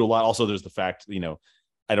we're going through a lot. Also, there's the fact, you know,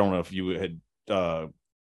 I don't know if you had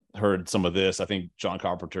heard some of this. I think John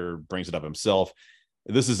Carpenter brings it up himself.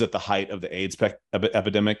 This is at the height of the AIDS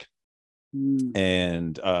epidemic.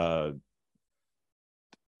 And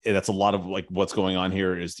that's a lot of like what's going on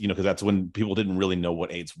here is, you know, because that's when people didn't really know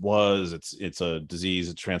what AIDS was. It's a disease.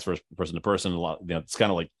 It transfers person to person. A lot, you know, it's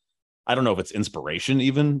kind of like, I don't know if it's inspiration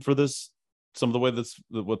even for this, some of the way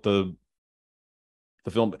what the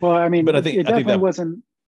film. Well, I mean, but I think wasn't.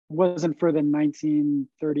 wasn't for the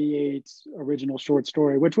 1938 original short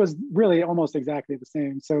story, which was really almost exactly the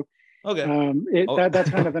same. So Okay. That's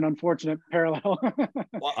kind of an unfortunate parallel.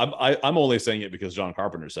 Well, I'm only saying it because John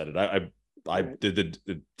Carpenter said it. I Right.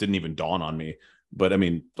 it didn't even dawn on me. But I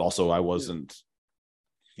mean, also I wasn't,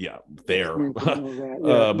 there.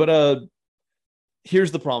 But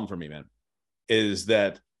here's the problem for me, man, is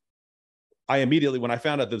that I immediately, when I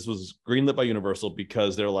found out this was greenlit by Universal,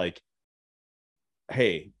 because they're like,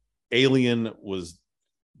 hey, Alien was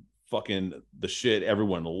fucking the shit.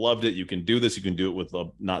 Everyone loved it. You can do this. You can do it with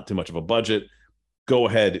not too much of a budget. Go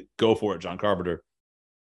ahead, go for it, John Carpenter.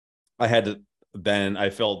 I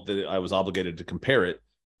felt that I was obligated to compare it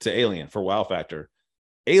to Alien for wow factor.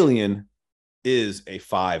 Alien is a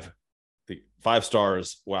five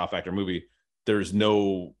stars wow factor movie. There's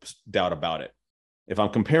no doubt about it. If I'm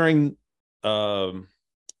comparing The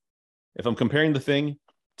Thing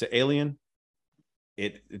to Alien,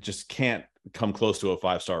 it just can't come close to a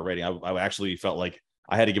 5-star rating. I actually felt like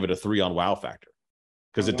I had to give it a 3 on wow factor,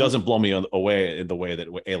 because it doesn't blow me away in the way that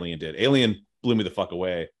Alien did. Alien blew me the fuck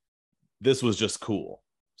away. This was just cool.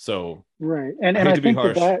 So right, and I think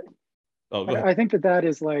that I think that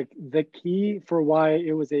is like the key for why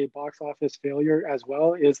it was a box office failure as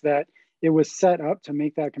well, is that it was set up to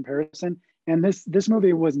make that comparison. And this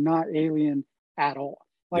movie was not Alien at all.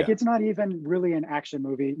 Like, it's not even really an action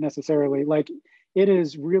movie necessarily. Like, it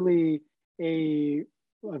is really a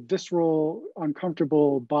visceral,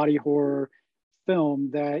 uncomfortable body horror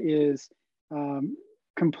film that is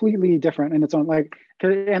completely different in its own, like,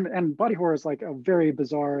 and body horror is like a very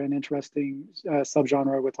bizarre and interesting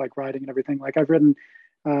subgenre with like writing and everything. Like, I've written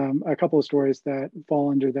a couple of stories that fall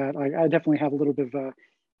under that. I definitely have a little bit of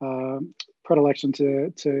a predilection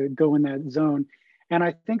to go in that zone. And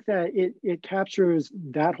I think that it captures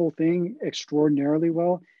that whole thing extraordinarily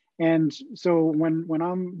well. And so when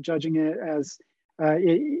I'm judging it as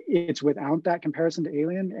it's without that comparison to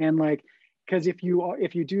Alien, and like, because if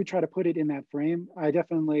you do try to put it in that frame, I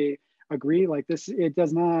definitely agree. Like, it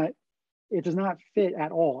does not fit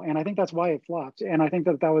at all, and I think that's why it flopped. And I think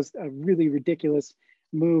that was a really ridiculous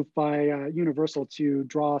move by Universal to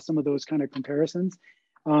draw some of those kind of comparisons.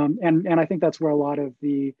 And I think that's where a lot of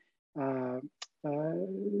the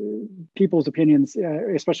people's opinions,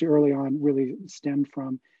 especially early on, really stemmed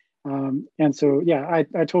from. And so, yeah,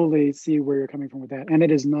 I totally see where you're coming from with that. And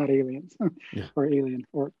it is not Aliens or Alien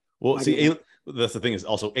or. Well, see, that's the thing, is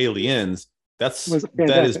also Aliens. That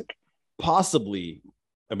is possibly,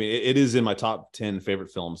 I mean, it is in my top 10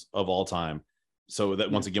 favorite films of all time. So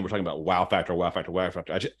that, once again, we're talking about wow factor.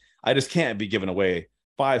 I just can't be giving away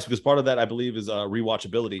 5s, because part of that, I believe, is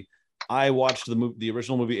rewatchability. I watched the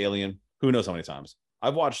original movie Alien, who knows how many times.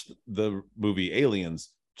 I've watched the movie Aliens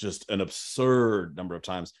just an absurd number of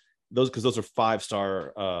times. Because those are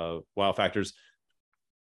 5-star wow factors.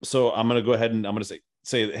 So I'm going to go ahead and I'm going to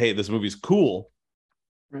say, hey, this movie's cool,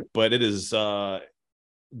 right, but it is the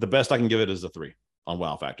best I can give it is a 3 on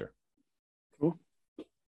wow factor. Cool.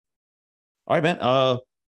 All right, man.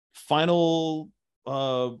 Final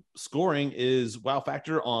scoring is wow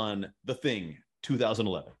factor on The Thing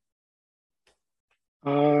 2011.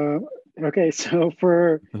 Okay, so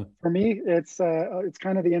for me, it's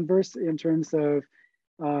kind of the inverse in terms of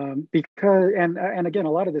because and again,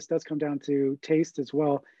 a lot of this does come down to taste as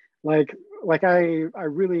well. Like I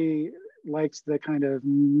really liked the kind of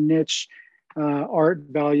niche art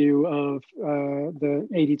value of the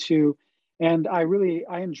 82, and I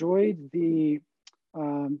enjoyed the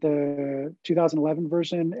 2011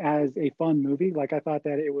 version as a fun movie. Like, I thought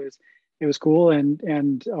that it was cool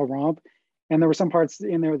and a romp, and there were some parts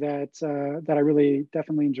in there that I really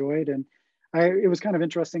definitely enjoyed. And it was kind of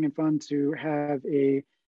interesting and fun to have a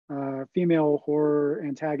female horror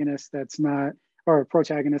antagonist or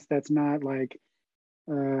protagonist that's not like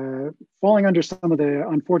falling under some of the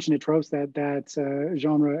unfortunate tropes that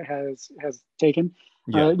genre has taken.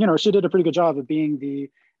 Yeah. She did a pretty good job of being the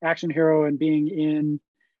action hero and being in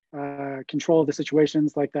control of the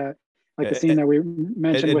situations, like that, like the scene that we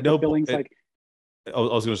mentioned with the Billings. I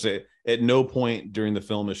was going to say, at no point during the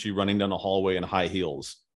film is she running down a hallway in high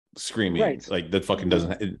heels screaming. Right. Like, that fucking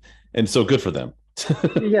doesn't. And so good for them.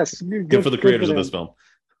 Yes, good for the creators of this film.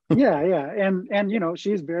 yeah, and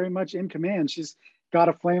she's very much in command. She's got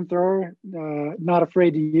a flamethrower, not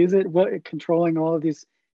afraid to use it, controlling all of these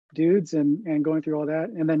dudes and going through all that.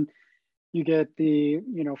 And then you get the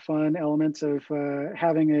fun elements of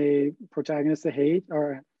having a protagonist to hate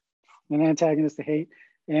or an antagonist to hate,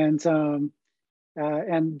 and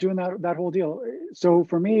doing that whole deal. So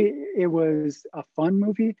for me, it was a fun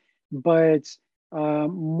movie, but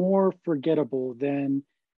more forgettable than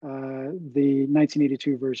the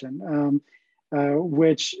 1982 version,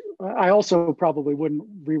 which I also probably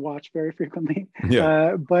wouldn't rewatch very frequently.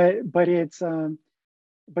 Yeah. But it's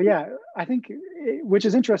but yeah, I think which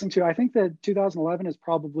is interesting too. I think that 2011 is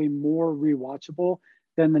probably more rewatchable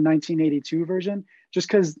than the 1982 version, just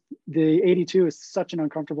because the 82 is such an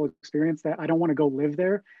uncomfortable experience that I don't want to go live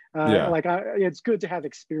there. Yeah. It's good to have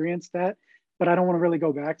experienced that, but I don't want to really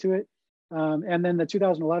go back to it. And then the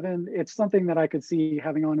 2011, it's something that I could see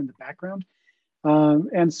having on in the background.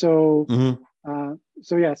 And so,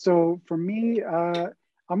 so yeah. So for me, I'm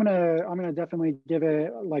gonna definitely give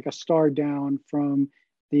it like a star down from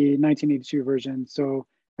the 1982 version. So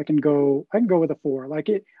I can go with a 4. Like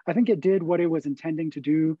I think it did what it was intending to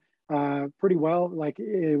do pretty well. Like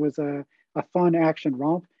it was a fun action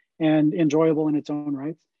romp and enjoyable in its own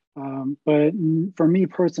rights. But for me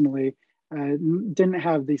personally, didn't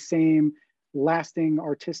have the same lasting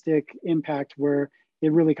artistic impact where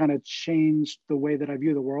it really kind of changed the way that I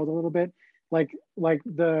view the world a little bit. Like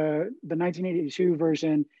the 1982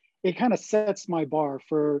 version, it kind of sets my bar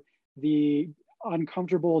for the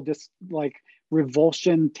uncomfortable, like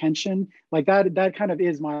revulsion, tension. Like that kind of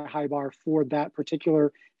is my high bar for that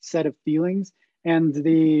particular set of feelings. And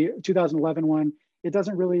the 2011 one, it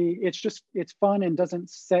doesn't really, it's fun and doesn't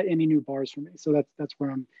set any new bars for me. So that's where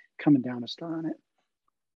I'm coming down a star on it.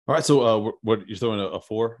 All right. So what you're throwing a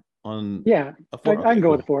 4 on? Yeah, a 4? I can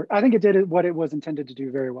go with a 4. I think it did what it was intended to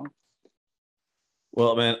do very well.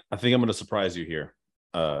 Well, man, I think I'm going to surprise you here.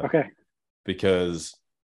 Okay. Because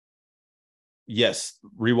yes,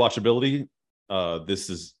 rewatchability. I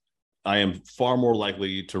am far more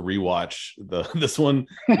likely to rewatch this one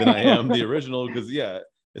than I am the original, because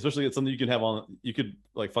especially it's something you can have on. You could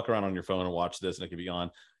like fuck around on your phone and watch this, and it could be on.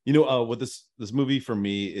 You know, what this movie for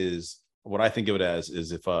me is, what I think of it as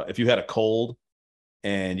is if you had a cold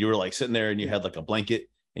and you were like sitting there and you had like a blanket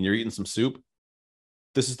and you're eating some soup,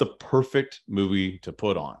 this is the perfect movie to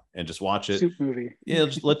put on and just watch it. Soup movie. Yeah,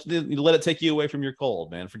 just let it take you away from your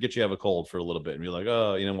cold, man. Forget you have a cold for a little bit and be like,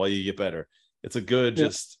 oh, while you get better. It's a good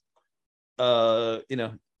it's a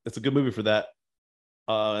good movie for that.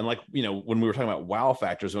 And like, when we were talking about wow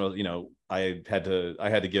factors, I had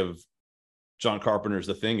to give John Carpenter's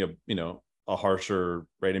The Thing a harsher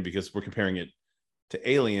rating because we're comparing it to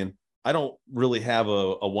Alien. I don't really have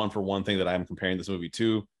a 1-for-1 thing that I'm comparing this movie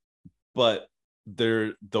to, but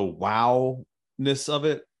the wow-ness of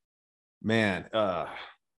it, man, I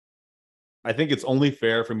think it's only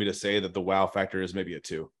fair for me to say that the wow factor is maybe a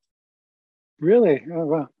 2. Really? Oh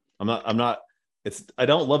wow. I'm not I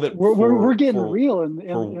don't love it. We're getting real in the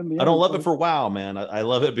I don't love it for wow, man. I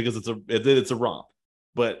love it because it's a romp,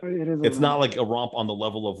 but it's not like a romp on the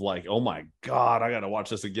level of like, oh my God, I gotta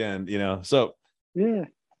watch this again, So yeah,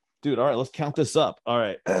 dude. All right, let's count this up. All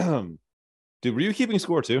right, dude, were you keeping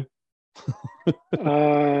score too?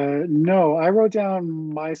 No, I wrote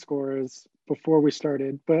down my scores before we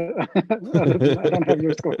started, but I don't have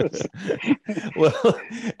your scores. Well,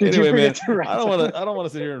 anyway, man, I don't want to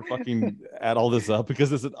sit here and fucking add all this up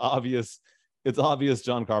because it's obvious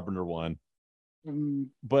John Carpenter won,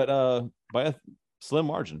 but by a slim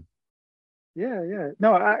margin. Yeah.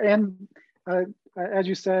 No, as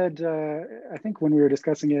you said, I think when we were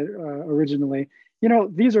discussing it originally,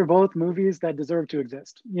 these are both movies that deserve to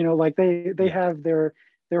exist. Like they have their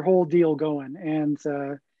whole deal going, and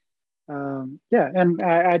and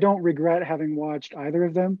I don't regret having watched either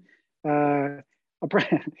of them. I'm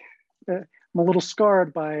a little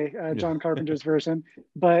scarred by John Carpenter's version,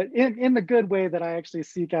 but in the good way that I actually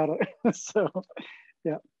seek out. So,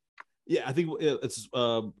 yeah. Yeah, I think it's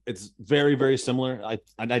very, very similar.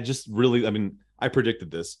 I just really, I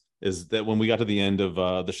predicted this, is that when we got to the end of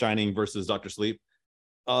The Shining versus Dr. Sleep,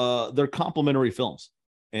 they're complementary films.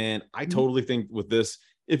 And I totally think with this,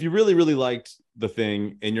 if you really, really liked The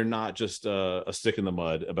Thing and you're not just a stick in the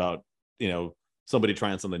mud about, somebody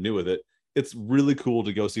trying something new with it, it's really cool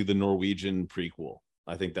to go see the Norwegian prequel.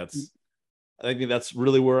 I think that's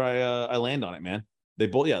really where I land on it, man. They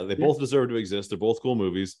both deserve to exist. They're both cool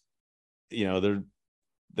movies.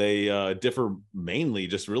 They differ mainly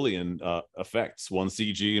just really in effects. One's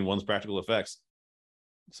CG and one's practical effects.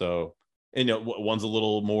 So, and one's a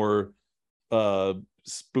little more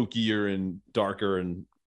spookier and darker and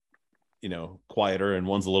quieter, and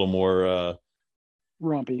one's a little more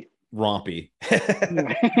rompy. All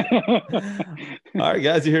right,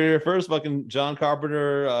 guys, you hear it here first. Fucking John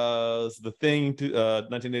Carpenter, The Thing,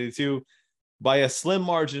 1982, by a slim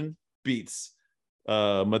margin, beats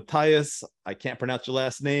Matthias, I can't pronounce your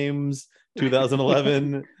last names,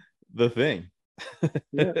 2011, The Thing.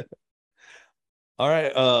 Yeah. All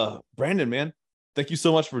right, Brandon, man, thank you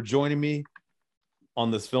so much for joining me on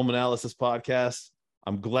this film analysis podcast.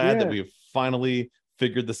 I'm glad that we have finally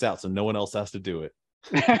figured this out so no one else has to do it.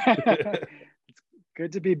 It's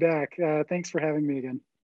good to be back. Thanks for having me again.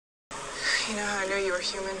 You know how I knew you were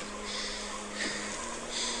human?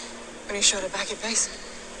 When you showed it back at base?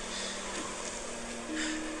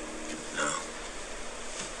 No.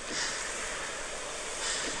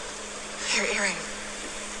 Your earring.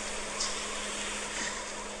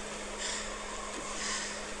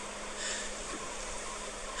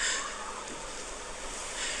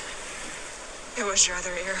 It was your other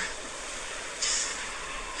ear.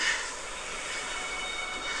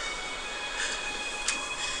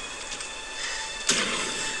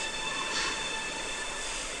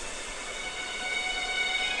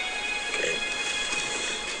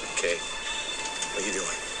 Okay. What are you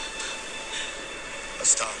doing?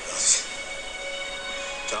 Let's talk, Gus.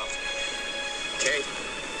 Talk. Kate?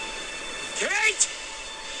 Kate!